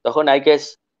 তখন I guess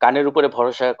কানের উপরে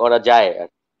ভরসা করা যায়।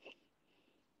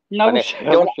 না, মানে অবশ্যই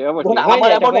যেমন অবশ্যই যেমন অবশ্যই হয়ে আমার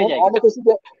যায়, এটা এমন হয়ে যায় অনেক কিন্তু। হয়েছে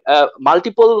যে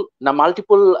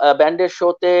মাল্টিপল ব্যান্ডের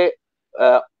শোতে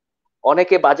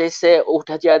অনেকে বাজাইছে,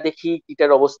 উঠা যা দেখি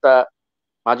গিটার অবস্থা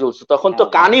মাজুলছে, তখন তো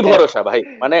হ্যাঁ, কানই ভরসা ভাই,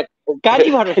 মানে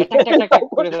কাজই ভরসা, টাক টাক টাক টাক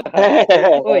করে,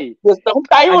 ওই তখন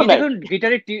টাইমও আগে নাই। যখন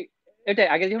গিটারের এটাই,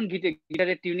 আগে যখন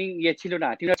গিটারের টিউনিং ইয়ে ছিল না,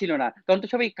 টিউনার ছিল না, তখন তো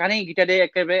সবাই কানেই গিটারে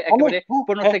একেবারে অনেক, একেবারে হ্যাঁ,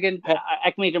 15 সেকেন্ড, হ্যাঁ,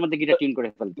 1 মিনিটের মধ্যে গিটার টিউন করে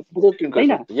ফেলতো, বুঝে টিউন করে তাই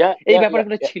না? ফেলতো। ইয়া, এই ইয়া, ইয়া,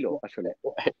 ব্যাপারগুলো ইয়া। ছিল আসলে।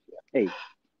 এই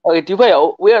Okay, Tibhay,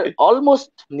 we are almost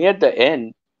near the end.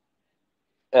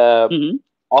 Uh, hmm,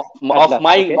 of at of last,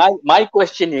 okay. my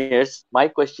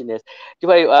question is,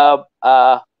 Tibhay,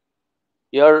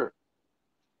 your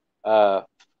uh,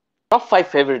 top 5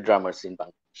 favorite drummers in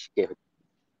Bangladesh.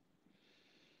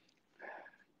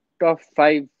 Top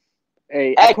 5 এই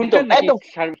একদম এখনকার নাকি একদম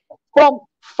from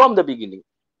from the beginning,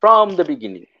 from the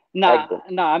beginning. না একদম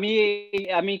না,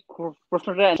 আমি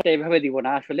প্রশ্নটা এভাবে দিব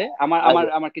না আসলে। আমার আমার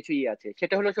আচ্ছা, আমার কিছু আছে,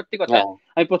 সেটা হলো সত্যি কথা। হ্যাঁ,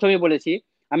 আমি প্রথমেই বলেছি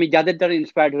আমি যাদের দ্বারা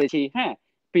ইন্সপায়ার্ড হয়েছি, হ্যাঁ,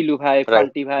 পিলু ভাই, রাইট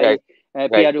ফাল্টি ভাই, রাইট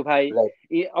রাইট পিয়ারু ভাই,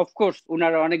 রাইট অফকোর্স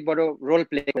ওনারা অনেক বড় রোল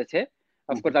প্লে করেছে।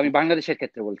 অফকোর্স আমি বাংলাদেশের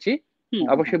ক্ষেত্রে বলছি,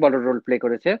 অবশ্যই বড় রোল প্লে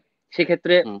করেছে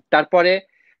সেক্ষেত্রে। তারপরে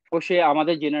অবশ্যই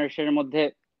আমাদের জেনারেশনের মধ্যে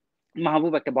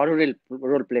মাহবুব একটা বড়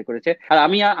রোল প্লে করেছে। আর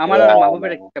আমি আমার আর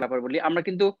মাহবুবের একটা ব্যাপার বলি, আমরা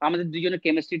কিন্তু আমাদের দুজনের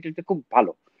কেমিস্ট্রিটা খুব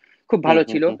ভালো, খুব ভালো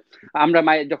ছিল। আমরা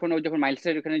যখন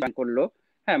মাইলসের ওখানে জয়েন করলো,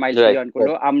 হ্যাঁ মাইলসে রাইট জয়েন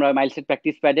করলো, আমরা মাইলসের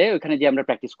প্র্যাকটিস প্যাডে ওখানে যে আমরা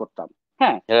প্র্যাকটিস করতাম,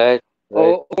 হ্যাঁ। রাইট ও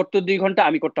রাইট করতো 2 ঘন্টা,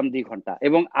 আমি করতাম 2 ঘন্টা,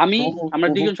 এবং আমরা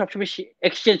দুজন সবসময়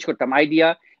এক্সচেঞ্জ করতাম আইডিয়া,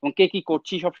 এবং কে কি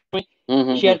করছি সবসময়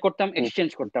শেয়ার করতাম, এক্সচেঞ্জ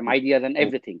করতাম আইডিয়াজ এন্ড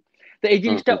এভরিথিং। তো এই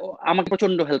জিনিসটা আমাকে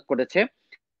প্রচন্ড হেল্প করেছে,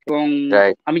 এবং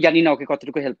রাইট আমি জানি না ওকে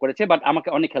কতটুকু হেল্প করেছে, বাট আমাকে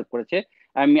অনেক হেল্প করেছে।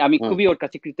 আমি খুবই ওর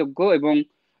কাছে কৃতজ্ঞ, এবং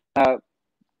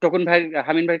তখন ভাই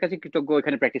হামিন ভাইয়ের কাছে কৃতজ্ঞ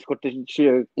এখানে প্র্যাকটিস করতে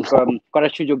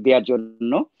করার সুযোগ দেওয়ার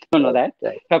জন্য। ধন্যবাদ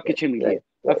সবকিছু মিলিয়ে,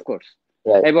 অফকোর্স।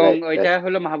 এবং ওইটা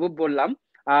হলো মাহবুব বললাম।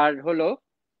 আর হলো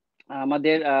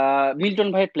আমাদের মিল্টন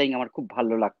ভাইয়ের প্লেইং আমার খুব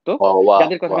ভালো লাগতো,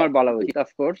 যাদের কথা আমার বলা উচিত,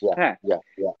 অফকোর্স, হ্যাঁ,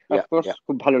 অফকোর্স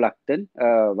খুব ভালো লাগতেন।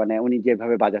 মানে উনি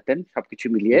যেভাবে বাজাতেন সবকিছু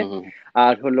মিলিয়ে।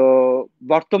 আর হলো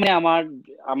বর্তমানে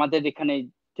আমাদের এখানে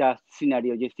যা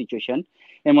সিনারিও, যে সিচুয়েশন,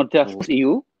 এর মধ্যে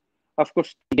অফকোর্স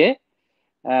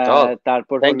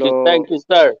তারপর হলো thank you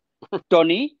sir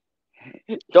Tony,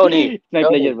 Tony my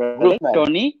pleasure brother, গ্রুপম্যান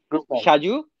Tony, গ্রুপম্যান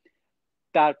Saju,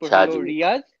 তারপর হলো সাজু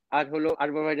রিয়াজ, আর হলো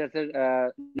আরবাভাইজাসের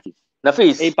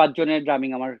নাফিস এই 5 জনের ড্রামিং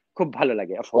আমার খুব ভালো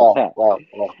লাগে, অফকোর্স, ওয়াও হ্যাঁ। ওয়াও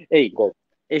ওয়াও এই গুড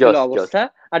এই হলো জস জস অবস্থা।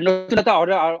 আর নতুনতা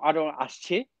আরো আরো আরো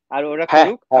আসছে, আর ওরা হ্যাঁ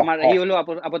করুক। হ্যাঁ আমার এই হ্যাঁ হলো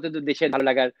আপাতত দেশের ভালো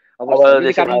লাগার অবস্থা। আমাদের যদি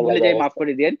দেশে কারণ ভালো ভুলে লাগা যাই মাফ অবস্থা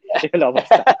করে দেন, এই হলো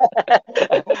অবস্থা।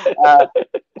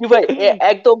 কি ভাই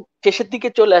একদম শেষের দিকে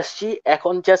চলে আসছি,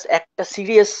 এখন জাস্ট একটা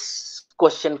সিরিয়াস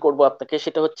কোশ্চেন করব আপনাকে,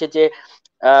 সেটা হচ্ছে যে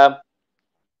আহ,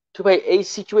 কি ভাই এই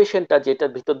সিচুয়েশনটা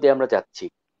যেটার ভিতর দিয়ে আমরা যাচ্ছি,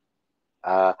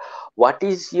 what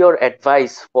is your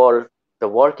advice for the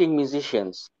working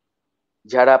musicians,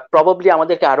 যারা প্রবাবলি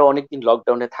আমাদেরকে আরো অনেকদিন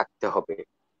লকডাউনে থাকতে হবে,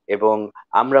 এবং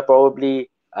আমরা প্রবাবলি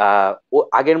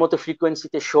আগের মতো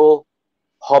ফ্রিকোয়েন্সিতে শো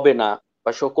হবে না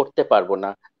বা শো করতে পারবো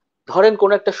না। ধরেন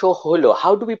কোন একটা শো হলো,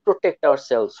 how do we protect our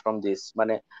sales from this,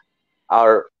 মানে আর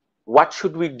হোয়াট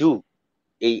শুড উই ডু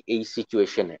এই এই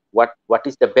সিচুয়েশনে, what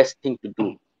is the best thing to do,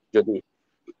 যদি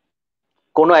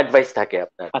কোনো অ্যাডভাইস থাকে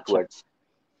আপনার আচ্ছা টুয়ার্ডস।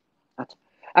 আচ্ছা,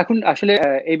 এখন আসলে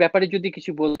এই ব্যাপারে যদি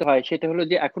কিছু বলতে হয়, সেটা হলো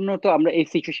যে এখনো তো আমরা এই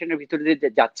সিচুয়েশনের ভিতরে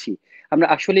দিয়ে যাচ্ছি। আমরা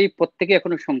আসলে প্রত্যেকে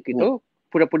এখনো শঙ্কিত,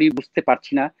 পুরোপুরি বুঝতে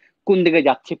পারছি না কোন দিকে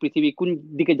যাচ্ছে পৃথিবী, কোন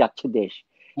দিকে যাচ্ছে দেশ,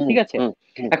 ঠিক আছে।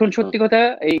 এখন সত্যি কথা,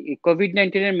 এই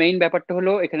কোভিড-19 এর মেইন ব্যাপারটা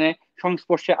হলো এখানে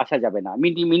সংস্পর্শে আসা যাবে না,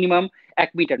 মিনিমাম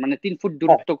 1 মিটার, মানে 3 ফুট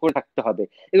দূরত্ব করে থাকতে হবে।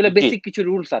 এগুলো জি বেসিক কিছু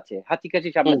রুলস আছে, হাতি কাছি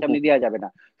সামনাসামনি দেওয়া যাবে না,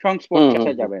 সংস্পর্শে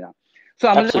আসা যাবে না। সো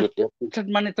আমাদের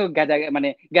অ্যাবসলিউটলি মানে তো মানে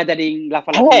গ্যাদারিং,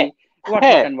 লাফালাফি, হ্যাঁ হোয়াট নট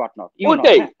হ্যাঁ এন্ড হোয়াট নট,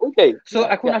 ওইটাই হ্যাঁ। ওইটাই সো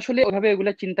এখন আসলে ওইভাবে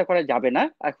ওগুলো চিন্তা করা যাবে না।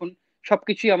 এখন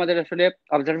সবকিছুই আমাদের আসলে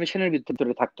অবজারভেশনের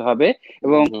ভিতরে থাকতে হবে,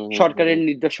 এবং সরকারের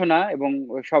নির্দেশনা এবং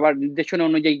সবার নির্দেশনা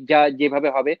অনুযায়ী যা যেভাবে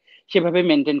হবে সেভাবে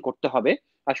মেনটেন করতে হবে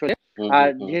আসলে। আর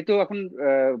যেহেতু এখন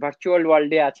ভার্চুয়াল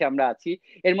ওয়ার্ল্ডে আছে, আমরা আছি,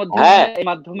 হ্যাঁ এর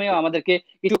মাধ্যমেও আমাদেরকে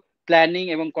কিছু প্ল্যানিং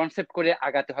এবং কনসেপ্ট করে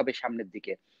আগাতে হবে সামনের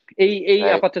দিকে। এই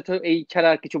রাইট আপাতত এই ছাড়া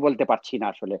আর কিছু বলতে পারছি না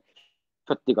আসলে,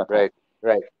 সত্যি কথা। রাইট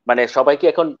রাইট, মানে সবাইকে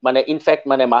এখন মানে ইনফ্যাক্ট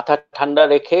মানে মাথা ঠান্ডা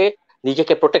রেখে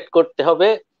নিজেকে প্রোটেক্ট করতে হবে,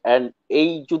 এন্ড এই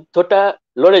যুদ্ধটা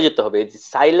লড়ে যেতে হবে,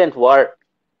 সাইলেন্ট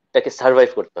ওয়ারটাকে সার্ভাইভ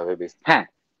করতে হবে বেসিক্যালি। হ্যাঁ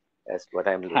দ্যাটস হোয়াট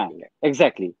আই এম হ্যাঁ, লুকিং এট।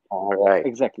 এক্স্যাক্টলি অলরাইট,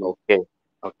 এক্স্যাক্টলি ওকে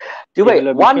ওকে। কি এই ভাই,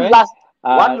 হলো ওয়ান বিষয়। Last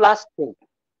one R last thing,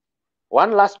 one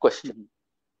last question,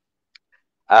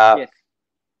 yes,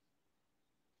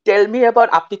 tell me about,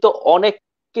 আপনি তো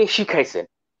অনেককে শিখাইছেন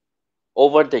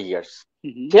over the years,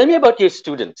 tell me about your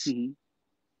students.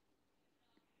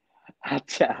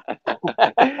 আচ্ছা।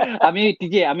 আমি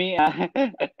টিজে আমি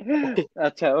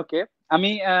আচ্ছা, ওকে। আমি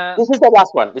this is the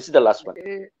last one, this is the last one.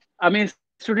 আমি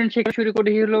student শেখা শুরু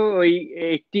করি হলো ওই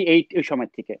 88 ওই সময়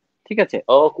থেকে, ঠিক আছে।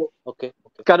 ওকে ওকে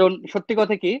ওকে। কারণ সত্যি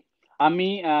কথা কি, আমি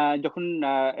যখন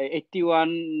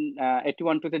 81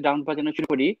 82 তে ডাউন বাজানো শুরু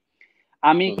করি,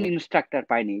 আমি কোনো ইনস্ট্রাক্টর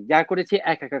পাইনি, যা করেছি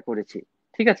একা একা করেছি,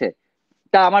 ঠিক আছে।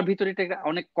 তা আমার ভিতরে এটা একটা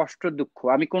অনেক কষ্ট, দুঃখ,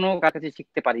 আমি কোনো কাছে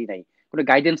শিখতে পারি নাই, কোনো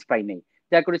গাইডেন্স পাই নাই,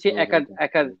 যা করেছি একা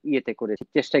একার ইয়েতে করেছি,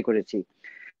 চেষ্টাই করেছি।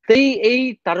 তো এই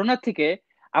তাড়না থেকে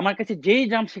আমার কাছে যেই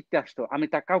ড্রাম শিখতে আসতো, আমি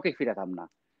তা কাউকে ফিরাতাম না,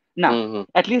 না,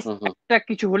 অ্যাটলিস্ট একটা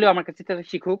কিছু হলেও আমার কাছে তারা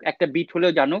শিখুক, একটা বিট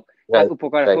হলেও জানুক, তার রাইট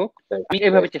উপকার রাইট হোক, রাইট আমি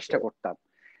এভাবে রাইট চেষ্টা করতাম,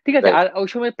 ঠিক আছে। রাইট। আর ওই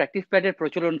সময় প্র্যাকটিস প্যাডের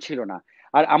প্রচলন ছিল না,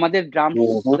 আর আমাদের ড্রামস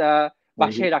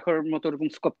বাসায় রাখার মতো ওরকম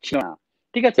স্কোপ ছিল না,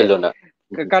 ঠিক আছে। ছিল না।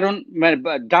 কারণ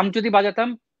ড্রাম যদি বাজাতাম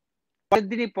পরের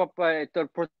দিনই তোর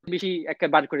প্রতিবেশী একটা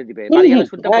বার করে দিবে, বাড়ি গেলে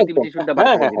শুদ্ধ প্রতিবেশী শুদ্ধ বার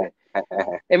করে দিবে।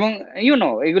 এবং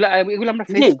এগুলো আমরা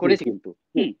ফেস করেছি কিন্তু।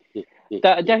 তা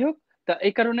যাই হোক, তা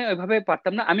এই কারণে ওইভাবে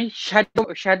পারতাম না। আমি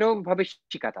শ্যাডো ভাবে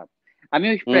শিখাতাম। আমি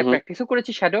ওই প্র্যাকটিসও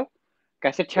করেছি, শ্যাডো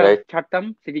ক্যাসেট ছাড়তাম,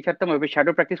 সিডি ছাড়তাম, ওইভাবে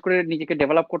শ্যাডো প্র্যাকটিস করে নিজেকে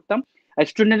ডেভেলপ করতাম। আর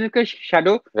স্টুডেন্টদেরকে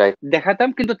শ্যাডো দেখাতাম,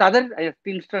 কিন্তু তাদের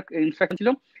ইনস্ট্রাকশন ছিল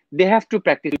they have to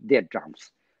practice there drums.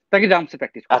 তাকে ড্রামসে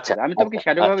প্র্যাকটিস করতে হবে। আমি তোমাকে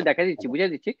শ্যাডো ভাবে দেখা দিচ্ছি,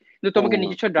 বুঝিয়ে দিচ্ছি, কিন্তু তোমাকে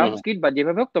নিজস্ব ড্রামস কিট বা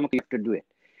যেভাবে হোক তোমাকে you have to do it.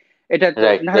 এটা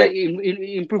না হলে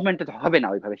ইমপ্রুভমেন্ট হবে না,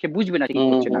 ওইভাবে সে বুঝবে না কি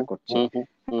করছে না করছে।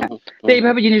 তো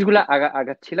এইভাবে জিনিসগুলো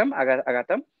আগাচ্ছিলাম,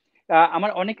 আগাতাম।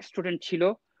 আমার অনেক স্টুডেন্ট ছিল,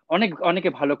 অনেকে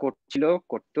ভালো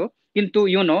করতো, কিন্তু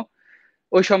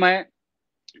ওই সময়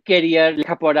ক্যারিয়ার,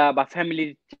 লেখাপড়া বা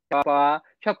ফ্যামিলির পাওয়া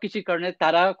সবকিছুর কারণে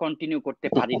তারা কন্টিনিউ করতে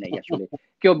পারি নাই আসলে।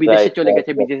 কেউ বিদেশে চলে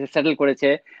গেছে, বিদেশে সেটেল করেছে,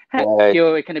 হ্যাঁ, কেউ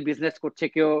এখানে বিজনেস করছে,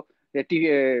 কেউ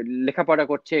লেখাপড়া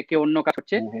করছে, কেউ অন্য কাজ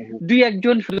করছে। দুই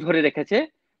একজন শুধু ধরে রেখেছে,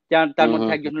 তার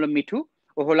মধ্যে একজন হলো মিঠু,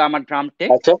 ও হলো আমার ড্রাম টেক,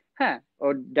 হ্যাঁ, ও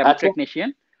ড্রাম টেকনিশিয়ান,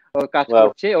 ও কাজ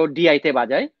করছে, ও ডিআই তে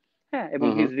বাজায়, হ্যাঁ, এবং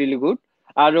হি ইজ রিয়েলি গুড।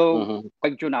 আরো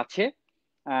কয়েকজন আছে,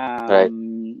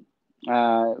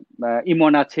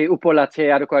 ইমন আছে, উপল আছে,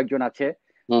 আরো কয়েকজন আছে।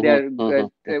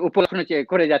 উপল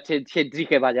করে যাচ্ছে, সে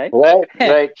ড্রিকে বাজায়,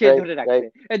 সে ধরে রাখছে।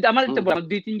 আমার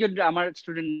দুই তিনজন আমার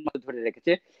স্টুডেন্ট ধরে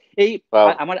রেখেছে। এই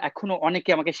আমার এখনো অনেকে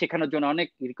আমাকে শেখানোর জন্য অনেক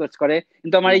রিকোয়েস্ট করে,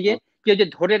 কিন্তু আমার এই যে কেউ যে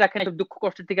ধরে রাখে না, দুঃখ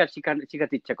কষ্ট থেকে আর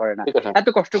শিখাতে ইচ্ছা করে না। এত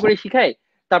কষ্ট করে শিখায়,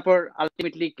 তারপর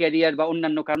আলটিমেটলি ক্যারিয়ার বা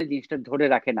অন্যান্য কারণে জিনিসটা ধরে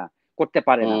রাখে না, করতে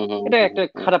পারে না। এটা একটা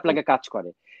খারাপ লাগে কাজ করে।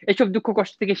 এইসব দুঃখ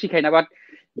কষ্ট থেকে শিখাই না, বাট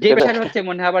যে বিষয়টা হচ্ছে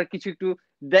মনে হয় আবার কিছু একটু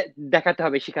দেখাতে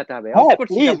হবে, শিখাতে হবে।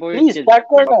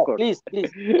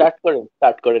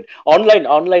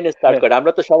 অনলাইনে স্টার্ট করেন।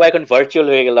 আমরা তো সবাই এখন ভার্চুয়াল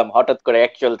হয়ে গেলাম হঠাৎ করে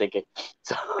অ্যাকচুয়াল থেকে।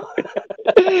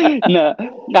 না,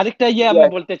 আরেকটা আমি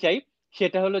বলতে চাই,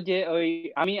 সেটা হলো যে ওই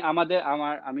আমি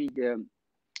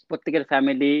প্রত্যেকের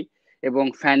ফ্যামিলি এবং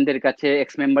ফ্যানদের কাছে,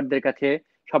 এক্স মেম্বারদের কাছে,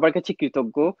 সবার কাছে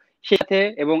কৃতজ্ঞ সাথে।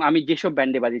 এবং আমি যেসব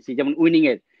ব্যান্ডে বাজিয়েছি, যেমন উইনিং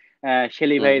এর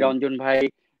শেলি ভাই, রঞ্জন ভাই,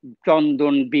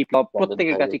 চন্দন, বিপ্লব,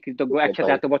 প্রত্যেকের কাছে কৃতজ্ঞ।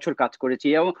 একসাথে এত বছর কাজ করেছি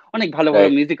এবং অনেক ভালো ভালো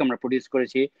মিউজিক আমরা প্রডিউস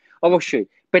করেছি। অবশ্যই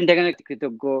পেন্টাগনের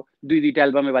কৃতজ্ঞ, দুইটা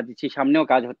অ্যালবামে বাজিয়েছি, সামনেও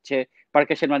কাজ হচ্ছে।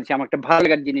 পার্কাশের বাজিয়েছি, আমার একটা ভালো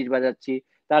লাগার জিনিস বাজাচ্ছি,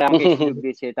 তারা আমাকে সুযোগ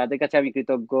দিয়েছে, তাদের কাছে আমি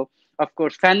কৃতজ্ঞ।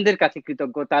 অফকোর্স ফ্যানদের কাছে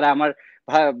কৃতজ্ঞ, তারা আমার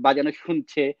বাজানো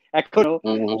শুনছে, এখনো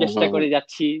চেষ্টা করে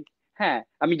যাচ্ছি। হ্যাঁ,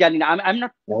 আমি জানি না, আমি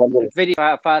নট ভেরি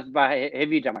ফাস্ট বা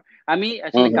হেভি ড্রামার, আমি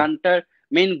আসলে গানটার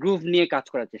মেইন গ্রুভ নিয়ে কাজ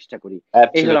করার চেষ্টা করি।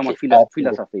 এই হলো আমার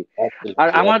ফিলসফি। আর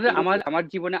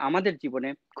আমাদের জীবনে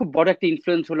খুব বড় একটা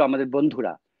ইনফ্লুয়েন্স হলো আমাদের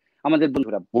বন্ধুরা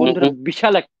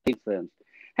বিশাল একটা ইনফ্লুয়েন্স।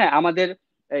 হ্যাঁ, আমাদের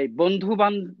এই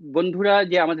বন্ধুরা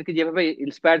যে আমাদেরকে যেভাবে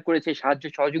ইন্সপায়ার করেছে, সাহায্য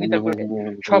সহযোগিতা করেছে,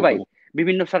 সবাই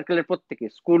বিভিন্ন সার্কেলের, প্রত্যেকে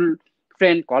স্কুল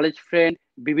ফ্রেন্ড, কলেজ ফ্রেন্ড,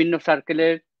 বিভিন্ন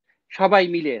সার্কেলের সবাই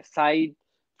মিলে, সাইদ,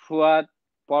 ফুয়াদ,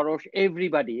 পরশ,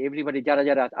 এভরিবাডি যারা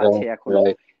যারা আছে এখনো,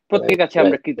 প্রত্যেকের কাছে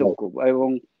আমরা কৃতজ্ঞ। এবং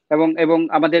এবং এবং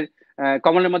আমাদের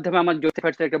কমলের মাধ্যমে আমার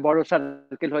জোসেফের একটা বড়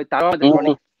সার্কেল হয়, তারাও আমাদের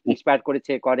অনেক ইন্সপায়ার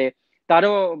করেছে, করে।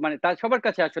 তারও তার সবার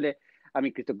কাছে আসলে আমি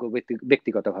কৃতজ্ঞ,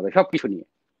 ব্যক্তিগতভাবে সবকিছু নিয়ে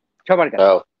সবার কাছে।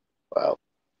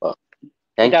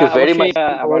 Thank you very much.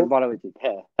 আমার বলা উচিত।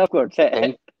 হ্যাঁ, of course.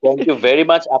 Thank you very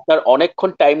much. আপনার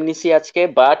অনেকক্ষণ টাইম নিছি আজকে,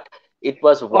 বাট ইট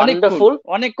ওয়াজ ওয়ান্ডারফুল।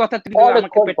 অনেক কথা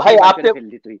ভাই, আপনি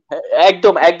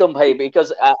একদম একদম ভাই, বিকজ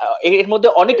এর মধ্যে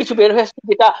অনেক কিছু বের হয়ে আসছে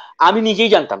যেটা আমি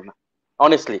নিজেই জানতাম না।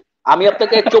 অনেস্টলি আমি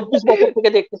আপনাকে 24 বছর থেকে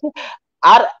দেখতেছি।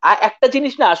 আর একটা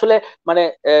জিনিস না আসলে, মানে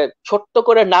ছোট্ট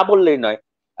করে না বললেই নয়,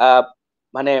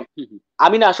 মানে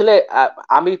আমি না আসলে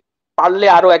আমি পারলে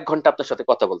আরো 1 ঘন্টা আপনার সাথে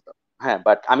কথা বলতাম। হ্যাঁ,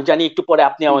 বাট আমি জানি একটু পরে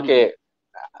আপনি আমাকে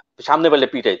সামনে বলে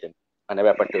পিটাইতেন, মানে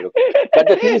ব্যাপারটা এরকম।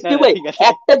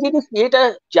 একটা জিনিস, এটা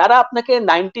যারা আপনাকে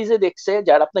 90s দেখছে,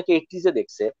 যারা আপনাকে 80s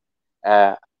দেখছে,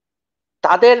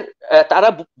 তারা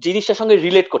জিনিসটার সঙ্গে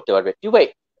রিলেট করতে পারবে। কি ভাই,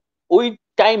 ওই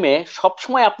টাইমে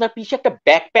সবসময় আপনার পিছে একটা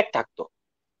ব্যাকপ্যাক থাকতো।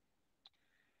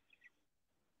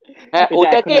 হ্যাঁ,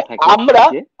 ওটাকে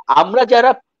আমরা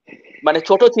যারা মানে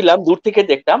ছোট ছিলাম, দূর থেকে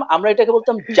দেখতাম, আমরা এটাকে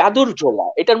বলতাম জাদুর ঝোলা।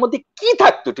 এটার মধ্যে কি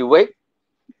থাকতো টিউ ভাই?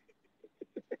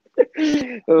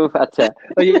 আচ্ছা,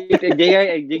 ওই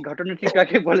যে ঘটনাটি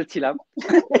আগে বলেছিলাম,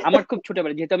 আমার খুব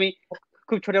ছোটবেলা, যেহেতু আমি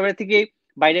খুব ছোটবেলা থেকে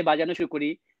বাইরে বাজানো শুরু করি,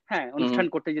 হ্যাঁ, অনুষ্ঠান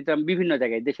করতে যেতাম বিভিন্ন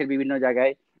জায়গায়, দেশের বিভিন্ন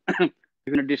জায়গায়,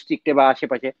 বিভিন্ন ডিস্ট্রিক্টে বা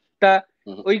আশেপাশে। তা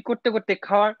ওই করতে করতে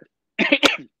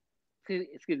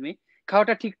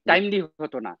খাওয়াটা ঠিক টাইমলি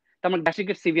হতো না, তো আমার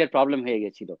গ্যাস্ট্রিকের সিভিয়ার প্রবলেম হয়ে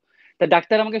গেছিল। তা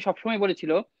ডাক্তার আমাকে সবসময়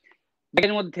বলেছিল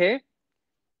ব্যাগের মধ্যে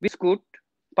বিস্কুট,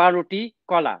 পাউরুটি,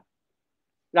 কলা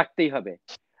রাখতেই হবে।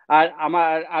 আর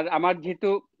আমার যেহেতু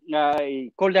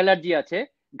কোল্ড অ্যালার্জি আছে,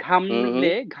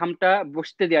 ঘামলে ঘামটা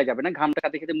বসতে দেওয়া যাবে না, ঘামটা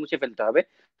খাতে খেতে মুছে ফেলতে হবে।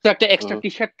 তো একটা এক্সট্রা টি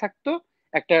শার্ট থাকতো,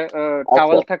 একটা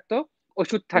টাওয়াল থাকতো,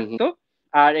 ওষুধ থাকতো,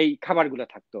 আর এই খাবারগুলো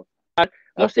থাকতো। আর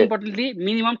most importantly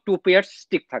minimum 2 pair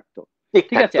stick থাকতো,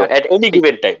 ঠিক আছে, at any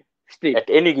given time, stick. at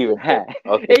any given হ্যাঁ, time.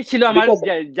 Okay. এই ছিল আমার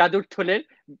জাদুর থলের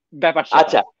ব্যাপার।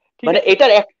 আচ্ছা, মানে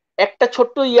এটার একটা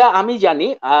ছোট্ট আমি জানি,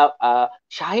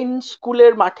 শাহিন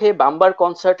স্কুলের মাঠে বাম্বার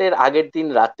কনসার্টের আগের দিন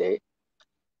রাতে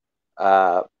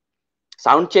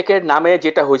সাউন্ড চেকের নামে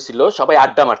যেটা হয়েছিল, সবাই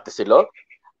আড্ডা মারতেছিল,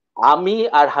 আমি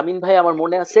আর হামিন ভাই, আমার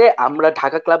মনে আছে, আমরা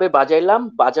ঢাকা ক্লাবে বাজাইলাম,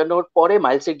 বাজানোর পরে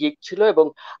মাইলসের গিগ ছিল, এবং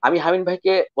আমি হামিন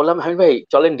ভাইকে বললাম, হামিন ভাই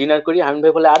চলেন ডিনার করি। হামিন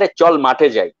ভাই বলে, আরে চল মাঠে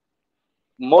যাই,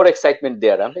 মোর এক্সাইটমেন্ট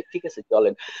দেয়ার। আমি ঠিক আছে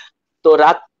চলেন। তো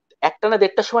রাত 1টা না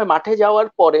 1:30টার সময় মাঠে যাওয়ার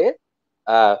পরে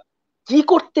কি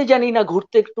করতে জানি না,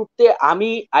 ঘুরতে টুরতে আমি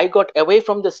I got away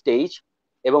from the stage,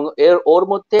 এবং ওর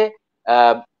মধ্যে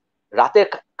রাতে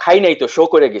খাই নাই, তো শো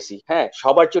করে গেছি, হ্যাঁ,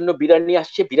 সবার জন্য বিরিয়ানি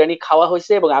আসছে, বিরিয়ানি খাওয়া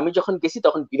হয়েছে, এবং আমি যখন গেছি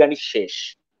তখন বিরিয়ানি শেষ।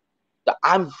 তো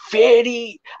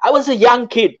I was a young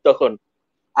kid তখন,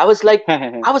 I was like,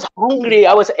 I was hungry,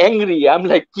 I was angry, I'm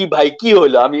like, কি ভাই কি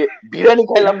হলো, আমি বিরিয়ানি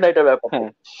খাইলাম না, এটা ব্যাপার।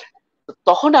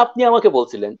 তখন আপনি আমাকে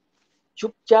বলছিলেন,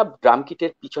 চুপচাপ ড্রাম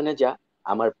কিটের পিছনে যা,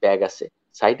 আমার ব্যাগ আছে,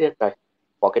 সাইডের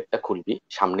পকেটটা খুলবি,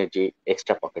 সামনে যে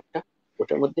এক্সট্রা পকেটটা,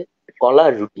 ওটার মধ্যে কলা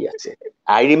আর রুটি আছে।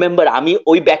 আই রিমেম্বার আমি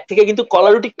ওই ব্যাগ থেকে কিন্তু কলা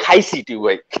রুটি খাইছি টিউ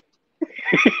ভাই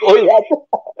ওই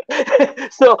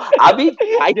সো আমি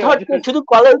আই থট শুধু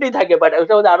কলা রুটি থাকে, বাট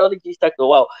ওটার মধ্যে আরো অনেক জিনিস থাকতো।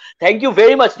 Wow, thank you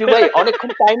very much টিউ ভাই,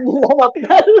 অনেকক্ষণ টাইম নিলাম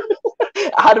আপনার,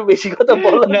 আর বেশি কথা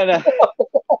বললাম না।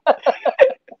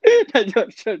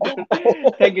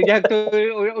 থ্যাংক ইউ, যাক তো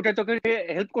ওটা তোকে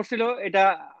হেল্প করছিল এটা।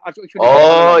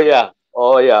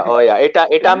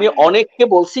 এটা আমি অনেককে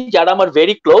বলছি যারা আমার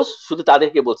ভেরি ক্লোজ, শুধু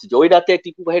তাদেরকে বলছি যে ওই রাতে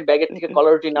টিপু ভাইয়ের ব্যাগের থেকে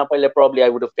কলার রুটি না পাইলে probably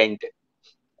I would have fainted.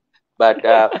 But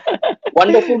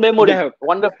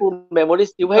wonderful memories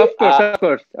Tipu ভাই, অফ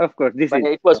কোর্স মানে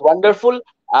ইট ওয়াজ ওয়ান্ডারফুল।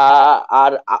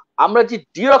 আর আমরা যে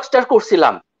ডি-রকস্টার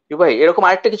করছিলাম টিপু ভাই, এরকম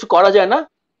আরেকটা কিছু করা যায় না?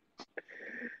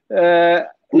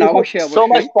 So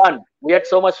much fun. We had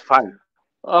so much fun.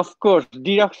 Of course,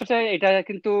 D-Rockstar এটা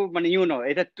কিন্তু মানে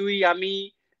এটা তুই, আমি,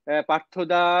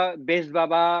 পার্থদা, বেশ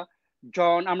বাবা,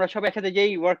 জন, আমরা সব একসাথে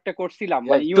যেই ওয়ার্কটা করছিলাম,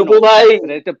 মানে টিপু ভাই,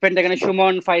 পেন্টাগনে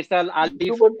সুমন, ফাইসাল,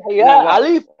 আলিফ,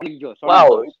 আলিফ, wow,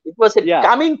 it was a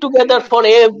coming together for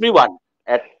everyone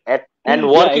and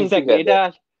working together. এটা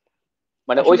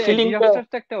মানে ওই ফিলিংটা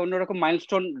একটা অন্যরকম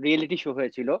মাইলস্টোন রিয়েলিটি শো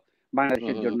হয়েছিল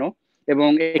বাংলাদেশের জন্য, এবং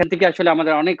এখান থেকে আসলে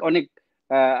আমাদের অনেক অনেক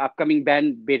আপকামিং ব্যান্ড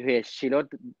বের হয়ে এসেছিল,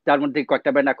 তার মধ্যে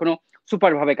কয়েকটা ব্যান্ড এখনো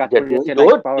সুপার ভাবে কাজ করে যাচ্ছে,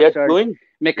 লাইক পাওয়ার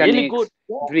মেকানিক্স,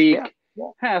 ড্রিক,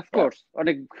 হ্যাঁ অফকোর্স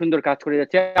অনেক সুন্দর কাজ করে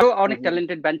যাচ্ছে। আরো অনেক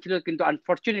ট্যালেন্টেড ব্যান্ড ছিল, কিন্তু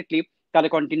আনফরচুনেটলি তারা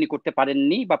কন্টিনিউ করতে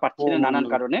পারেননি বা পারছে না নানান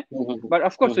কারণে, but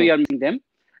of course we are missing them.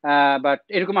 But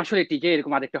এরকম আসলে টিজে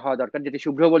এরকম আরেকটা হওয়া দরকার, যেটা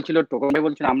শুভ্র বলছিল, টোকন ভাই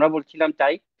বলছিল, আমরা বলছিলাম,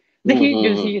 তাই দেখি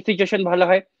যদি সিচুয়েশন ভালো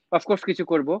হয় অফকোর্স কিছু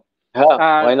করবো।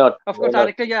 অফকোর্স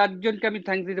আরেকটা যে একজনকে আমি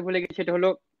থ্যাঙ্কস দিতে ভুলে গেছি, সেটা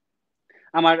হলো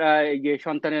আমার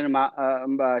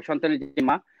সন্তানের যে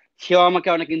মা, সেও আমাকে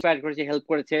অনেক ইন্সপায়ার করেছে, হেল্প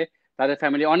করেছে, তাদের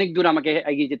ফ্যামিলি অনেক দূর আমাকে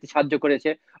এগিয়ে যেতে সাহায্য করেছে।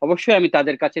 অবশ্যই আমি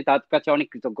তার কাছে অনেক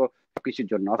কৃতজ্ঞ কিছুর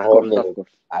জন্য।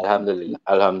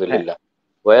 আলহামদুলিল্লাহ।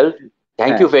 Well,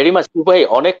 thank you very much Tipu ভাই,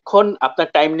 অনেকক্ষণ আপনার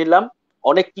টাইম নিলাম,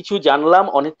 অনেক কিছু জানলাম,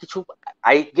 অনেক কিছু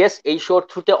আই গেস এই শোর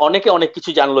থ্রুতে অনেকে অনেক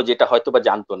কিছু জানলো যেটা হয়তো বা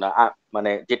জানতো না,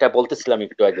 মানে যেটা বলতেছিলাম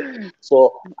একটু আগে। So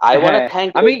I want to thank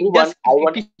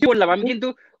everyone. কিছু বললাম আমি, কিন্তু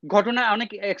ঘটনা অনেক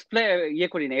ইয়ে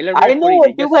করি না, আই নো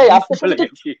টিপু ভাই, আপনার সাথে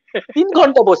 3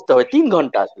 ঘন্টা বসতে হয়, 3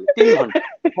 ঘন্টা আসলে 3 ঘন্টা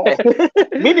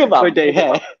minimum.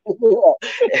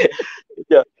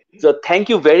 So thank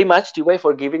you very much Tipu ভাই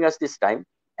for giving us this time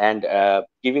and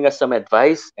giving us some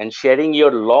advice and sharing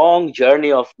your long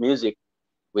journey of music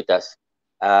with us.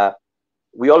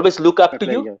 We always look up to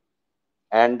you,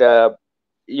 and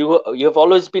you have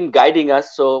always been guiding us,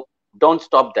 so don't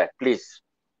stop that, please.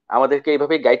 আমাদেরকে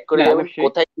এইভাবে guide করে যাবেন,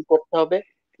 কোথায় কি করতে হবে,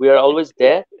 we are always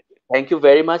there. Thank you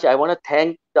very much. I want to thank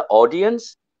the audience.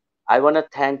 I want to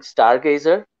thank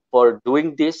Stargazer for doing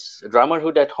this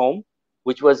Drummerhood at Home,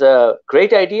 which was a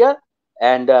great idea,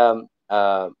 and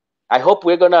I hope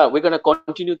we're gonna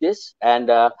continue this, and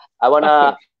I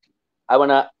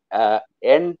wanna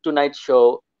end tonight's show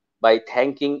by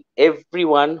thanking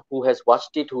everyone who has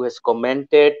watched it, who has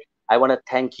commented. I want to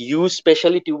thank you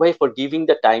especially Tipu ভাই for giving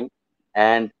the time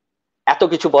and এত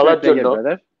কিছু বলার জন্য।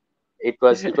 It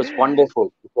was wonderful.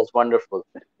 It was wonderful.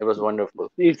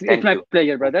 It's my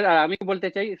pleasure, brother. আর আমি বলতে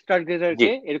চাই স্টারগেজারকে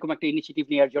এরকম একটা ইনিশিয়েটিভ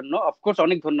নেওয়ার জন্য অফকোর্স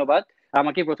অনেক ধন্যবাদ,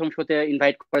 আমাকে প্রথম শোতে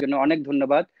ইনভাইট করার জন্য অনেক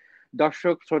ধন্যবাদ।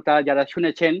 দর্শক শ্রোতা যারা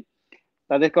শুনেছেন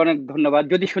তাদেরকে অনেক ধন্যবাদ,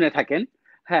 যদি শুনে থাকেন।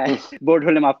 হ্যাঁ, বোর্ড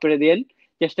হলে মাফ করে দিয়েন।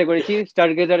 চেষ্টা করেছি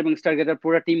স্টারগেজার এবং স্টারগেজার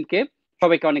পুরো টিমকে,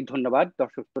 সবাইকে অনেক ধন্যবাদ,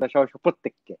 দর্শক শ্রোতা সহ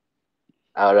প্রত্যেককে।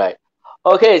 All right.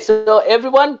 Okay, so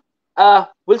everyone,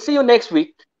 we'll see you next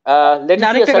week. Let it be a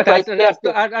আরেকটা কথা, surprise.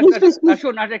 Please, please, please.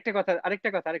 শোন, আরেকটা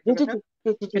কথা, জি,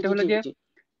 জি, সেটা হলো যে জি।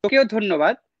 তোকেও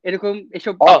ধন্যবাদ এরকম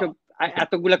এসব Oh.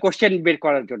 এতগুলা কোশ্চেন বের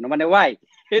করার জন্য, মানে Y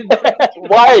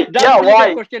Why? Yeah, why?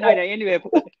 Question হয় না, anyway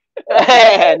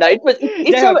No,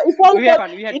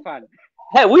 we had fun.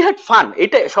 হ্যাঁ, we had fun.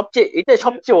 এটা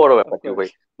সবচেয়ে বড় ব্যাপার ভাই।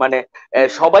 মানে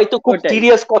সবাই তো খুব ওটাই।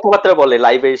 সিরিয়াস কথাবার্তা বলে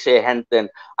লাইভে এসে হ্যান ত্যান।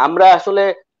 আমরা আসলে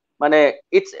মানে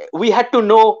we had to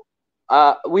know,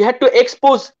 we had to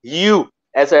expose you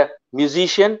as a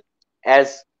musician, as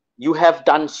you have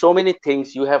done so many things,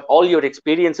 you have all your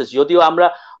experiences. যদিও আমরা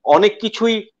অনেক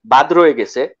কিছুই বাদ রয়ে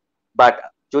গেছে, বাট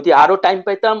যদি আরো টাইম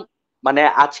পাইতাম মানে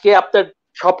আজকে আপনার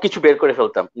সবকিছু বের করে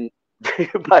ফেলতাম।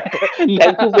 But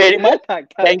thank you very much.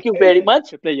 Thank you very much.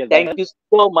 Thank you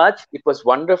so much. It was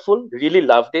wonderful. Really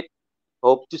loved it.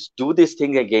 Hope to do this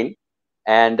thing again.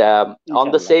 And on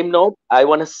the same note, I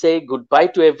want to say goodbye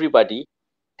to everybody.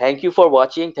 Thank you for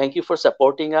watching. Thank you for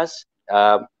supporting us.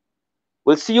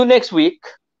 We'll see you next week.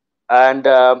 And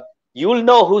you'll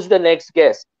know who's the next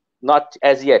guest. Not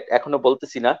as yet. এখনো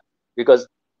বলতেছি না, because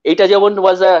এটা যেমন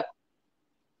was a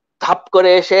থাপ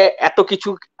করে এসে এত কিছু,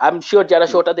 আই এম শিওর যারা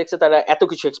শোটা দেখছে তারা এত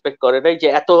কিছু এক্সপেক্ট করে নাই যে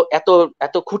এত এত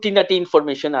এত খুঁটিনাটি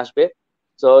ইনফরমেশন আসবে।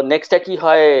 সো নেক্সটটা কি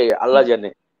হয় আল্লাহ জানে।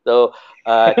 তো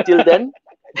till then,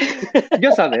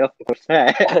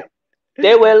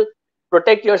 stay well,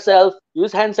 protect yourself,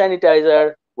 use hand sanitizer,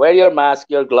 wear your mask,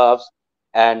 your gloves,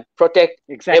 and protect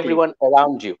everyone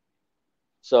around you.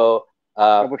 So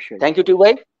thank you, Tipu.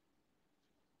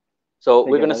 So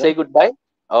we're going to say goodbye.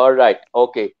 All right.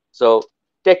 Okay. So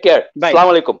take care. Bye.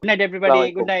 Assalamu alaikum. Good night, everybody.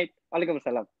 Good night. Alaikum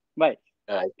assalam. Bye.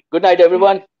 All right. Good night,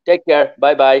 everyone. Take care.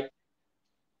 Bye-bye.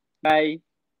 Bye.